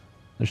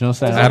 There's no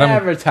sound. There's an Adam-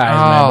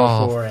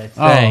 advertisement before it.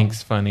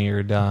 Thanks, Funny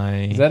or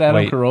Die. Is that Adam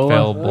Wait, Carolla?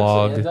 Fail It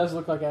blog. does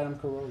look like Adam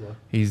Carolla.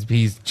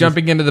 He's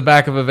jumping into the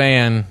back of a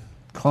van.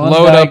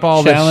 Load up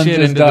all the shit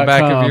into the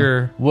back of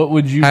your What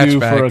would you do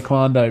hatchback. for a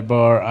Klondike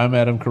bar? I'm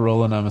Adam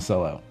Carolla and I'm a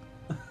sellout.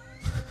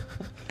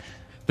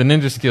 The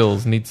ninja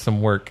skills need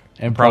some work.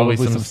 And probably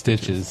some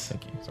stitches.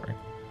 Thank you. Sorry.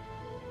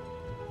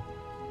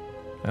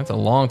 That's a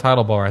long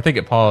title bar. I think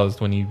it paused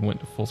when you went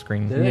to full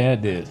screen. Yeah,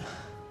 it did.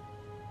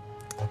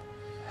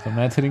 So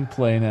Matt's hitting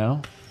play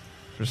now.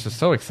 This is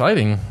so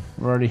exciting.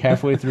 We're already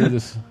halfway through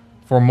this.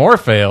 For more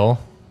fail.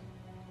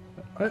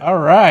 All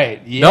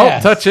right.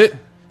 Yes. Don't touch it.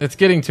 It's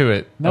getting to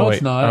it. No, Oh, it's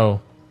wait. not.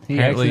 Oh, He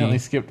apparently- accidentally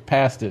skipped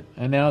past it,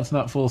 and now it's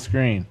not full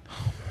screen.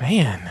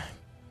 man.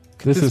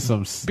 This this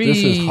is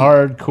be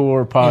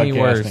hardcore any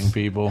worse? podcasting,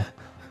 people.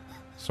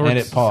 Sorts- And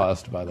it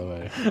paused, by the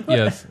way.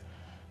 Yes.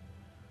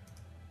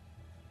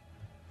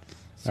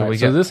 So,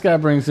 so this guy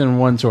brings in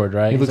one sword,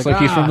 right? He looks like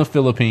he's from the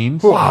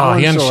Philippines. Wow,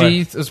 he one sword.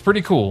 unsheathed. It's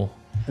pretty cool.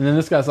 And then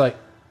this guy's like,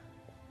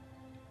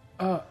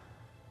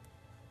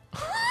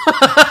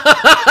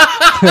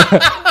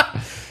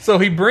 So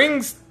he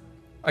brings,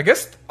 I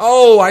guess.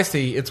 Oh, I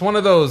see. It's one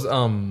of those.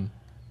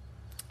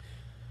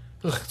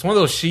 It's one of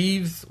those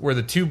sheaths where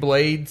the two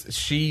blades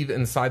sheathe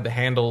inside the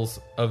handles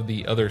of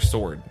the other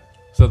sword.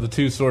 So the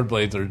two sword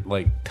blades are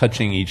like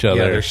touching each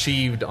other. Yeah, they're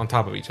sheathed on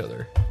top of each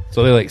other.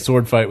 So they like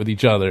sword fight with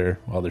each other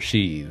while they're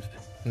sheathed.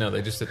 No,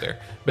 they just sit there.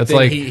 But That's then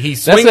like he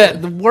that's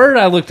swings. the word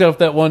I looked up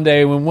that one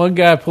day when one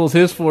guy pulls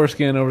his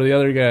foreskin over the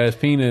other guy's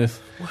penis,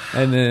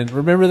 and then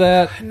remember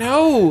that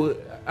No,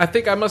 I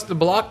think I must have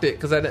blocked it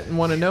because I didn't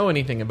want to know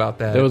anything about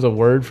that. there was a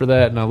word for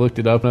that, and I looked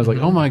it up, and I was like,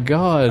 oh my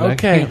god, I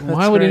okay, can't-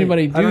 why would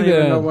anybody do I don't that?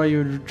 even know why you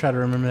would try to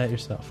remember that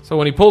yourself. So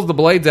when he pulls the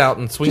blades out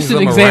and swings Just an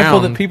them example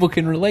around, that people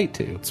can relate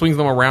to. swings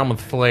them around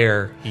with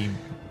flair, he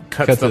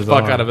cuts Cuts the his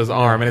fuck arm. out of his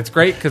arm, and it's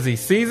great because he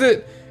sees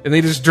it and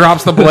he just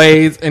drops the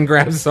blades and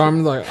grabs his arm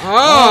and is like,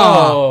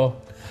 oh,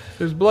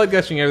 there's blood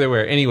gushing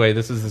everywhere. Anyway,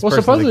 this is this Well,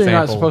 person's supposedly you're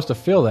not example. supposed to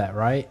feel that,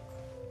 right?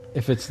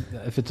 If it's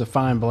a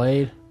fine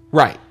blade,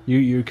 Right.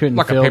 you couldn't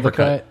Like a feel paper the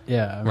cut. cut.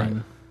 Yeah, I mean,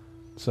 Right.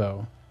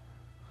 so.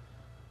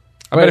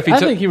 I bet if he I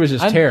took, think he was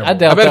just I- terrible. I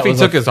doubt I bet if that he was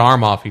took a- his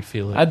arm off, he'd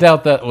feel it. I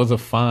doubt that was a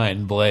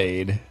fine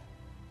blade.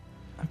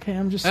 Okay,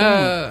 I'm just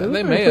saying. they They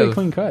may may pretty have.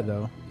 clean cut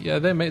though. Yeah,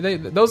 they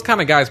those kind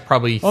of guys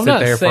probably I'm sit not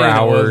there for saying it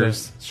hours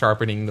wasn't.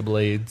 sharpening the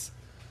blades.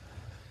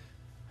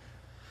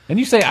 And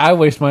you say I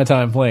waste my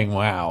time playing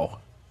WoW.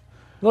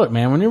 Look,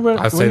 man, when you're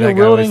I say when that you're guy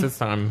wielding wastes his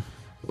time.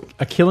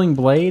 a killing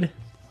blade,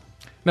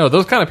 No,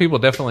 those kind of people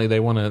definitely they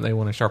want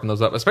to sharpen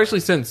those up, especially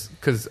since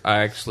because I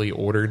actually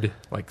ordered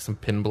like some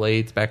pin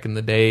blades back in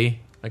the day,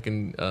 like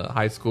in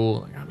high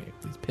school. Like, I mean,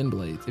 these pin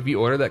blades. If you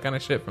order that kind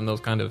of shit from those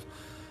kind of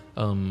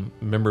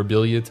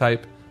memorabilia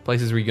type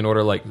places where you can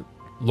order like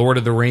Lord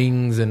of the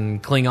Rings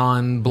and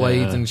Klingon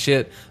blades and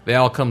shit, they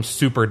all come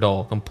super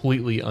dull,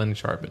 completely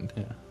unsharpened.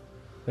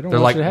 they don't They're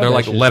want like you to have they're that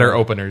like shit. letter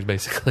openers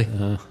basically.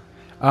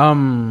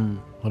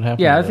 What happened?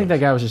 Yeah, to I think those?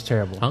 that guy was just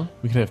terrible. Huh?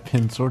 We could have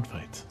pin sword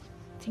fights.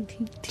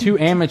 Two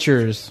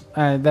amateurs.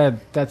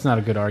 That's not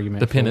a good argument.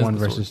 The pin for is one the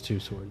sword. versus two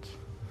swords.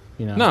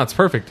 You know, No, it's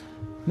perfect.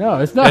 no,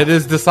 it's not. It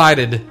is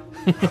decided.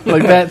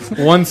 like that's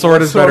One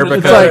sword is better It's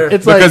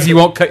because like- because you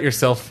won't cut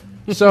yourself.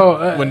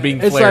 so. When being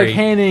it's flary. like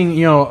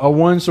handing a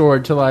one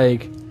sword to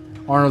like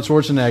Arnold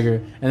Schwarzenegger,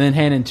 and then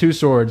handing two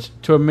swords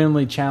to a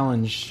mentally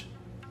challenged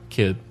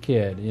Kid.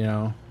 kid.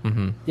 Yeah,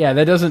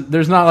 that doesn't.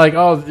 There's not like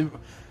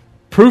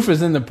proof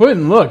is in the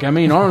pudding. Look, I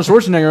mean Arnold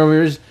Schwarzenegger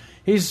over here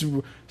he's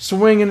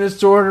swinging his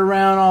sword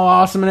around all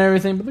awesome and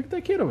everything, but look at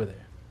that kid over there.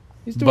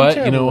 He's doing But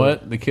terrible you know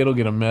work. what? The kid will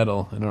get a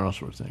medal, and Arnold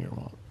Schwarzenegger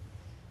won't.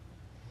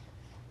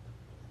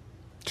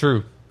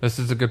 True. This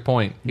is a good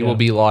point. He Yeah. will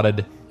be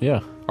lauded.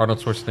 Yeah. Arnold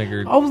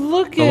Schwarzenegger. Oh,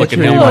 look They'll at look at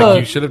you! him like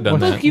you should have done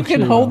Look, that. you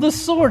can hold the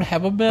sword,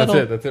 have a medal.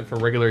 That's it. That's it for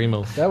regular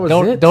emails. That was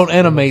Don't it. don't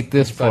animate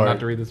this Decide not part.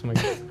 to read this one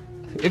again.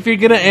 If you're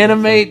gonna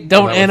animate,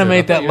 don't That was it.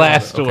 animate I that thought you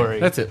last were- okay, story.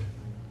 That's it.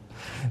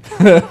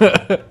 All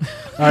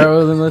right,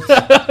 well then let's.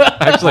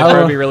 Actually, that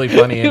would be really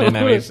funny in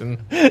animation.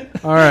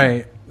 All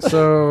right,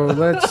 so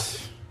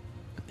let's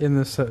end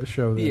this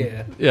show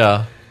then.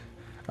 Yeah.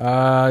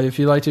 Yeah. If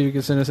you'd like to, you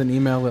can send us an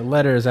email at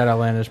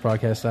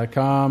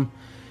letters@outlandishpodcast.com.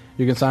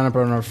 You can sign up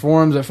on our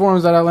forums at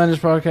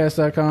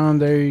forums.outlandishpodcast.com.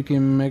 There you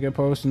can make a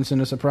post and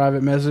send us a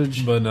private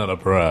message. But not a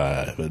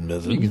private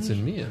message. You can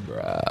send me a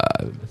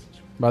bribe.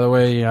 By the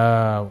way,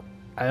 I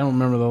don't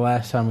remember the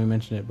last time we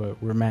mentioned it,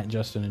 but we're Matt,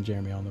 Justin, and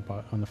Jeremy on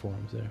the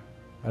forums there.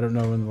 I don't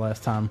know when the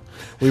last time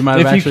we might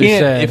have actually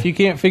said. If you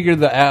can't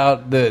figure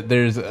out that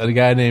there's a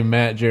guy named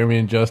Matt, Jeremy,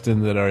 and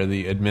Justin that are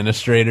the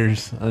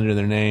administrators under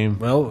their name.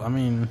 Well, I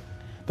mean,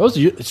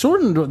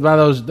 sorting by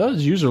those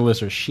user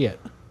lists are shit.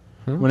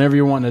 Whenever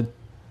you want to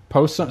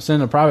post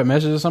send a private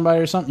message to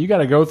somebody or something, you got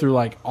to go through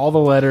like all the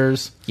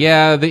letters.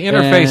 Yeah, the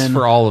interface And-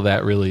 for all of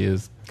that really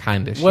is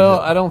kind of shit. Well,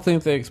 I don't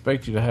think they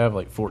expect you to have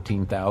like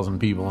 14,000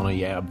 people on a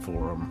Yab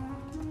forum.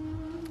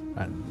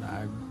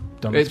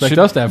 Don't It expect should-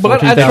 us to have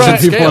but I 14,000 tried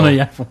people on scale. the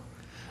iPhone.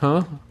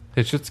 Huh?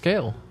 It should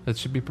scale. It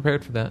should be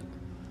prepared for that.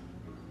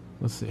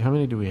 Let's see. How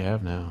many do we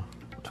have now?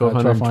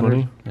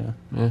 1,220.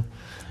 1,220?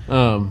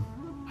 Yeah.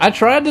 I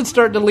tried to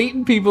start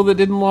deleting people that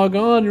didn't log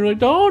on. You're like,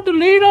 don't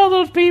delete all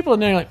those people.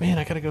 And they're like, man,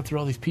 I got to go through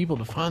all these people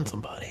to find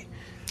somebody.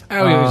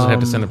 Oh, you just have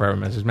to send a private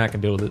message. Matt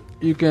can deal with it.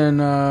 You can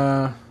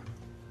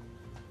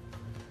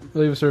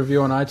leave us a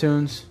review on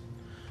iTunes.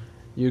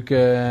 You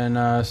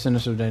can send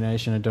us a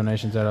donation at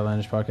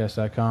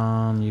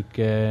donations@outlandishpodcast.com. You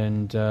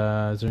can... is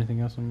there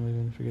anything else I'm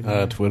leaving?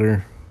 Forgetting?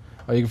 Twitter.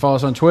 Oh, you can follow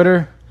us on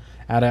Twitter,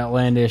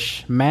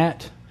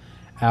 @OutlandishMatt,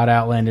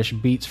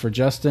 @OutlandishBeats for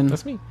Justin.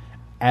 That's me.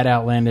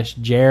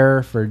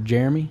 @OutlandishJer for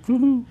Jeremy.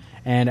 Woohoo.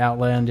 And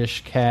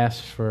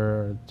OutlandishCast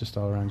for just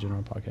all around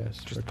general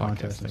podcasts. For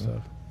contests and podcasting.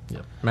 stuff.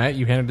 Yep. Matt,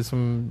 you handed us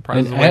some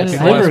prizes And away at to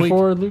Sliver people last Queen. week.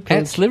 For Luke.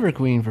 At Sliver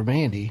Queen for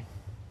Mandy.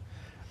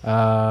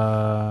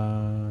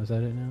 Is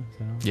that it now?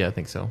 Yeah, I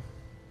think so.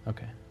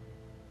 Okay.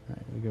 All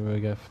right, we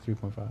got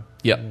 3.5.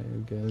 Yep.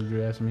 Do we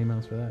have some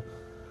emails for that?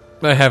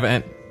 I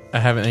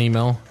have an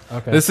email.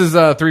 Okay. This is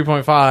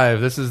 3.5.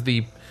 This is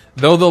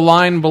though the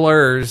line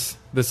blurs,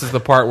 this is the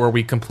part where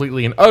we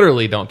completely and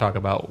utterly don't talk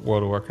about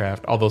World of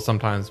Warcraft, although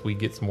sometimes we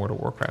get some World of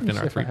Warcraft in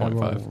our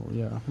 3.5.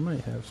 Yeah, I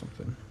might have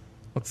something.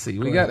 Let's see.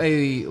 We got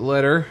a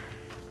letter.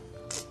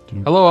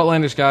 Hello,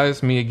 Outlandish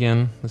guys. Me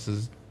again. This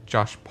is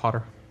Josh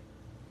Potter.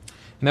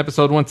 In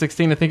episode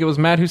 116, I think it was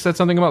Matt who said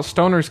something about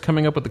stoners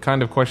coming up with the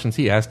kind of questions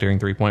he asked during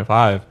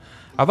 3.5.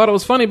 I thought it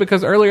was funny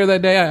because earlier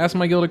that day I asked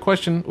my guild a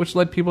question, which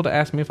led people to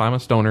ask me if I'm a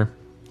stoner.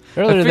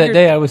 Earlier I that figured-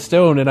 day, I was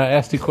stoned and I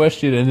asked a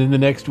question, and then the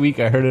next week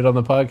I heard it on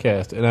the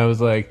podcast, and I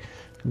was like,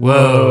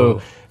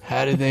 whoa,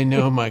 how did they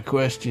know my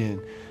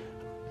question?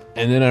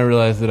 And then I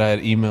realized that I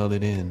had emailed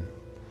it in.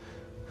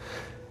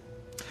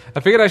 I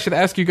figured I should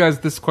ask you guys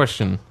this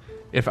question.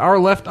 If our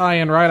left eye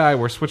and right eye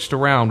were switched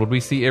around, would we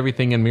see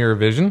everything in mirror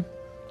vision?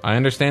 I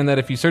understand that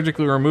if you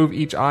surgically remove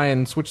each eye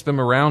and switch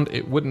them around,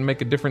 it wouldn't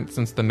make a difference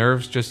since the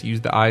nerves just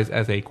use the eyes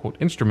as a, quote,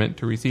 instrument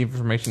to receive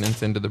information and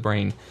send to the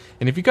brain.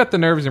 And if you cut the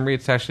nerves and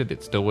reattach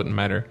it still wouldn't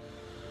matter.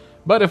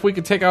 But if we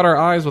could take out our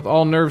eyes with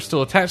all nerves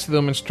still attached to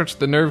them and stretch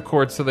the nerve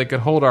cords so they could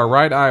hold our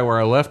right eye where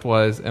our left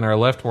was and our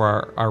left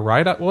where our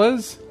right eye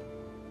was,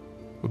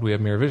 would we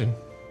have mirror vision?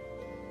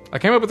 I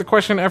came up with the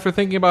question after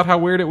thinking about how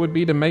weird it would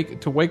be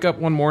to wake up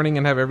one morning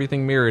and have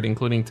everything mirrored,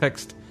 including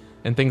text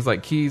and things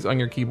like keys on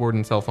your keyboard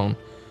and cell phone.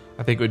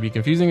 I think it would be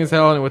confusing as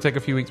hell, and it would take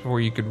a few weeks before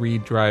you could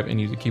read, drive, and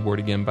use a keyboard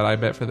again, but I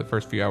bet for the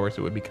first few hours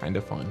it would be kind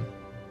of fun.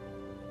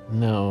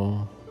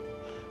 No.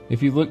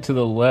 If you look to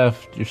the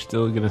left, you're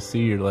still going to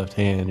see your left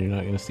hand. You're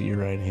not going to see your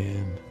right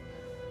hand.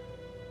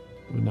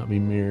 It would not be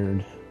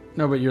mirrored.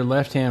 No, but your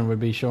left hand would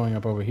be showing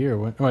up over here.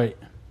 Wait.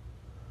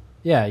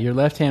 Yeah, your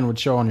left hand would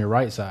show on your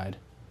right side.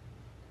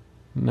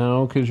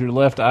 No, because your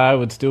left eye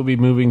would still be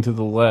moving to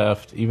the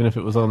left, even if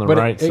it was on the But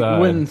right it side.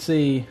 wouldn't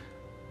see...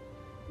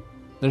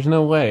 There's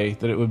no way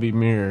that it would be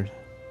mirrored.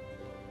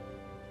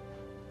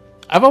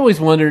 I've always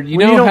wondered, you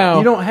Well, know how...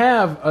 You don't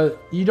have a...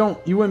 You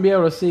wouldn't be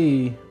able to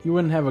see... You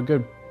wouldn't have a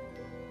good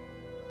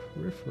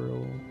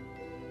peripheral...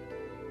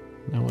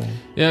 No way.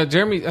 Yeah,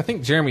 I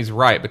think Jeremy's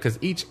right, because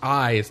each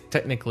eye is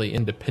technically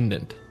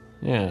independent.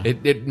 Yeah.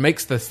 It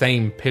makes the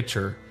same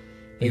picture.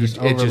 They just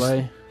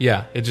overlay?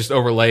 It just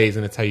overlays,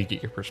 and it's how you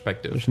get your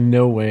perspective. There's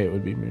no way it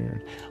would be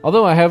mirrored.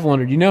 Although I have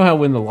wondered, you know how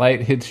when the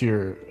light hits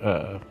your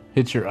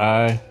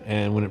eye,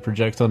 and when it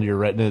projects onto your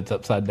retina, it's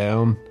upside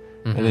down,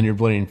 and then your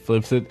brain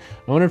flips it?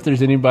 I wonder if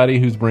there's anybody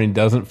whose brain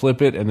doesn't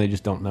flip it, and they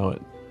just don't know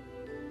it.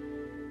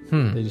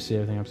 They just see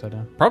everything upside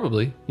down.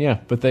 Probably. Yeah,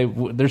 but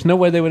there's no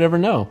way they would ever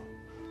know.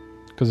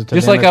 Because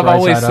Just like I've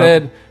always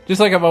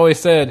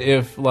said,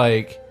 if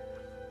like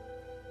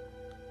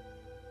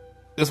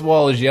this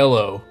wall is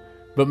yellow,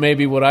 but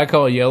maybe what I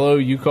call yellow,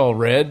 you call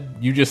red,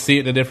 you just see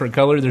it in a different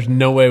color, there's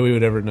no way we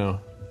would ever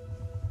know.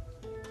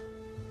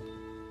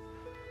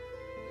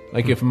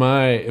 Like if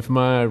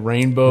my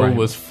rainbow Right.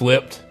 was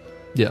flipped,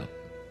 Yeah,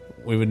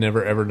 we would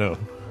never ever know.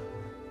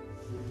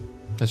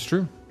 that's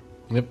true.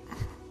 Yep.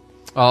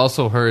 I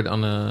also heard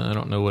on I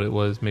don't know what it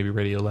was, maybe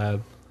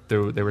Radiolab,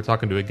 they were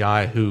talking to a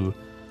guy who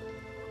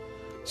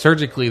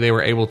surgically they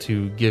were able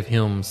to give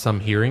him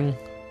some hearing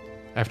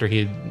after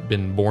he had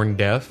been born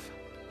deaf,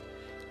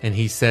 and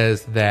he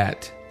says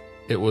that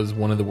it was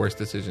one of the worst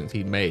decisions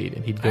he'd made,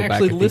 and he'd go I back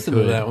actually and listened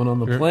to that one on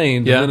the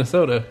plane to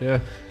Minnesota. Yeah.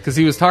 because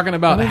he was talking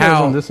about I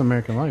how on This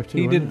American Life, too.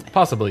 he wasn't did it?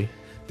 possibly.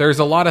 There's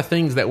a lot of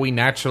things that we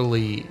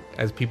naturally,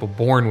 as people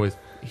born with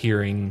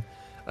hearing,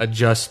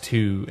 adjust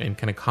to and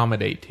can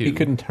accommodate to. He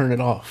couldn't turn it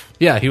off.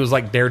 Yeah, he was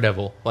like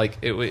Daredevil.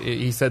 Like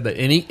he said that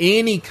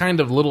any kind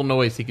of little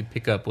noise he could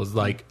pick up was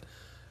like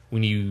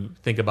when you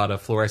think about a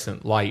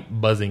fluorescent light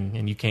buzzing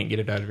and you can't get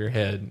it out of your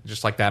head,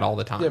 just like that all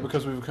the time. Yeah,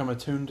 because we've become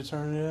attuned to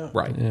turning it out.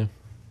 Right. Yeah.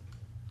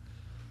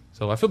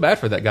 So I feel bad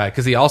for that guy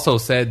because he also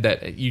said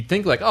that you'd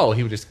think like, oh,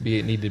 he would just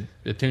need to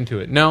attune to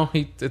it. No,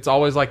 it's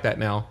always like that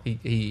now.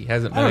 He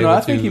hasn't I been don't know. able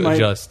I think to he might.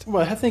 adjust.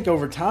 Well, I think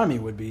over time he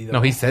would be. Though.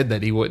 No, he said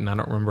that he wouldn't. I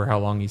don't remember how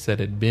long he said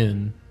it'd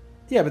been.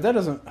 Yeah, but that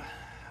doesn't.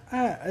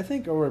 I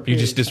think over a You period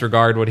just of time.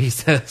 disregard what he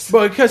says.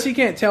 But because he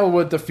can't tell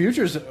what the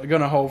future's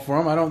going to hold for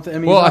him, I don't. I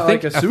mean, Well, he's I not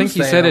think like a I think he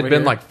soothsayer said over it'd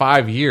been here. like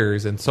 5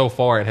 years, and so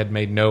far it had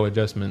made no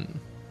adjustment.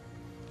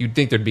 You'd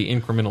think there'd be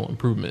incremental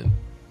improvement.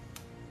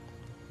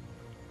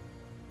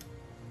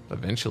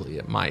 Eventually,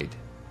 it might,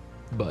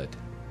 but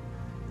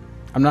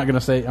I'm not going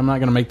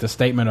to make the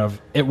statement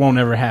of it won't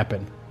ever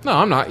happen. no,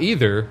 I'm not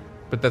either.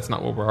 But that's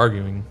not what we're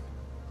arguing.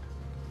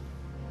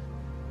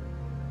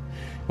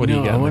 What do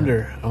you got? I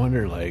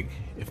wonder, like,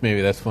 if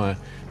maybe that's why.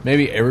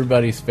 Maybe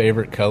everybody's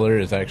favorite color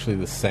is actually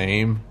the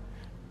same.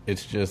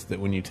 It's just that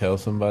when you tell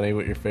somebody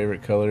what your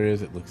favorite color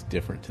is, it looks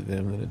different to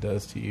them than it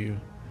does to you.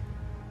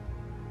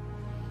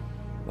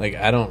 Like,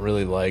 I don't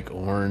really like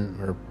orange,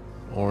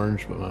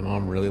 but my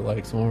mom really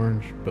likes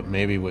orange. But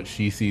maybe what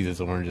she sees as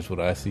orange is what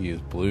I see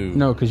as blue.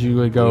 No, because you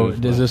would go, Blue's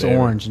 "Is my this favorite.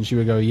 orange?" And she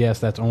would go, "Yes,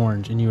 that's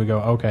orange." And you would go,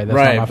 "Okay, that's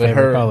right, not my but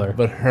favorite her color."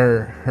 But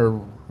her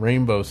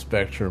rainbow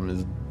spectrum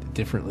is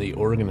differently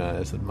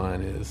organized than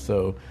mine is.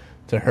 So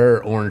to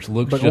her, orange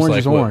looks But just orange like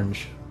is what-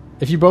 orange.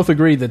 If you both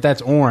agree that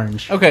that's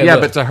orange, Okay, Yeah,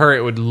 look, but to her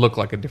it would look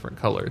like a different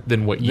color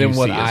than what you than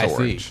what see I as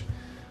orange. see.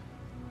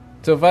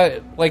 So if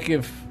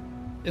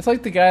it's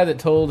like the guy that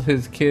told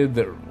his kid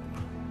that,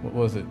 what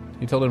was it?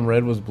 He told him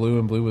red was blue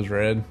and blue was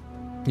red,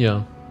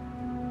 Yeah,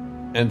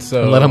 and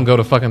so and let him go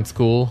to fucking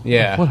school.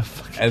 Yeah, What a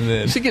fucking. and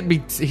then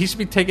He should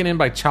be taken in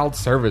by child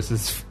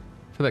services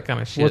for that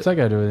kind of shit. what's that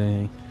got to do with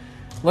anything?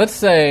 let's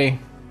say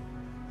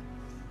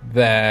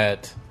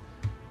that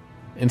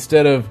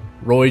instead of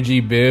Roy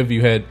G. Biv,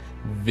 you had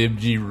Viv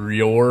G.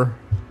 Rior.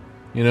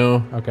 You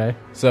know, Okay,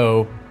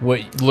 so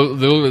what?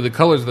 The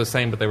colors are the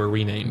same, but they were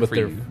renamed But for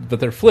they're you. but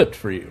they're flipped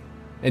for you,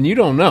 and you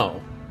don't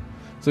know.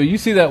 So you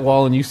see that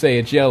wall and you say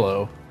it's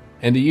yellow,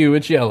 and to you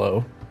it's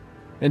yellow,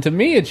 and to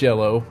me it's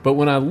yellow. But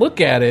when I look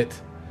at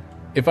it,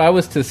 if I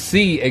was to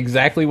see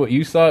exactly what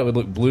you saw, it would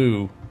look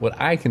blue. What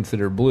I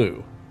consider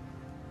blue.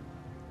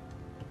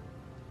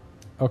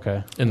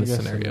 okay. In I the guess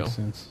that scenario. makes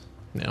sense.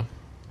 Yeah,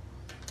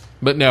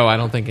 but no, I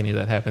don't think any of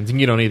that happens, and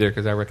you don't either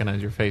because I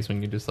recognize your face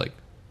when you're just like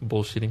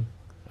bullshitting.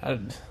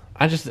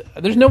 I just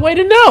there's no way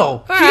to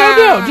know. You don't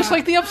know. Just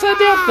like the upside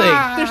down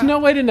thing. There's no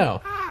way to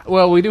know.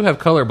 Well, we do have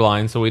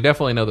colorblind, so we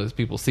definitely know that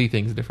people see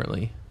things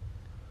differently.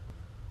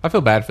 I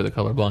feel bad for the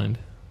colorblind.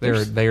 They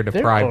are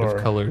deprived are-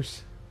 of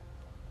colors.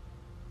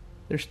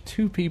 There's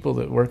 2 people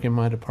that work in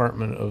my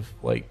department of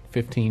like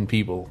 15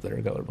 people that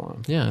are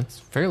colorblind. Yeah, it's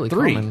fairly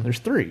 3. common. There's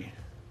 3.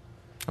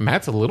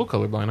 Matt's a little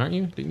colorblind, aren't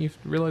you? Didn't you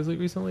realize it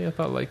recently? I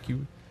thought like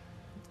you.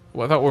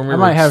 Well, I thought when we I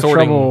were might have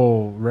sorting,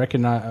 trouble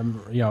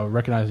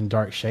recognizing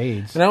dark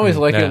shades. And I always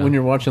like Yeah. it when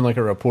you're watching like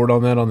a report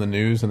on that on the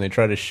news and they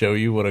try to show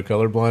you what a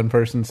colorblind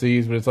person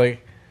sees, but it's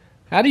like,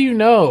 how do you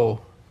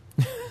know?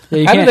 Yeah,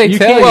 you How do can't- they you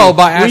tell can't- you? Well,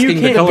 by well, you asking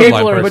the can't colorblind get-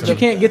 person. But you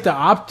can't get the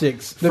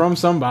optics from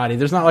somebody.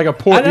 There's not like a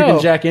port I you know.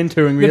 can jack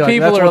into and be The like,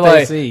 people that's are what they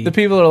like, see. the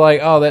people are like,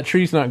 oh, that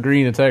tree's not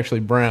green; it's actually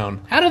brown.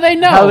 How do they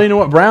know? How do they know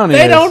what brown is?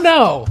 They don't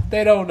know.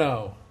 They don't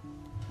know.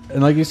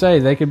 And like you say,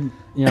 they could,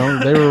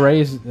 they were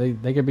raised,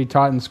 they could be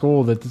taught in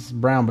school that this is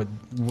brown, but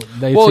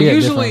they see it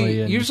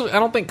differently. and- usually, I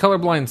don't think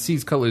colorblind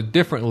sees colors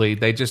differently.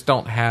 They just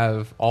don't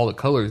have all the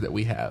colors that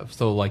we have.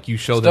 So, like, you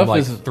show them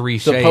like 3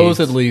 shades.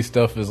 Supposedly,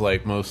 stuff is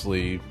like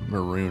mostly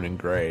maroon and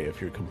gray. If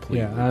you're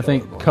completely, yeah, and I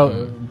think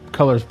colorblind.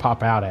 colors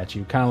pop out at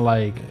you, kind of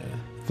like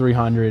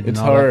 300. It's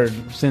and all that.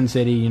 hard. Sin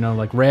City,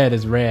 like red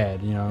is red.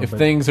 If but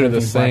things are the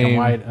everything's black and same-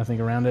 white, I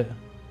think around it.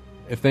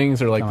 If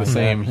things are like the Kinda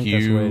like same that. I think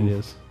that's the way it hue,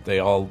 is.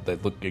 they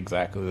look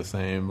exactly the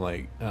same.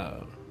 Like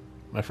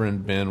my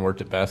friend Ben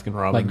worked at Baskin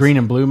Robbins. Like green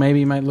and blue,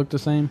 maybe might look the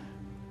same.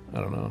 I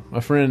don't know.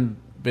 My friend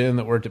Ben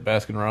that worked at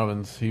Baskin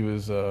Robbins, he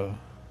was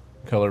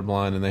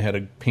colorblind, and they had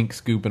a pink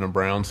scoop and a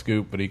brown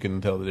scoop, but he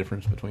couldn't tell the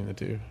difference between the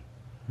 2.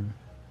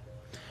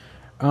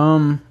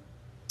 How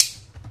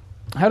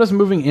does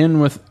moving in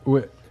with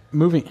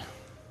moving?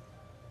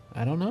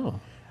 I don't know.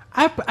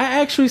 I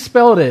actually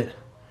spelled it.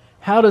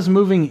 How does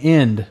moving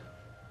end?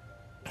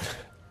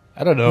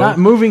 I don't know. Not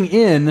moving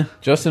in.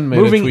 Justin made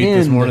moving a tweet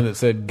this in. morning that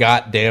said,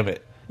 "God damn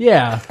it!"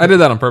 Yeah. I did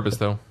that on purpose,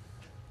 though.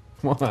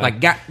 Why? Like,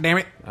 God damn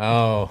it!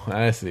 oh,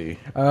 I see.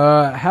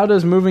 How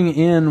does moving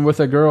in with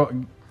a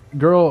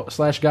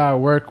girl/guy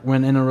work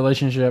when in a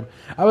relationship?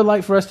 I would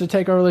like for us to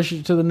take our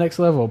relationship to the next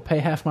level. Pay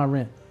half my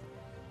rent.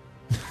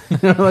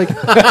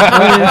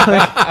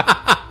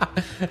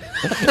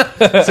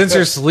 Since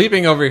you're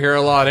sleeping over here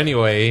a lot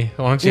anyway,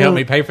 why don't you help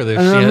me pay for this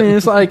and shit? I mean,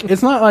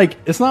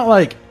 it's not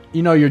like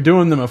you're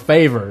doing them a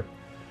favor.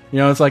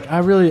 It's like I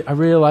really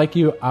like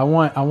you. I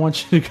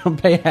want you to come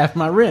pay half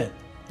my rent.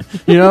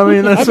 You know what I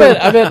mean? That's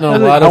I bet in a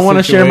lot of I want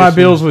to share my situations-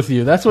 bills with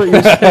you. That's what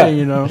you're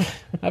saying.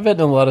 I bet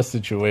in a lot of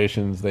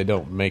situations they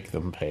don't make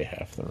them pay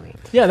half the rent.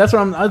 Yeah, that's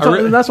what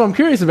that's what I'm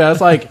curious about.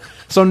 It's like,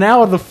 so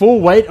now the full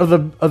weight of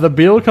the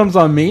bill comes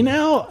on me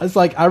now. It's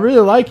like, I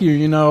really like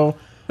you,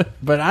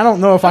 but I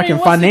don't know if I mean, can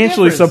what's the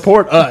financially difference?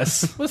 support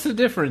us. What's the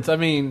difference? I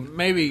mean,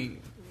 maybe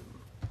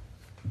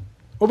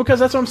Well,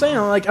 because that's what I'm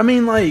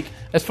saying.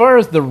 as far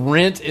as the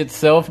rent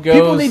itself goes,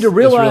 People need to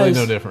realize it's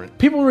really no different.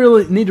 People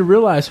really need to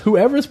realize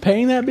whoever's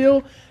paying that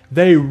bill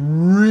they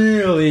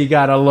really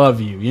gotta love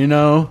you, you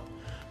know,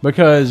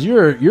 because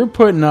you're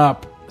putting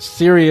up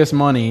serious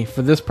money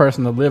for this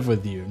person to live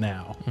with you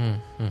now.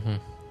 Mm-hmm.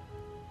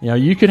 You know,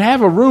 you could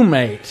have a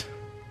roommate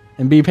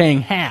and be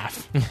paying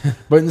half,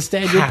 but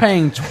instead you're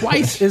paying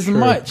twice as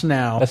much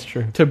now. That's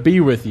true. To be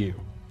with you.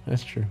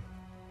 That's true.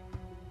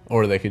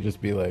 Or they could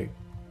just be like,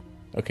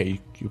 okay,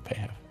 you pay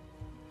half.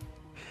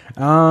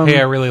 Hey,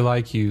 I really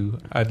like you.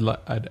 I'd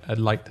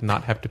like to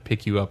not have to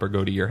pick you up or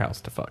go to your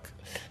house to fuck.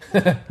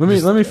 Let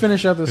me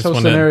finish up this just whole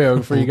wanna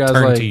scenario for you guys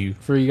turn like to you.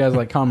 for you guys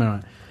like comment on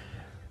it.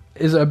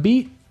 Is a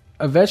beet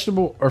a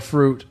vegetable or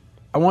fruit?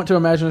 I want to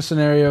imagine a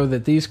scenario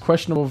that these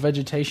questionable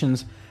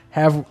vegetations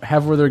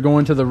have where they're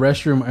going to the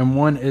restroom and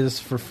one is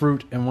for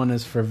fruit and one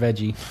is for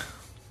veggie.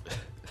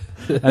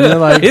 And they're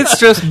like, It's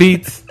just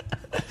beets.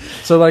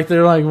 so like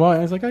they're like, what?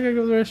 It's like, I gotta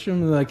go to the restroom.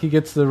 And like he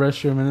gets to the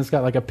restroom and it's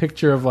got like a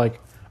picture of like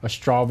a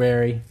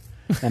strawberry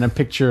and a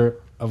picture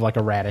of like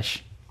a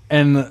radish.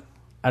 And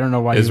I don't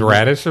know why. Is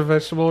radish a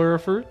vegetable or a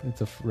fruit?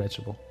 It's a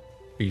vegetable.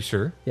 Are you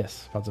sure?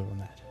 Yes, positive on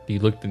that.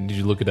 Did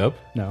you look it up?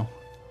 No,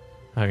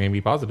 How can you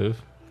be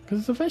positive? because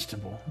it's a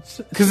vegetable.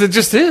 Because it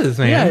just is,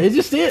 man. Yeah, it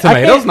just is.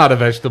 Tomato's not a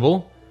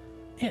vegetable.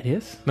 Yeah, it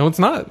is. No, it's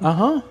not.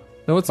 Uh-huh.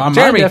 No, it's By my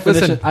Jeremy,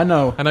 definition, listen. I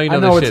know I know you know,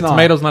 it's this shit. not.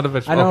 Tomato's not a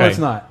vegetable. I know Okay. it's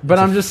not. But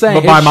I'm just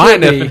saying. But by it my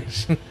should be.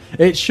 definition,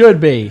 It should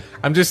be.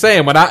 I'm just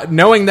saying.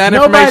 Knowing that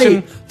Nobody-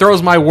 information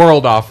throws my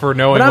world off for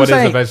knowing But I'm what is a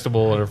saying,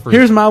 vegetable or a fruit.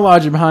 Here's my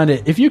logic behind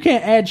it. If you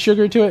can't add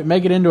sugar to it,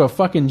 make it into a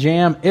fucking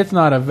jam. It's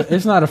not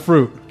a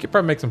fruit. You could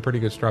probably make some pretty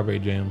good strawberry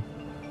jam.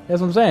 That's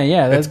what I'm saying.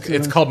 Yeah,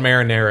 It's called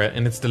marinara,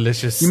 and it's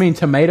delicious. You mean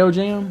tomato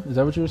jam? Is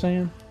that what you were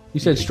saying? You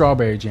said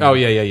strawberry jam. Oh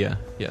yeah.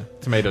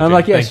 Tomato. I'm jam.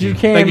 like, yes, Thank you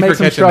can Thank you make for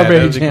some catching that. strawberry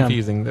That would be jam.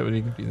 confusing. That would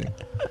be confusing.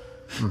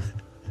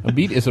 A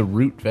beet is a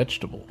root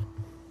vegetable.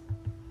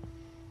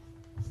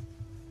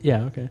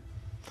 Yeah. Okay.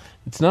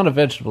 It's not a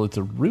vegetable. It's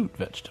a root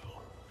vegetable.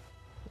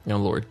 Oh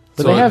Lord.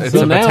 But So they have- it's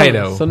so a now,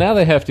 potato. So now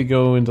they have to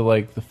go into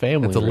like the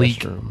family It's a leek.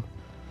 restroom.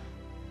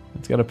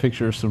 It's got a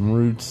picture of some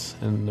roots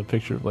and a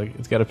picture of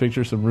it's got a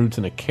picture of some roots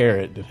and a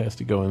carrot that has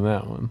to go in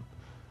that one.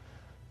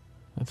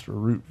 That's for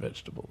root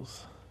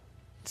vegetables.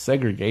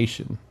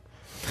 Segregation.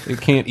 It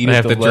can't eat They at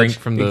have the to lunch.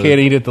 drink from it the- can't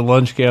eat at the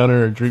lunch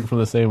counter or drink from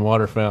the same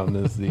water fountain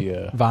as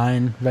the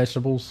Vine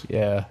vegetables.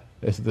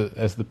 as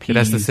the peas. It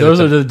has to sit Those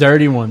at are the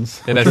dirty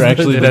ones. It has, Which are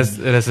actually it has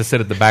to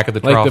sit at the back of the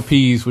like trough. the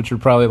peas, which are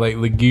probably like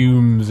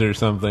legumes or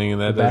something.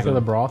 And that The back of doesn't-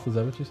 the broth. Is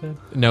that what you said?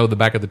 No, the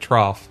back of the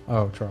trough.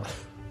 Oh,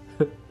 trough.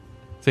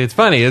 See, it's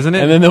funny, isn't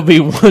it? And then there'll be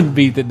one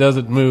beet that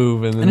doesn't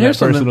move, and then And that here's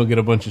person something- will get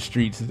a bunch of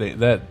streets.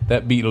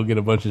 That beet will get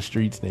a bunch of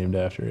streets named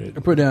after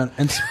it. Put down.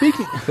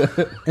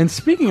 And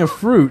speaking of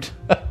fruit,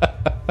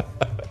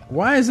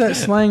 why is that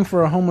slang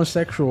for a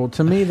homosexual?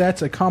 To me,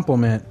 that's a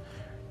compliment.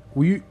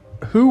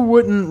 Who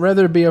wouldn't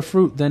rather be a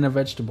fruit than a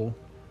vegetable?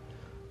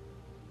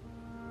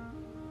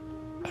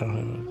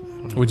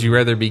 Would you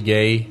rather be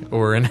gay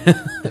or in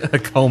a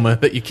coma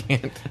that you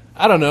can't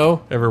I don't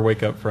know. ever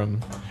wake up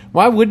from?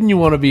 Why wouldn't you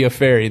want to be a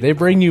fairy? They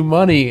bring you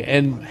money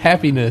and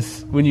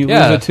happiness when you lose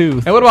a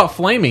tooth. And what about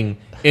flaming?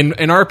 In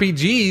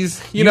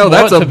RPGs, you You know,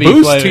 that's want a to be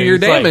boost flaming. to your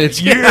It's like,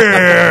 damage.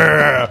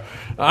 yeah,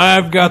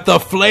 I've got the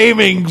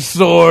flaming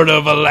sword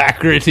of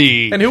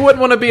alacrity. And who wouldn't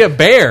want to be a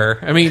bear?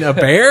 I mean, a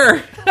bear?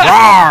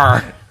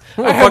 Rawr!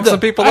 We'll fuck some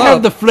people I up.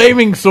 have the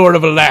flaming sword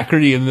of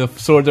alacrity, and the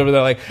swords over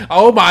there like,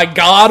 oh my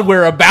god,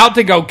 we're about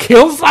to go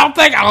kill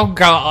something? Oh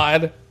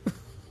god.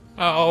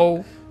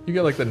 Oh. You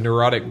got like the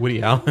neurotic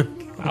Woody Allen.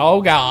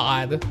 Oh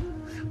god.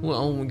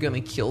 Well, we're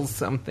gonna kill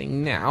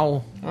something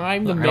now.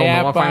 I'm the I don't know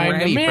map, if I'm I'm the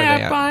ready for map,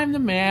 that. I'm the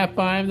map,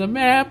 I'm the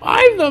map,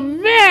 I'm the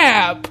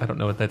map. I don't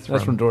know what that's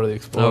That's from Dora the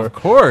Explorer. Of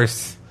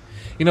course.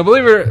 You know,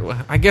 believe it or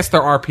I guess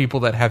there are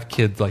people that have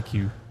kids like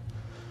you.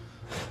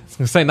 I was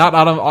going to say, not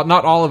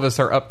all of us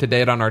are up to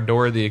date on our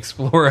Dora the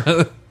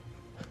Explorer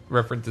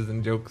references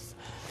and jokes.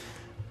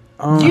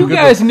 You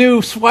guys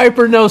knew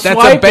swiper no That's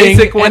swiping, a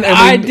basic one, and and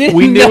I didn't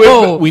we knew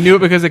know. it. We knew it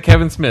because of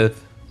Kevin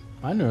Smith.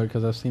 I know it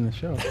because I've seen the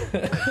show.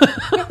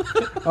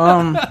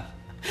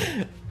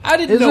 I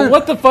didn't know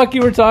what the fuck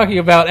you were talking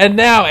about, and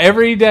now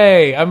every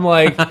day I'm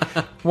like,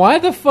 why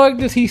the fuck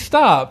does he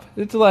stop?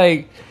 It's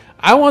like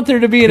I want there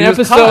to be an He was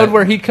episode caught.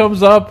 where he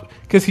comes up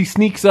because he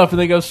sneaks up and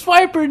they go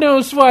swiper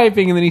no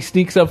swiping, and then he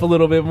sneaks up a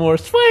little bit more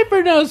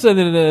swiper no,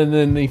 and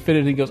then he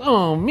finishes. He goes,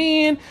 oh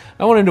man,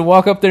 I want him to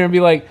walk up there and be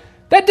like,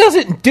 that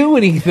doesn't do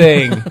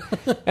anything,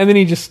 and then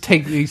he just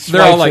takes. He swipes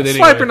They're all like, it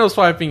swiper anyway. no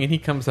swiping, and he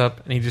comes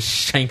up and he just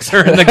shanks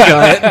her in the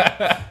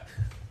gut.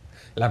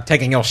 I'm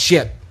taking your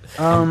shit.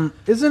 Isn't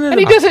it? And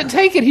he doesn't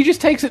take it. He just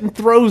takes it and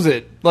throws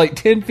it like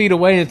 10 feet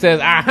away and says,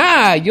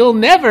 aha, you'll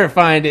never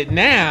find it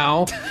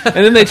now. And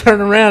then they turn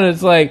around and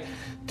it's like,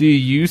 do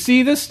you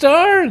see the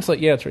star? It's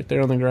like, yeah, it's right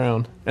there on the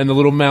ground. And the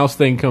little mouse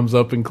thing comes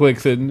up and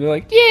clicks it. And they're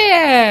like,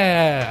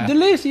 yeah.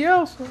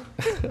 Delicioso.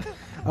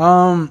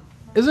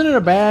 Isn't it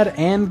a bad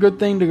and good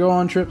thing to go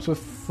on trips with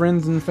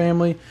friends and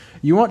family?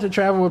 You want to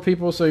travel with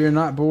people so you're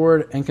not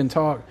bored and can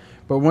talk,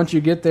 but once you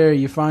get there,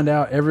 you find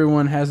out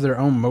everyone has their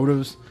own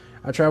motives.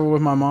 I travel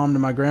with my mom to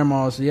my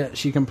grandma's, yet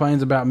she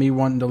complains about me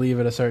wanting to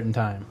leave at a certain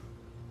time.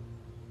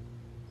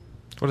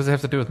 What does it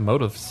have to do with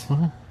motives?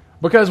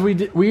 Because we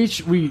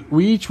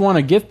each want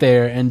to get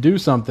there and do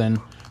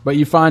something, but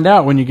you find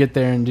out when you get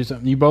there and do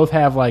something, you both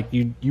have like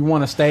you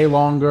want to stay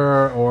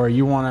longer or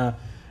you want to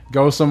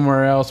go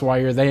somewhere else while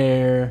you're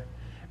there,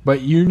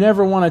 but you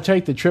never want to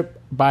take the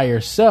trip by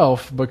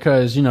yourself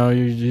because you want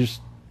to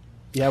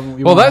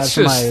have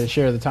somebody to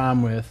share the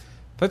time with.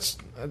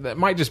 That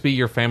might just be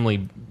your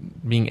family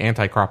being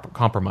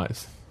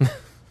anti-compromise.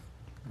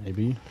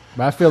 Maybe,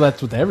 but I feel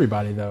that's with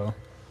everybody though.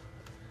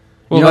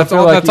 Well, you know,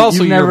 that's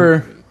also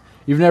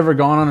You've never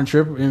gone on a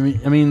trip. I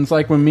mean, it's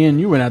like when me and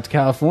you went out to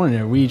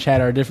California. We each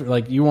had our different.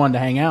 Like you wanted to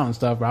hang out and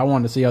stuff, but I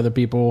wanted to see other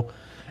people,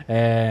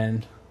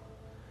 and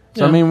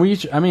so I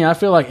mean, I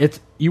feel like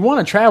you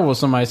want to travel with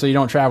somebody so you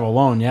don't travel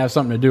alone. You have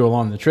something to do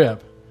along the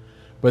trip,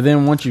 but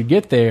then once you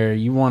get there,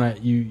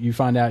 you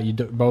find out you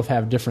both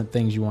have different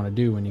things you want to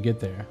do when you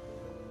get there.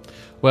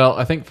 Well,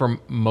 I think for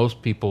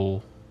most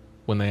people,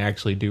 when they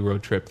actually do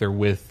road trip, they're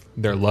with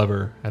their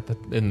lover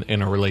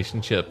in a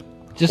relationship.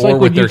 Just or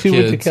like with when you their two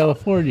went to kids.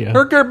 California.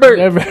 No,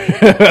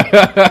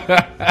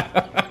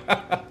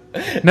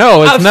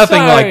 it's I'm nothing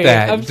sorry. like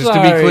that. I'm just to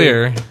be sorry.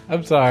 clear,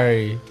 I'm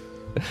sorry.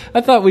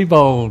 I thought we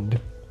boned.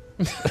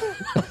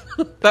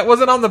 that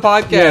wasn't on the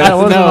podcast. That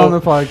wasn't no. on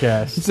the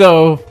podcast.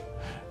 So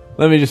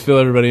let me just fill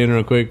everybody in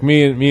real quick.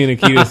 Me and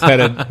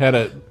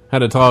Akitas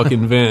had a talk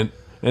and vent,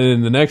 and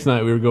then the next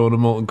night we were going to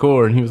Molten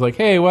Core, and he was like,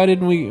 "Hey, why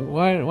didn't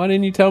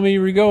you tell me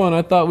you were going?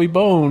 I thought we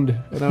boned."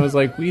 And I was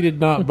like, "We did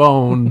not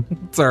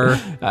bone, Sir.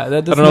 That does I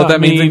don't know not what that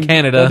means in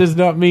Canada. That does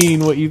not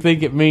mean what you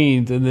think it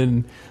means." And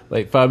then,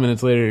 like 5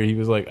 minutes later, he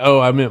was like,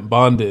 "Oh, I meant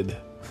bonded.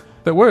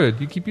 That word,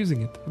 you keep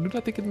using it. What do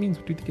I think it means?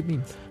 What do you think it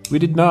means? We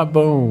did not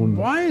bone."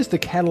 Why is the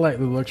Cadillac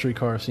the luxury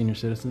car of senior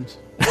citizens?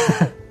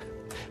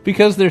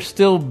 Because they're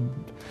still.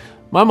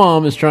 My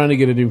mom is trying to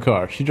get a new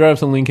car. She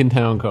drives a Lincoln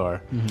Town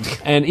Car,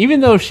 and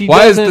even though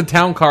Why is the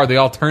town car the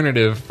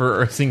alternative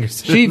for a senior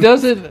citizen? she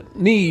doesn't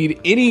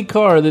need any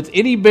car that's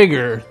any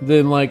bigger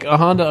than like a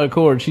Honda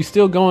Accord, she's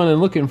still going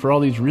and looking for all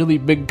these really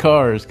big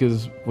cars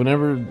because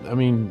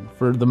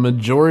for the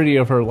majority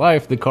of her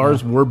life, the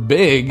cars were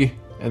big,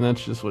 and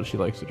that's just what she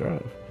likes to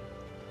drive.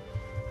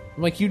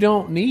 I'm like, you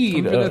don't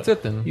need. Maybe that's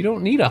it then. You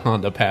don't need a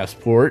Honda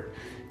Passport.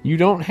 You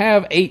don't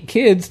have 8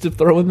 kids to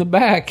throw in the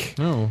back.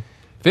 No.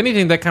 If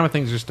anything, that kind of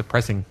thing is just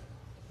depressing.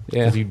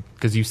 Yeah,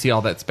 Because you see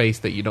all that space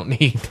that you don't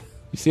need.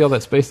 you see all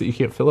that space that you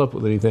can't fill up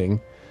with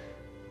anything.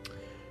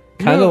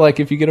 Kind of like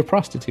if you get a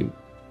prostitute.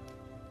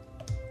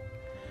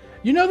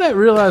 You know that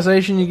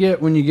realization you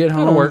get when you get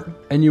home, work.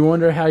 and you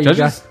wonder how you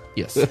Judges? got,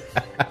 Yes.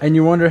 and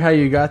you wonder how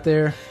you got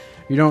there.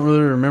 You don't really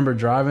remember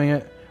driving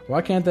it.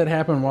 Why can't that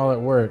happen while at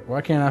work?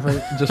 Why can't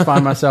I just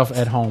find myself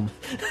at home?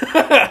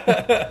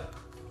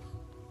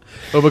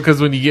 Well,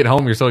 because when you get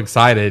home, you're so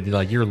excited. You're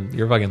like, you're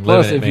fucking living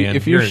Plus, it, man.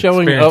 if you're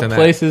showing up experiencing that.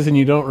 places and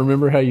you don't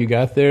remember how you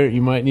got there,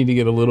 you might need to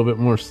get a little bit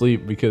more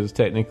sleep because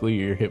technically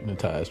you're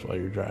hypnotized while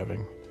you're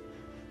driving.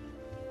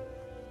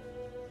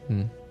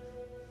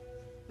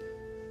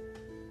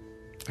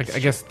 I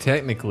guess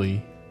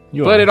technically.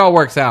 You But are. it all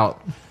works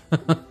out.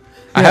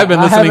 I have been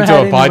I listening haven't to a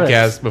had any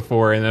podcast risks.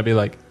 before, and I'd be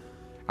like,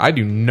 I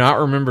do not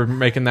remember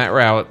making that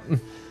route.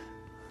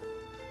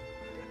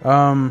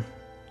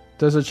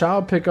 Does a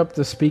child pick up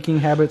the speaking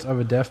habits of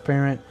a deaf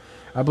parent?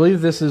 I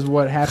believe this is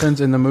what happens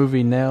in the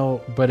movie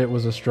Nell, but it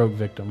was a stroke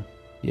victim.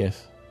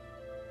 Yes.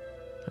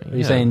 Are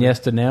you saying yes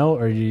to Nell,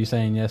 or are you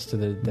saying yes to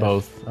the deaf?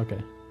 Both.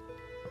 Okay.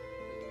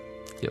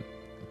 Yep.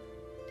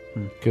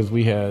 Because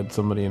we had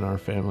somebody in our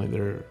family,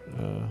 their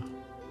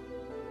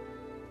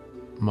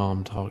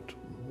mom talked,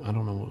 I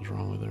don't know what was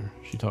wrong with her.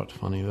 She talked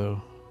funny, though.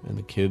 And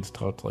the kids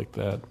talked like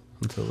that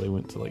until they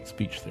went to, like,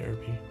 speech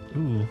therapy.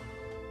 Ooh.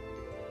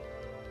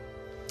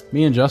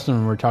 Me and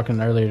Justin were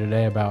talking earlier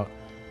today about,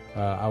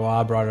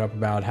 I brought it up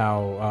about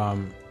how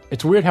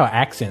it's weird how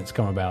accents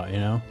come about, you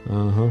know?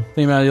 Uh-huh.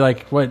 Think about it,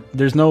 like,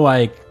 there's no,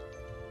 like,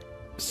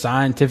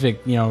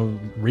 scientific,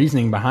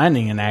 reasoning behind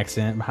an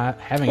accent.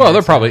 Having Well, an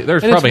there's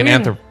accent. probably an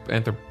weird.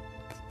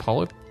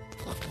 anthropology.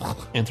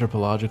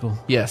 Anthropological.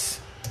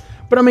 Yes.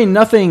 But, I mean,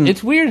 nothing...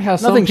 It's weird how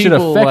some Nothing should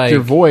people, affect like, your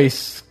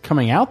voice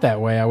coming out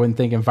that way. I wouldn't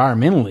think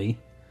environmentally.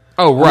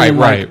 Oh, right, I mean,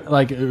 right.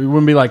 Like it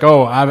wouldn't be like,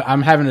 oh,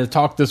 I'm having to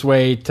talk this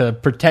way to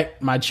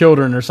protect my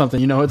children or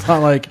something. It's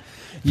not like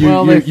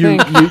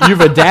you've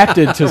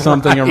adapted to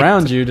something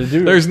around you to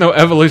do. There's no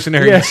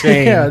evolutionary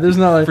chain. Yeah, there's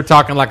not like for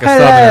talking like a hello,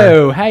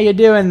 southerner. how you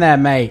doing there,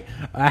 mate?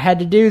 I had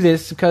to do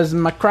this because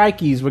my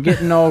crikeys were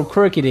getting all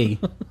crookedy.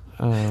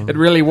 It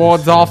really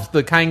wards off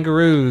the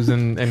kangaroos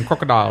and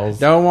crocodiles.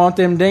 Don't want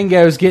them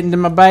dingoes getting to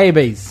my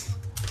babies.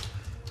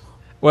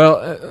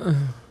 Well,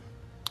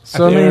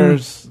 So I mean,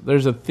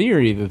 there's a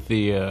theory that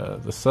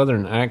the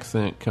southern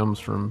accent comes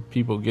from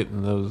people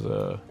getting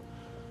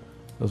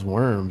those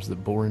worms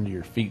that bore into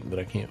your feet that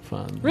I can't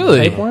find. Really?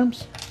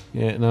 tapeworms?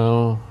 Yeah,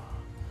 no.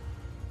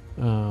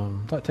 I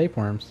thought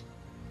tapeworms.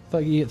 I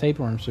thought you get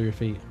tapeworms through your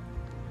feet.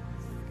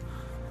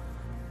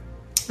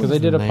 Because they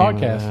did a the name of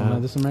podcast that?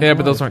 on This American yeah,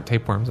 but those Life. aren't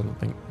tapeworms. I don't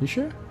think. You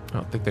sure? I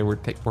don't think they were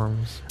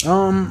tapeworms.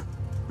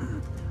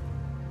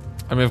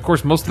 I mean, of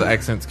course, most of the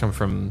accents come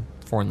from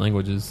foreign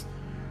languages.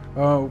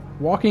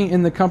 Walking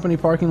in the company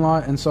parking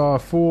lot and saw a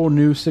full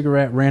new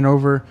cigarette ran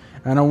over,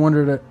 and I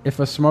wondered if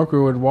a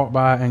smoker would walk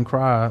by and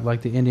cry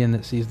like the Indian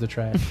that sees the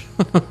trash.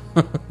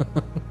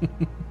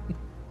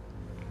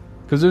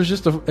 Because it was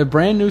just a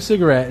brand new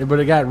cigarette, but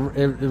I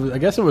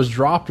guess it was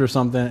dropped or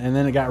something, and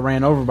then it got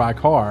ran over by a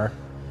car,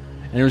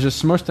 and it was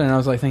just smushed there. And I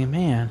was like thinking,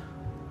 man,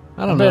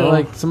 I don't know.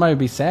 Like somebody would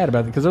be sad about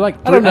it because they're like,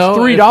 I don't know.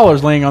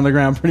 $3 laying on the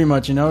ground, pretty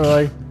much. You know,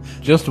 like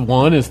Just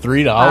one is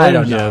 $3. I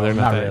don't know, Yeah, they're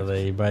not that.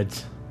 really,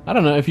 but I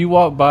don't know. If you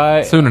walk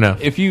by Soon enough.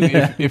 if you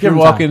if Give you're 'em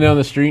walking time. down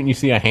the street and you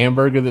see a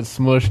hamburger that's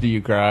smushed, do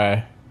you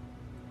cry?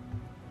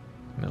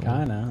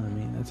 kind of. I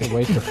mean, that's a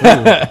waste of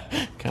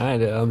food.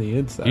 Kind of on the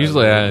inside.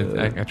 Usually,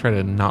 I try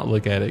to not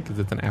look at it because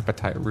it's an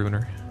appetite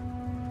ruiner.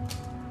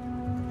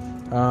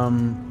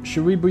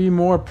 Should we be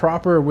more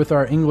proper with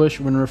our English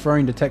when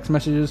referring to text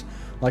messages?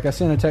 Like I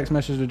sent a text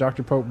message to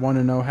Dr. Pope, wanted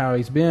to know how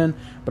he's been,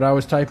 but I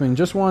was typing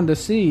just wanted to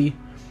see,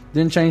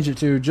 then changed it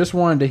to just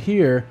wanted to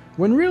hear,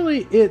 when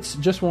really it's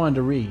just wanted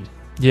to read.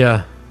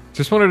 Yeah,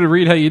 just wanted to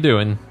read how you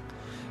doing.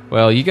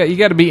 Well, you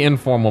got to be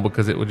informal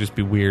because it would just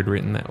be weird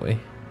written that way.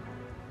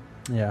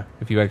 Yeah.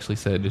 If you actually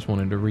said just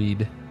wanted to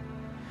read.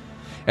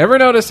 Ever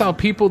notice how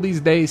people these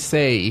days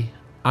say,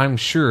 I'm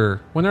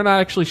sure, when they're not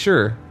actually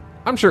sure?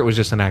 I'm sure it was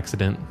just an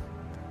accident.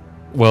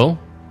 Well,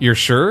 you're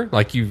sure?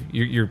 Like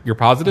you're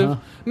positive?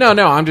 Uh-huh.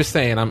 No, I'm just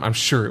saying I'm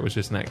sure it was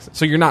just an accident.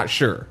 So you're not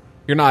sure.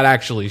 You're not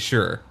actually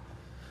sure.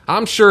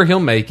 I'm sure he'll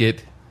make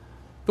it.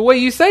 The way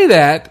you say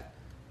that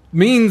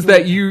means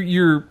that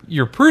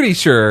you're pretty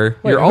sure.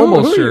 Wait, you're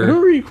almost sure.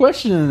 Who are you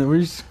questioning?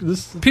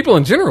 This People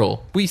in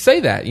general, we say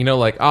that,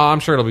 like, oh,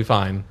 I'm sure it'll be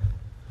fine.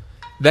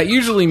 That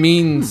usually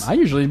means I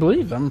usually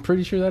believe. I'm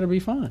pretty sure that'll be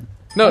fine.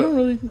 No. I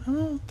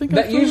don't think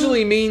that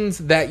usually means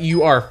that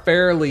you are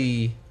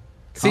fairly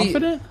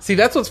confident. See,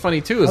 that's what's funny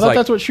too. I Is thought like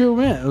that's what sure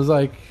meant. It was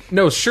like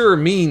no, sure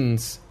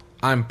means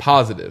I'm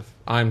positive,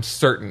 I'm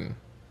certain,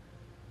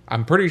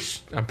 I'm pretty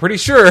sure. I'm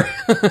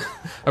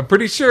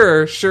pretty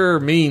sure. Sure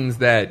means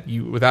that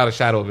you without a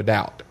shadow of a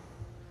doubt.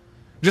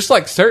 Just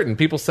like certain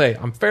people say,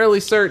 I'm fairly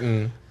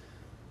certain.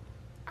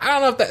 I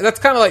don't know if that's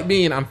kind of like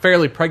being I'm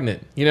fairly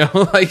pregnant.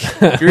 Like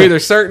you're either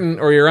certain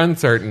or you're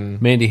uncertain.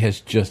 Mandy has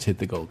just hit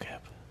the goal cap.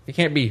 You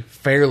can't be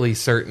fairly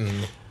certain.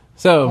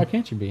 So why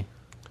can't you be?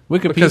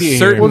 Wikipedia Because here.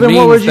 certain Well, then means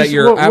what would you- that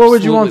you're what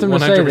would you want them to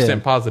say 100%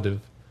 then?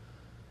 positive.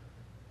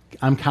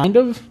 I'm kind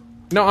of.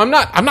 No, I'm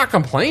not. I'm not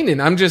complaining.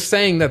 I'm just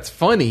saying that's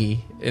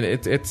funny. And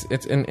it's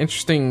an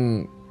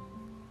interesting.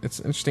 It's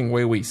an interesting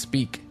way we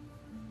speak.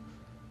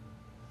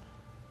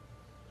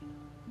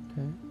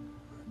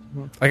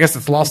 I guess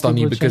it's lost on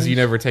you because you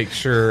never take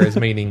sure as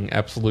meaning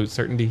absolute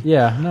certainty.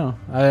 Yeah, no.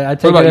 I What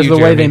take it about as you, the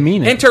way Jeremy? they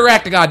mean it.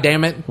 Interact,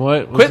 goddammit.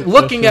 What was Quit the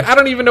looking question? at. I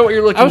don't even know what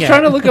you're looking at. I was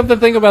trying to look up the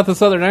thing about the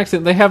Southern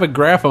accent. They have a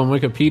graph on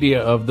Wikipedia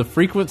of the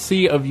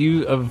frequency of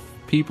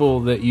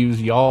people that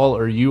use y'all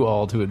or you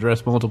all to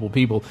address multiple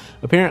people.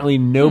 Apparently,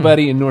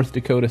 nobody in North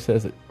Dakota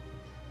says it.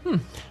 But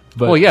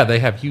Well, yeah, they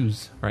have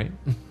Hughes, right?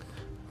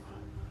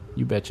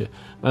 you betcha.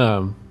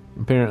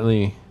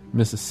 Apparently,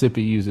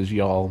 Mississippi uses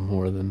y'all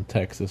more than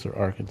Texas or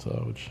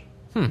Arkansas, which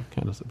kind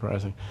of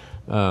surprising.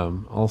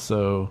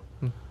 Also,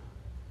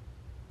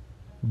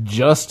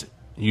 just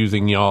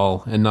using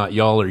y'all and not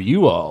y'all or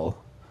you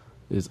all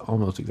is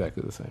almost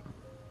exactly the same.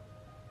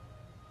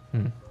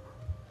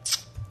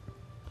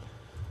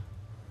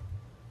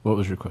 What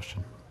was your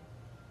question?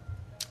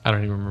 I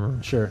don't even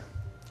remember. Sure.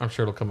 I'm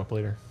sure it'll come up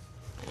later.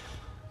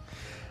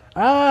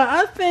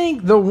 I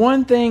think the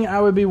one thing I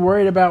would be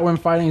worried about when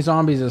fighting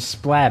zombies is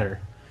splatter.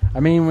 I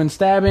mean, when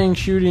stabbing,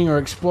 shooting, or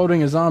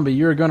exploding a zombie,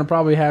 you're going to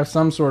probably have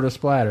some sort of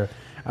splatter.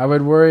 I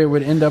would worry it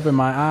would end up in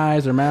my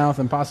eyes or mouth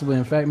and possibly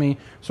infect me,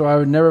 so I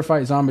would never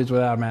fight zombies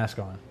without a mask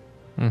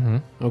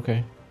on.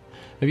 Okay.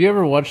 Have you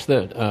ever watched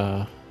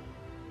that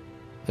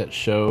that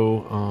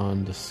show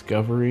on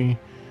Discovery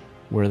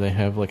where they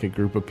have like a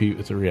group of people?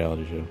 It's a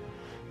reality show.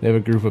 They have a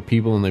group of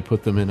people and they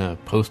put them in a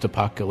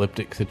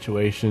post-apocalyptic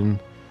situation,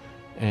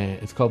 and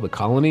it's called The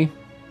Colony.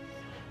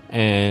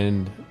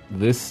 And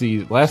this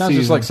last Sounds season,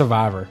 just like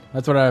Survivor.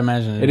 That's what I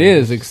imagine. it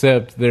is,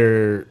 except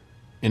they're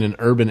in an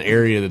urban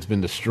area that's been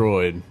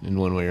destroyed in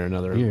one way or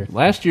another. Weird.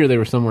 Last year they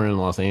were somewhere in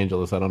Los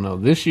Angeles. I don't know.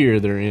 This year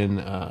they're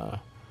in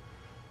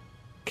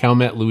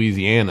Calumet,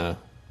 Louisiana,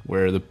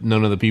 where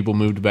none of the people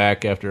moved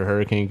back after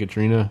Hurricane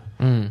Katrina,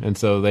 and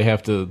so they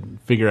have to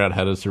figure out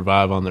how to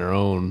survive on their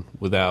own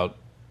without,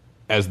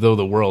 as though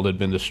the world had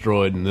been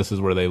destroyed, and this is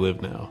where they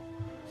live now.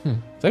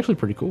 It's actually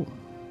pretty cool.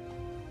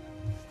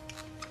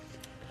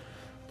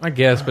 I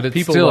guess, but it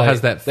People still like-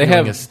 has that they feeling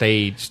have- of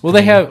staged. Well,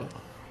 they have.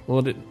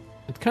 Well, it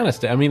kind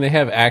of. I mean, they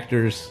have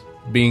actors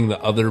being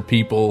the other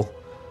people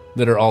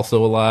that are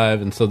also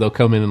alive, and so they'll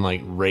come in and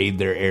like raid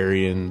their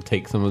area and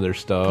take some of their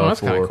stuff. Oh,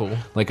 that's kinda or, cool.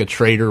 Like a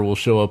trader will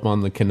show up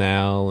on the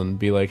canal and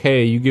be like,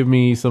 "Hey, you give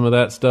me some of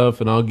that stuff,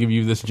 and I'll give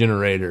you this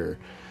generator."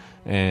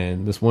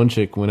 And this one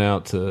chick went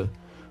out to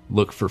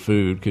look for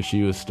food because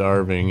she was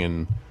starving,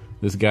 and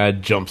this guy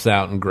jumps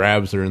out and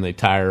grabs her, and they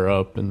tie her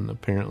up, and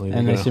apparently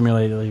And they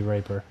simulatedly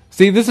rape her.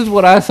 See, this is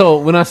what I saw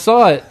when I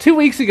saw it 2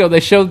 weeks ago. They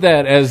showed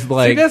that as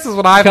like this is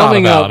what I thought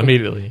about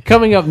immediately.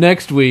 Coming up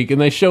next week, and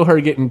they show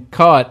her getting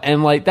caught,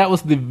 and like that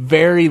was the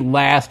very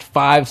last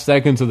 5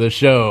 seconds of the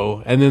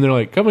show, and then they're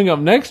like, coming up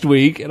next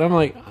week, and I'm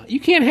like, you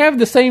can't have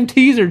the same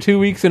teaser 2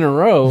 weeks in a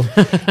row.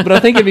 But I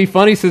think it'd be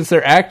funny since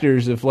they're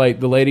actors if like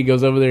the lady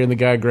goes over there and the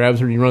guy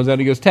grabs her and he runs out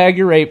and he goes, "Tag,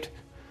 you're raped."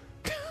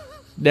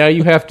 Now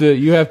you have to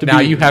you have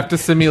to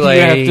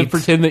simulate. You have to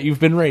pretend that you've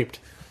been raped.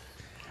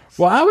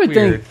 Well, I would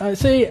Weird.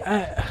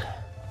 think,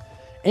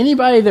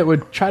 anybody that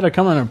would try to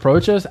come and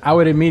approach us, I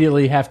would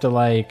immediately have to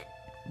like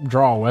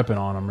draw a weapon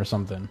on them or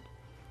something.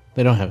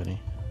 They don't have any.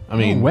 I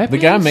mean, weapons? the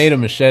guy made a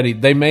machete.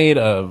 They made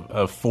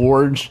a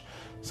forge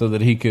so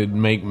that he could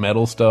make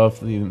metal stuff.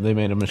 They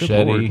made a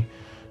machete.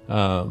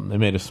 They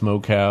made a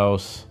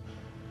smokehouse.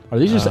 Are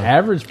these just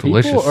average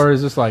people, delicious. or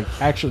is this like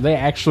they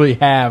actually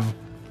have?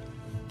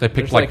 They picked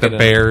There's like the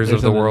bears of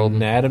there's the an world.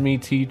 Anatomy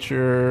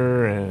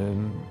teacher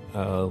and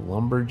a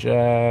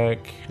lumberjack.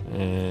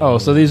 And Oh,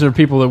 so these are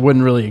people that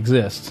wouldn't really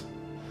exist.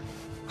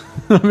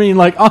 I mean,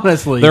 like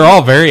honestly, They're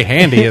all very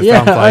handy. It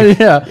yeah, sounds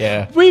like.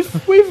 Yeah.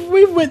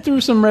 We've went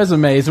through some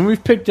resumes and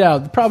we've picked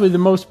out probably the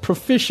most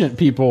proficient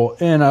people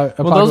in a.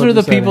 Well, those are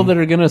the people that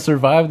are going to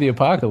survive the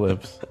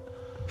apocalypse.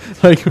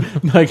 like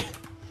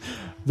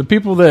the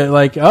people that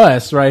like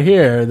us right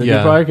here, the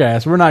Yeah. new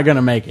podcast. We're not going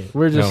to make it.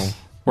 We're No, just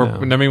I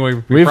mean,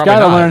 we've probably got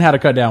to not. learn how to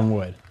cut down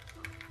wood.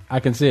 I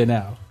can see it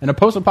now. In a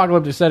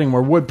post-apocalyptic setting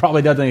where wood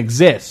probably doesn't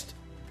exist,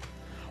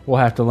 we'll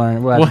have to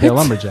learn. We'll have to be a What?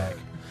 lumberjack.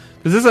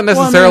 This isn't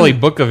necessarily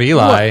mean, Book of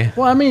Eli.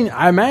 Well, I mean,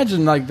 I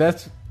imagine like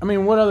that's. I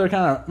mean, what other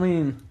kind of? I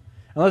mean,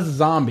 unless it's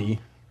zombie,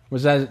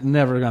 which that's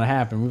never going to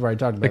happen. We've already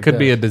talked about. It could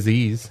be a this.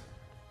 disease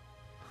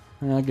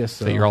Yeah, I guess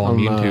so. that you're all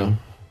immune to.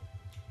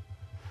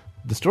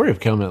 The story of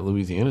Calumet,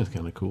 Louisiana is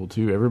kind of cool,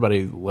 too.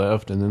 Everybody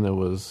left, and then there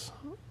was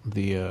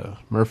the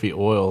Murphy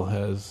Oil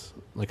has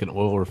like an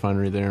oil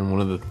refinery there, and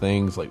one of the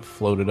things like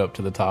floated up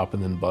to the top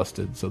and then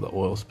busted, so the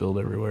oil spilled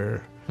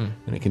everywhere, and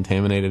it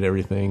contaminated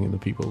everything, and the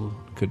people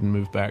couldn't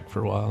move back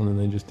for a while, and then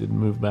they just didn't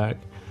move back.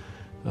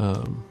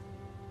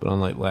 But on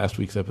like last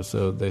week's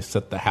episode, they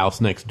set the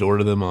house next door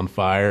to them on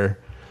fire,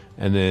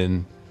 and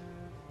then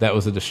that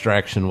was a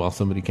distraction while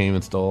somebody came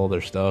and stole all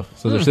their stuff.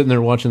 So they're sitting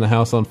there watching the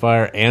house on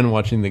fire and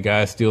watching the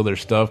guy steal their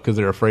stuff because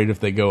they're afraid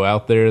if they go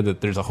out there that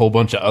there's a whole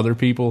bunch of other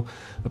people.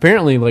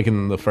 Apparently, like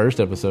in the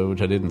first episode,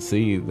 which I didn't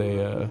see,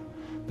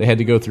 they had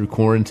to go through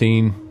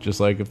quarantine,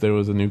 just like if there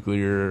was a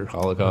nuclear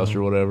holocaust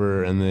or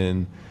whatever. And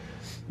then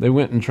they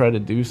went and tried to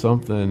do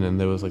something, and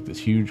there was like this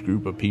huge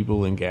group of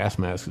people in gas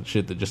masks and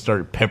shit that just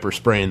started pepper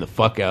spraying the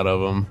fuck out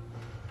of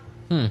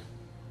them.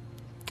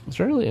 It's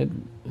really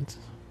it's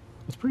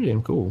pretty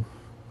damn cool.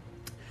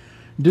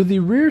 Do the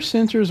rear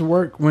sensors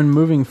work when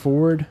moving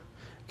forward?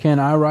 Can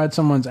I ride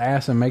someone's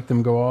ass and make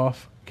them go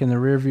off? Can the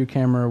rear view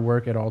camera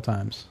work at all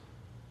times?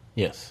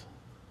 Yes.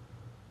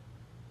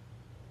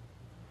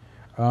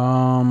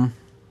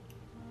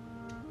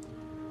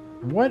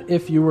 What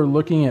if you were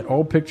looking at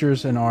old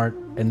pictures and art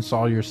and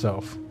saw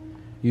yourself?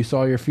 You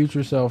saw your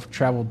future self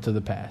traveled to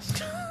the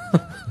past.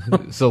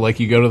 So,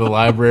 like, you go to the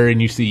library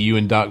and you see you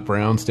and Doc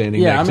Brown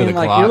standing Yeah, I next mean, to the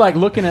like clock. you're like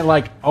looking at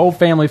like old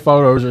family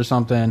photos or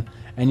something,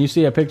 and you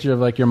see a picture of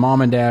like your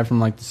mom and dad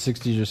from like the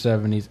 60s or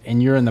 70s,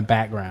 and you're in the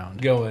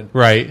background going.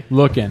 Right.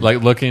 looking.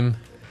 Like looking.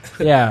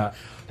 Yeah.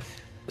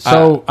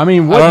 So I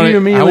mean, what I do don't- you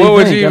immediately what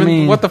would think? you even, I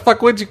mean, what the fuck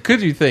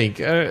could you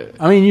think? I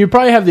mean, you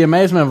probably have the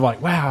amazement of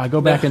like, wow, I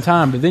go back in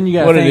time, but then you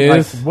got to What it think like,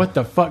 is- what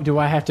the fuck do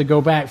I have to go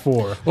back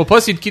for? Well,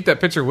 plus you'd keep that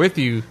picture with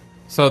you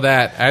so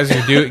that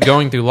as you're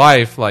going through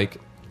life, like,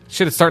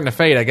 shit, it's starting to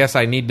fade. I guess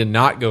I need to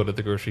not go to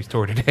the grocery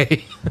store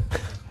today.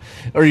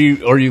 Or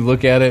you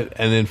look at it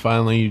and then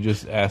finally you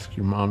just ask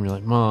your mom. You're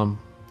like, Mom,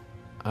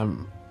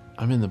 I'm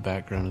in the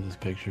background of this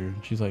picture.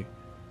 And she's like,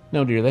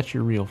 No, dear, that's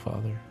your real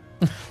father.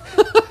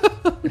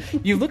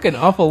 You look an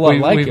awful lot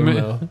like him,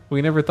 though.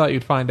 We never thought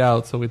you'd find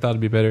out, so we thought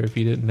it'd be better if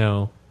you didn't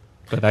know.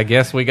 But I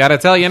guess we got to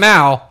tell you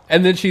now.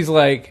 And then she's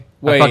like,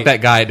 I Wait, fucked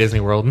that guy at Disney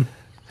World.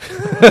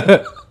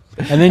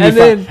 And then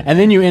and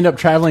then you end up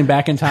traveling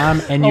back in time,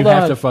 and you Hold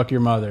have on. to fuck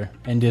your mother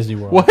in Disney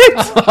World. what?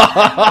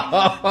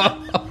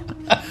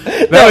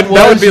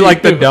 That would be was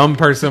like you. the dumb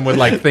person would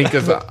like think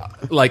is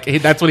like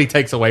that's what he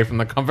takes away from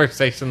the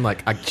conversation.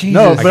 Like, No,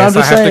 I but guess I'm just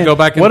I have saying. to go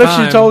back in what if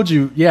time. she told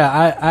you, "Yeah,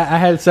 I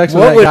had sex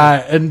with What that would-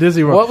 guy in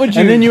Disney World"? what would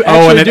you- And then you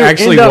Oh, and actually, it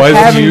actually end up was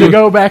having you? to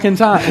go back in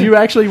time. You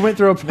actually went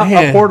through a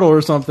Man. portal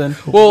or something.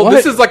 Well, What?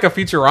 this is like a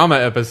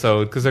Futurama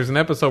episode because there's an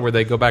episode where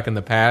they go back in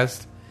the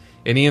past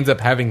and he ends up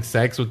having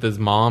sex with his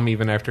mom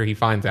even after he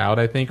finds out,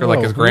 I think, or like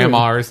Oh, his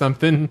grandma or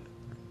something.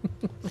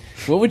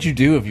 What would you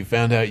do if you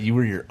found out you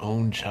were your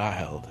own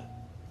child?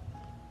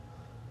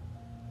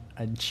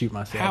 I'd shoot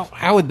myself.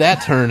 How would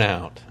that turn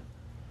out?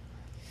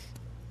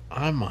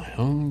 I'm my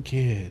own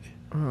kid.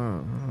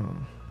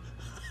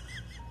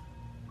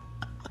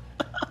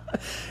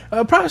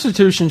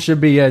 Prostitution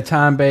should be a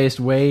time-based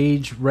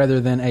wage rather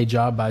than a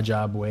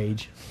job-by-job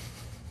wage.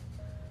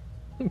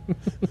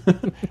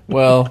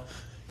 Well,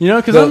 You know,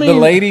 because The, I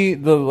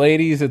mean, the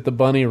ladies at the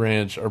Bunny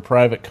Ranch are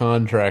private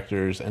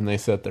contractors, and they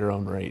set their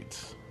own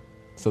rates.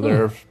 So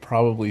there are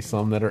probably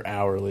some that are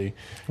hourly.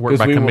 Work 'Cause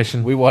by we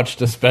commission? We watched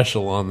a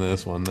special on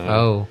this one. Though.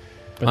 Oh.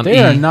 but On they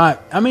E. are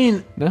not. I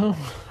mean, No,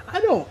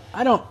 I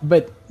don't.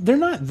 But they're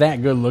not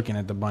that good looking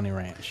at the Bunny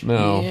Ranch.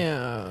 no.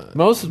 Yeah.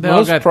 Most They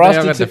all got the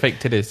prostitutes, fake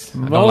titties.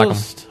 I don't like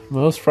them.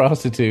 most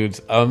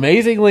prostitutes,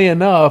 amazingly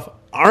enough,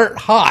 aren't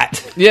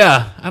hot.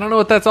 Yeah, I don't know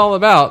what that's all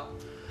about.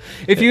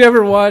 If you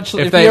ever watch,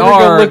 If you they ever go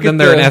are, look then at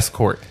they're an the-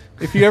 escort.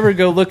 If you ever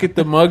go look at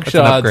the an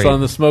mugshots upgrade. on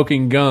the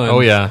Smoking Gun, Oh,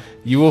 yeah.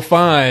 you will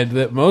find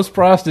that most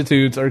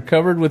prostitutes are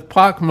covered with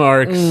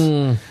pockmarks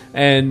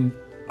and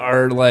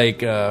are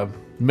like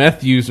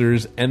meth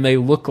users, and they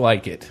look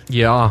like it.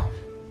 Yeah.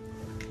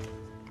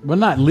 Well,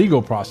 not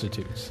legal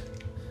prostitutes.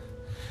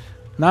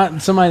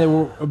 Not somebody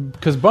that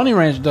because Bunny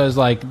Ranch does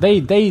like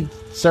they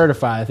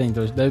certify. I think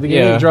those they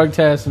Yeah. get drug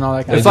tests and all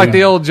that kind It's of like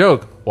the old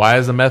joke. Why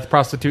does a meth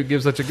prostitute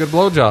give such a good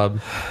blowjob?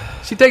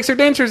 She takes her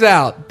dentures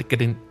out.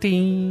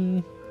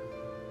 Ding-a-ding-ding.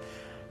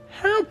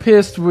 How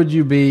pissed would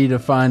you be to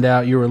find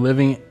out you were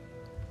living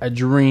a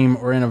dream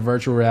or in a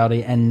virtual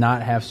reality and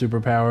not have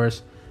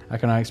superpowers? I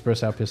cannot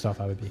express how pissed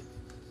off I would be.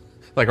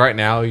 Like right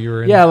now,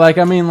 you're in. Yeah, like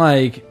I mean,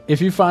 like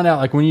if you find out,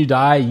 like when you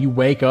die, you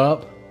wake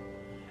up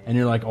and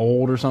you're like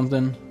old or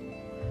something.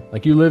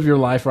 Like you live your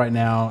life right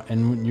now,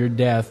 and your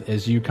death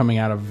is you coming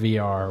out of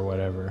VR or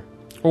whatever.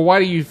 Well, why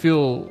do you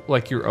feel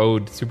like you're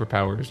owed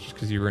superpowers just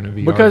because you were in a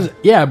VR?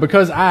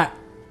 Because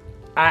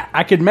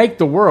I could make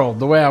the world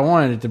the way I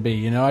wanted it to be.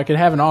 You know, I could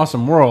have an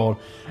awesome world.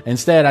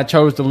 Instead, I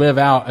chose to live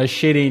out a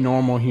shitty,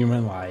 normal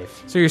human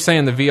life. So you're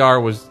saying the VR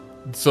was...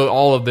 So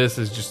all of this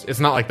is just... It's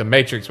not like the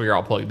Matrix where you're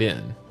all plugged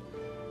in.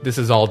 This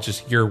is all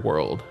just your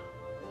world.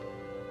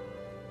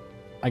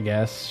 I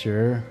guess,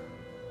 sure.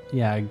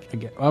 Yeah,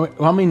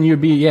 I mean,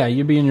 you'd be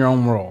in your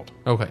own world.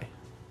 Okay.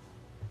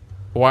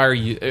 Why are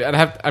you...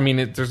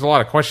 there's a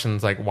lot of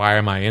questions like, why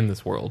am I in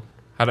this world?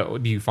 How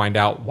do you find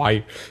out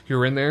why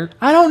you're in there?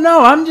 I don't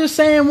know. I'm just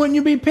saying, wouldn't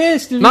you be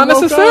pissed? If Not you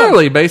woke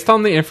necessarily, up? based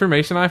on the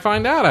information I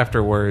find out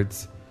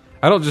afterwards.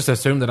 I don't just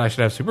assume that I should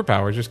have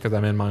superpowers just because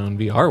I'm in my own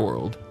VR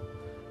world.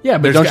 Yeah,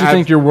 but There's don't you got-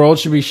 think your world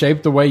should be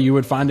shaped the way you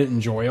would find it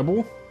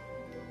enjoyable?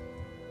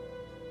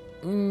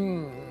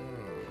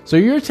 So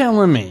you're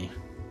telling me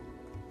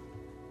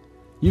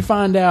you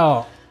find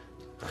out...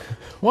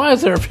 Why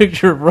is there a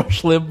picture of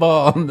Rush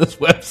Limbaugh on this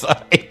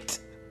website?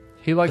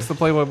 He likes the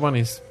Playboy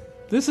bunnies.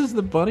 This is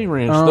the Bunny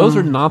Ranch. Those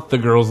are not the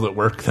girls that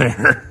work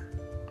there.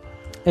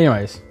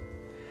 Anyways,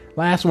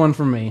 last one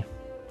from me.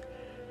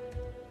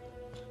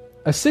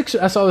 I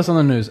saw this on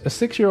the news. A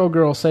 6-year-old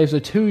girl saves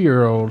a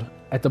 2-year-old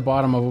at the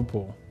bottom of a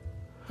pool.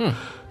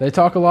 They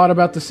talk a lot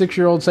about the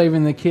 6-year-old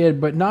saving the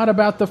kid, but not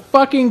about the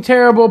fucking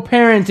terrible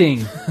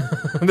parenting.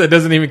 That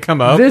doesn't even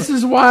come up. This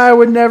is why I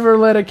would never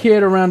let a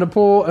kid around a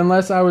pool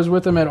unless I was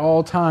with them at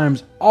all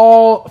times.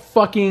 All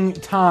fucking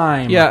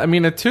time. Yeah, I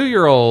mean, a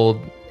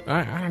 2-year-old...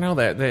 I don't know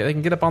that they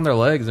can get up on their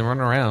legs and run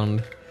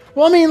around.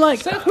 Well, I mean,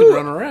 like, Have to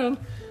run around.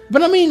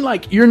 but I mean,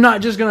 like, you're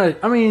not just gonna.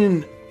 I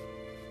mean,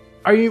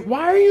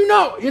 why are you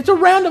not? It's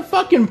around a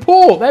fucking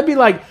pool. That'd be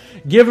like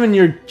giving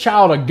your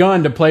child a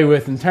gun to play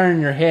with and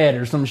turning your head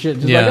or some shit.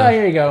 Just like, Yeah. oh,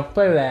 here you go,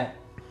 play with that.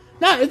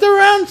 No, it's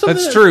around something.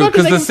 That's true,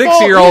 because the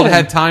 6-year-old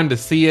had time to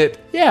see it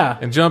Yeah,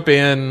 and jump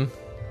in.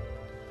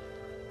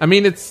 I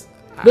mean, it's...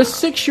 the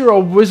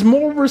 6-year-old was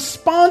more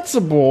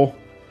responsible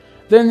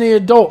than the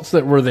adults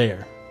that were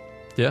there.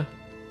 Yeah.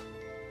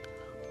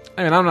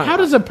 I mean, I'm not... How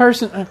does a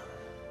person?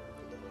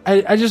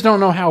 I just don't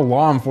know how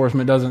law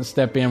enforcement doesn't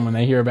step in when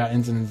they hear about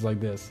incidents like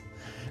this.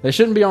 They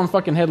shouldn't be on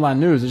fucking headline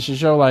news. It should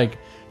show like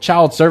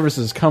child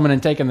services coming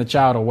and taking the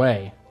child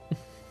away.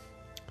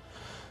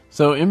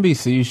 So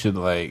NBC should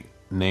like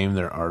name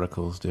their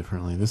articles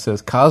differently. This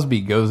says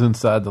Cosby goes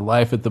inside the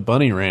life at the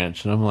Bunny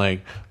Ranch, and I'm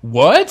like,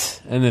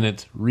 what? And then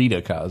it's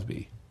Rita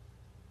Cosby.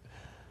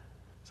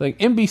 It's like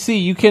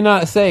NBC, you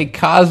cannot say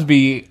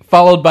Cosby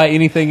followed by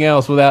anything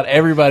else without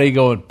everybody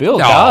going Bill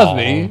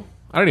Cosby.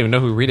 I don't even know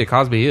who Rita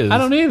Cosby is. I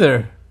don't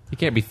either. You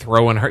can't be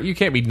throwing her... You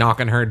can't be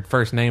knocking her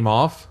first name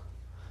off.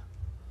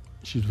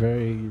 She's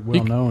very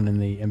well known in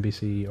the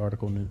NBC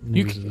article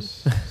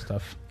news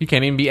stuff. You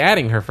can't even be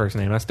adding her first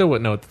name. I still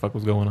wouldn't know what the fuck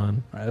was going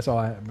on. All right, that's all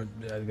I. But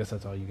I guess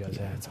that's all you guys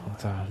have.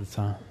 That's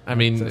all. I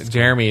mean,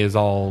 Jeremy is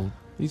all...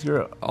 These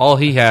girls. All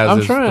he has I'm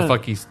is trying. the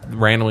fuck he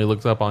randomly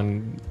looks up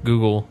on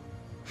Google.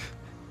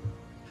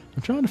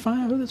 I'm trying to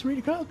find out who this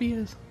Rita Cosby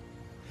is.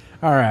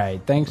 All right,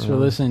 thanks for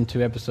listening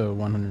to episode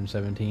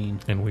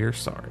 117. And we're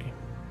sorry.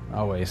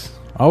 Always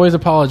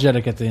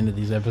apologetic at the end of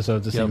these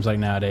episodes. It seems like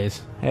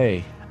nowadays.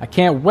 Hey, I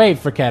can't wait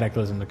for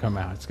Cataclysm to come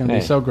out. It's going to be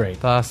Hey. so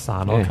great. The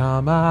sun will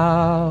come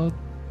out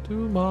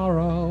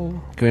tomorrow.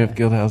 can we have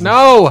Guildhouses?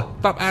 No!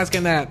 Stop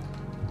asking that.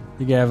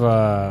 You can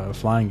have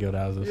flying guild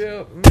houses.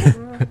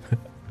 Yeah.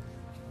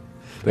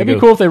 It'd be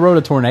cool if they rode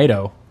a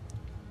tornado.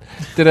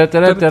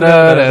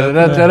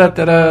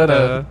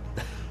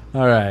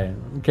 All right,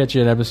 we'll catch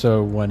you at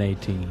episode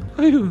 118.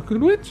 Are you a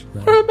good witch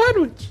or a bad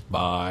witch?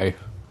 Bye.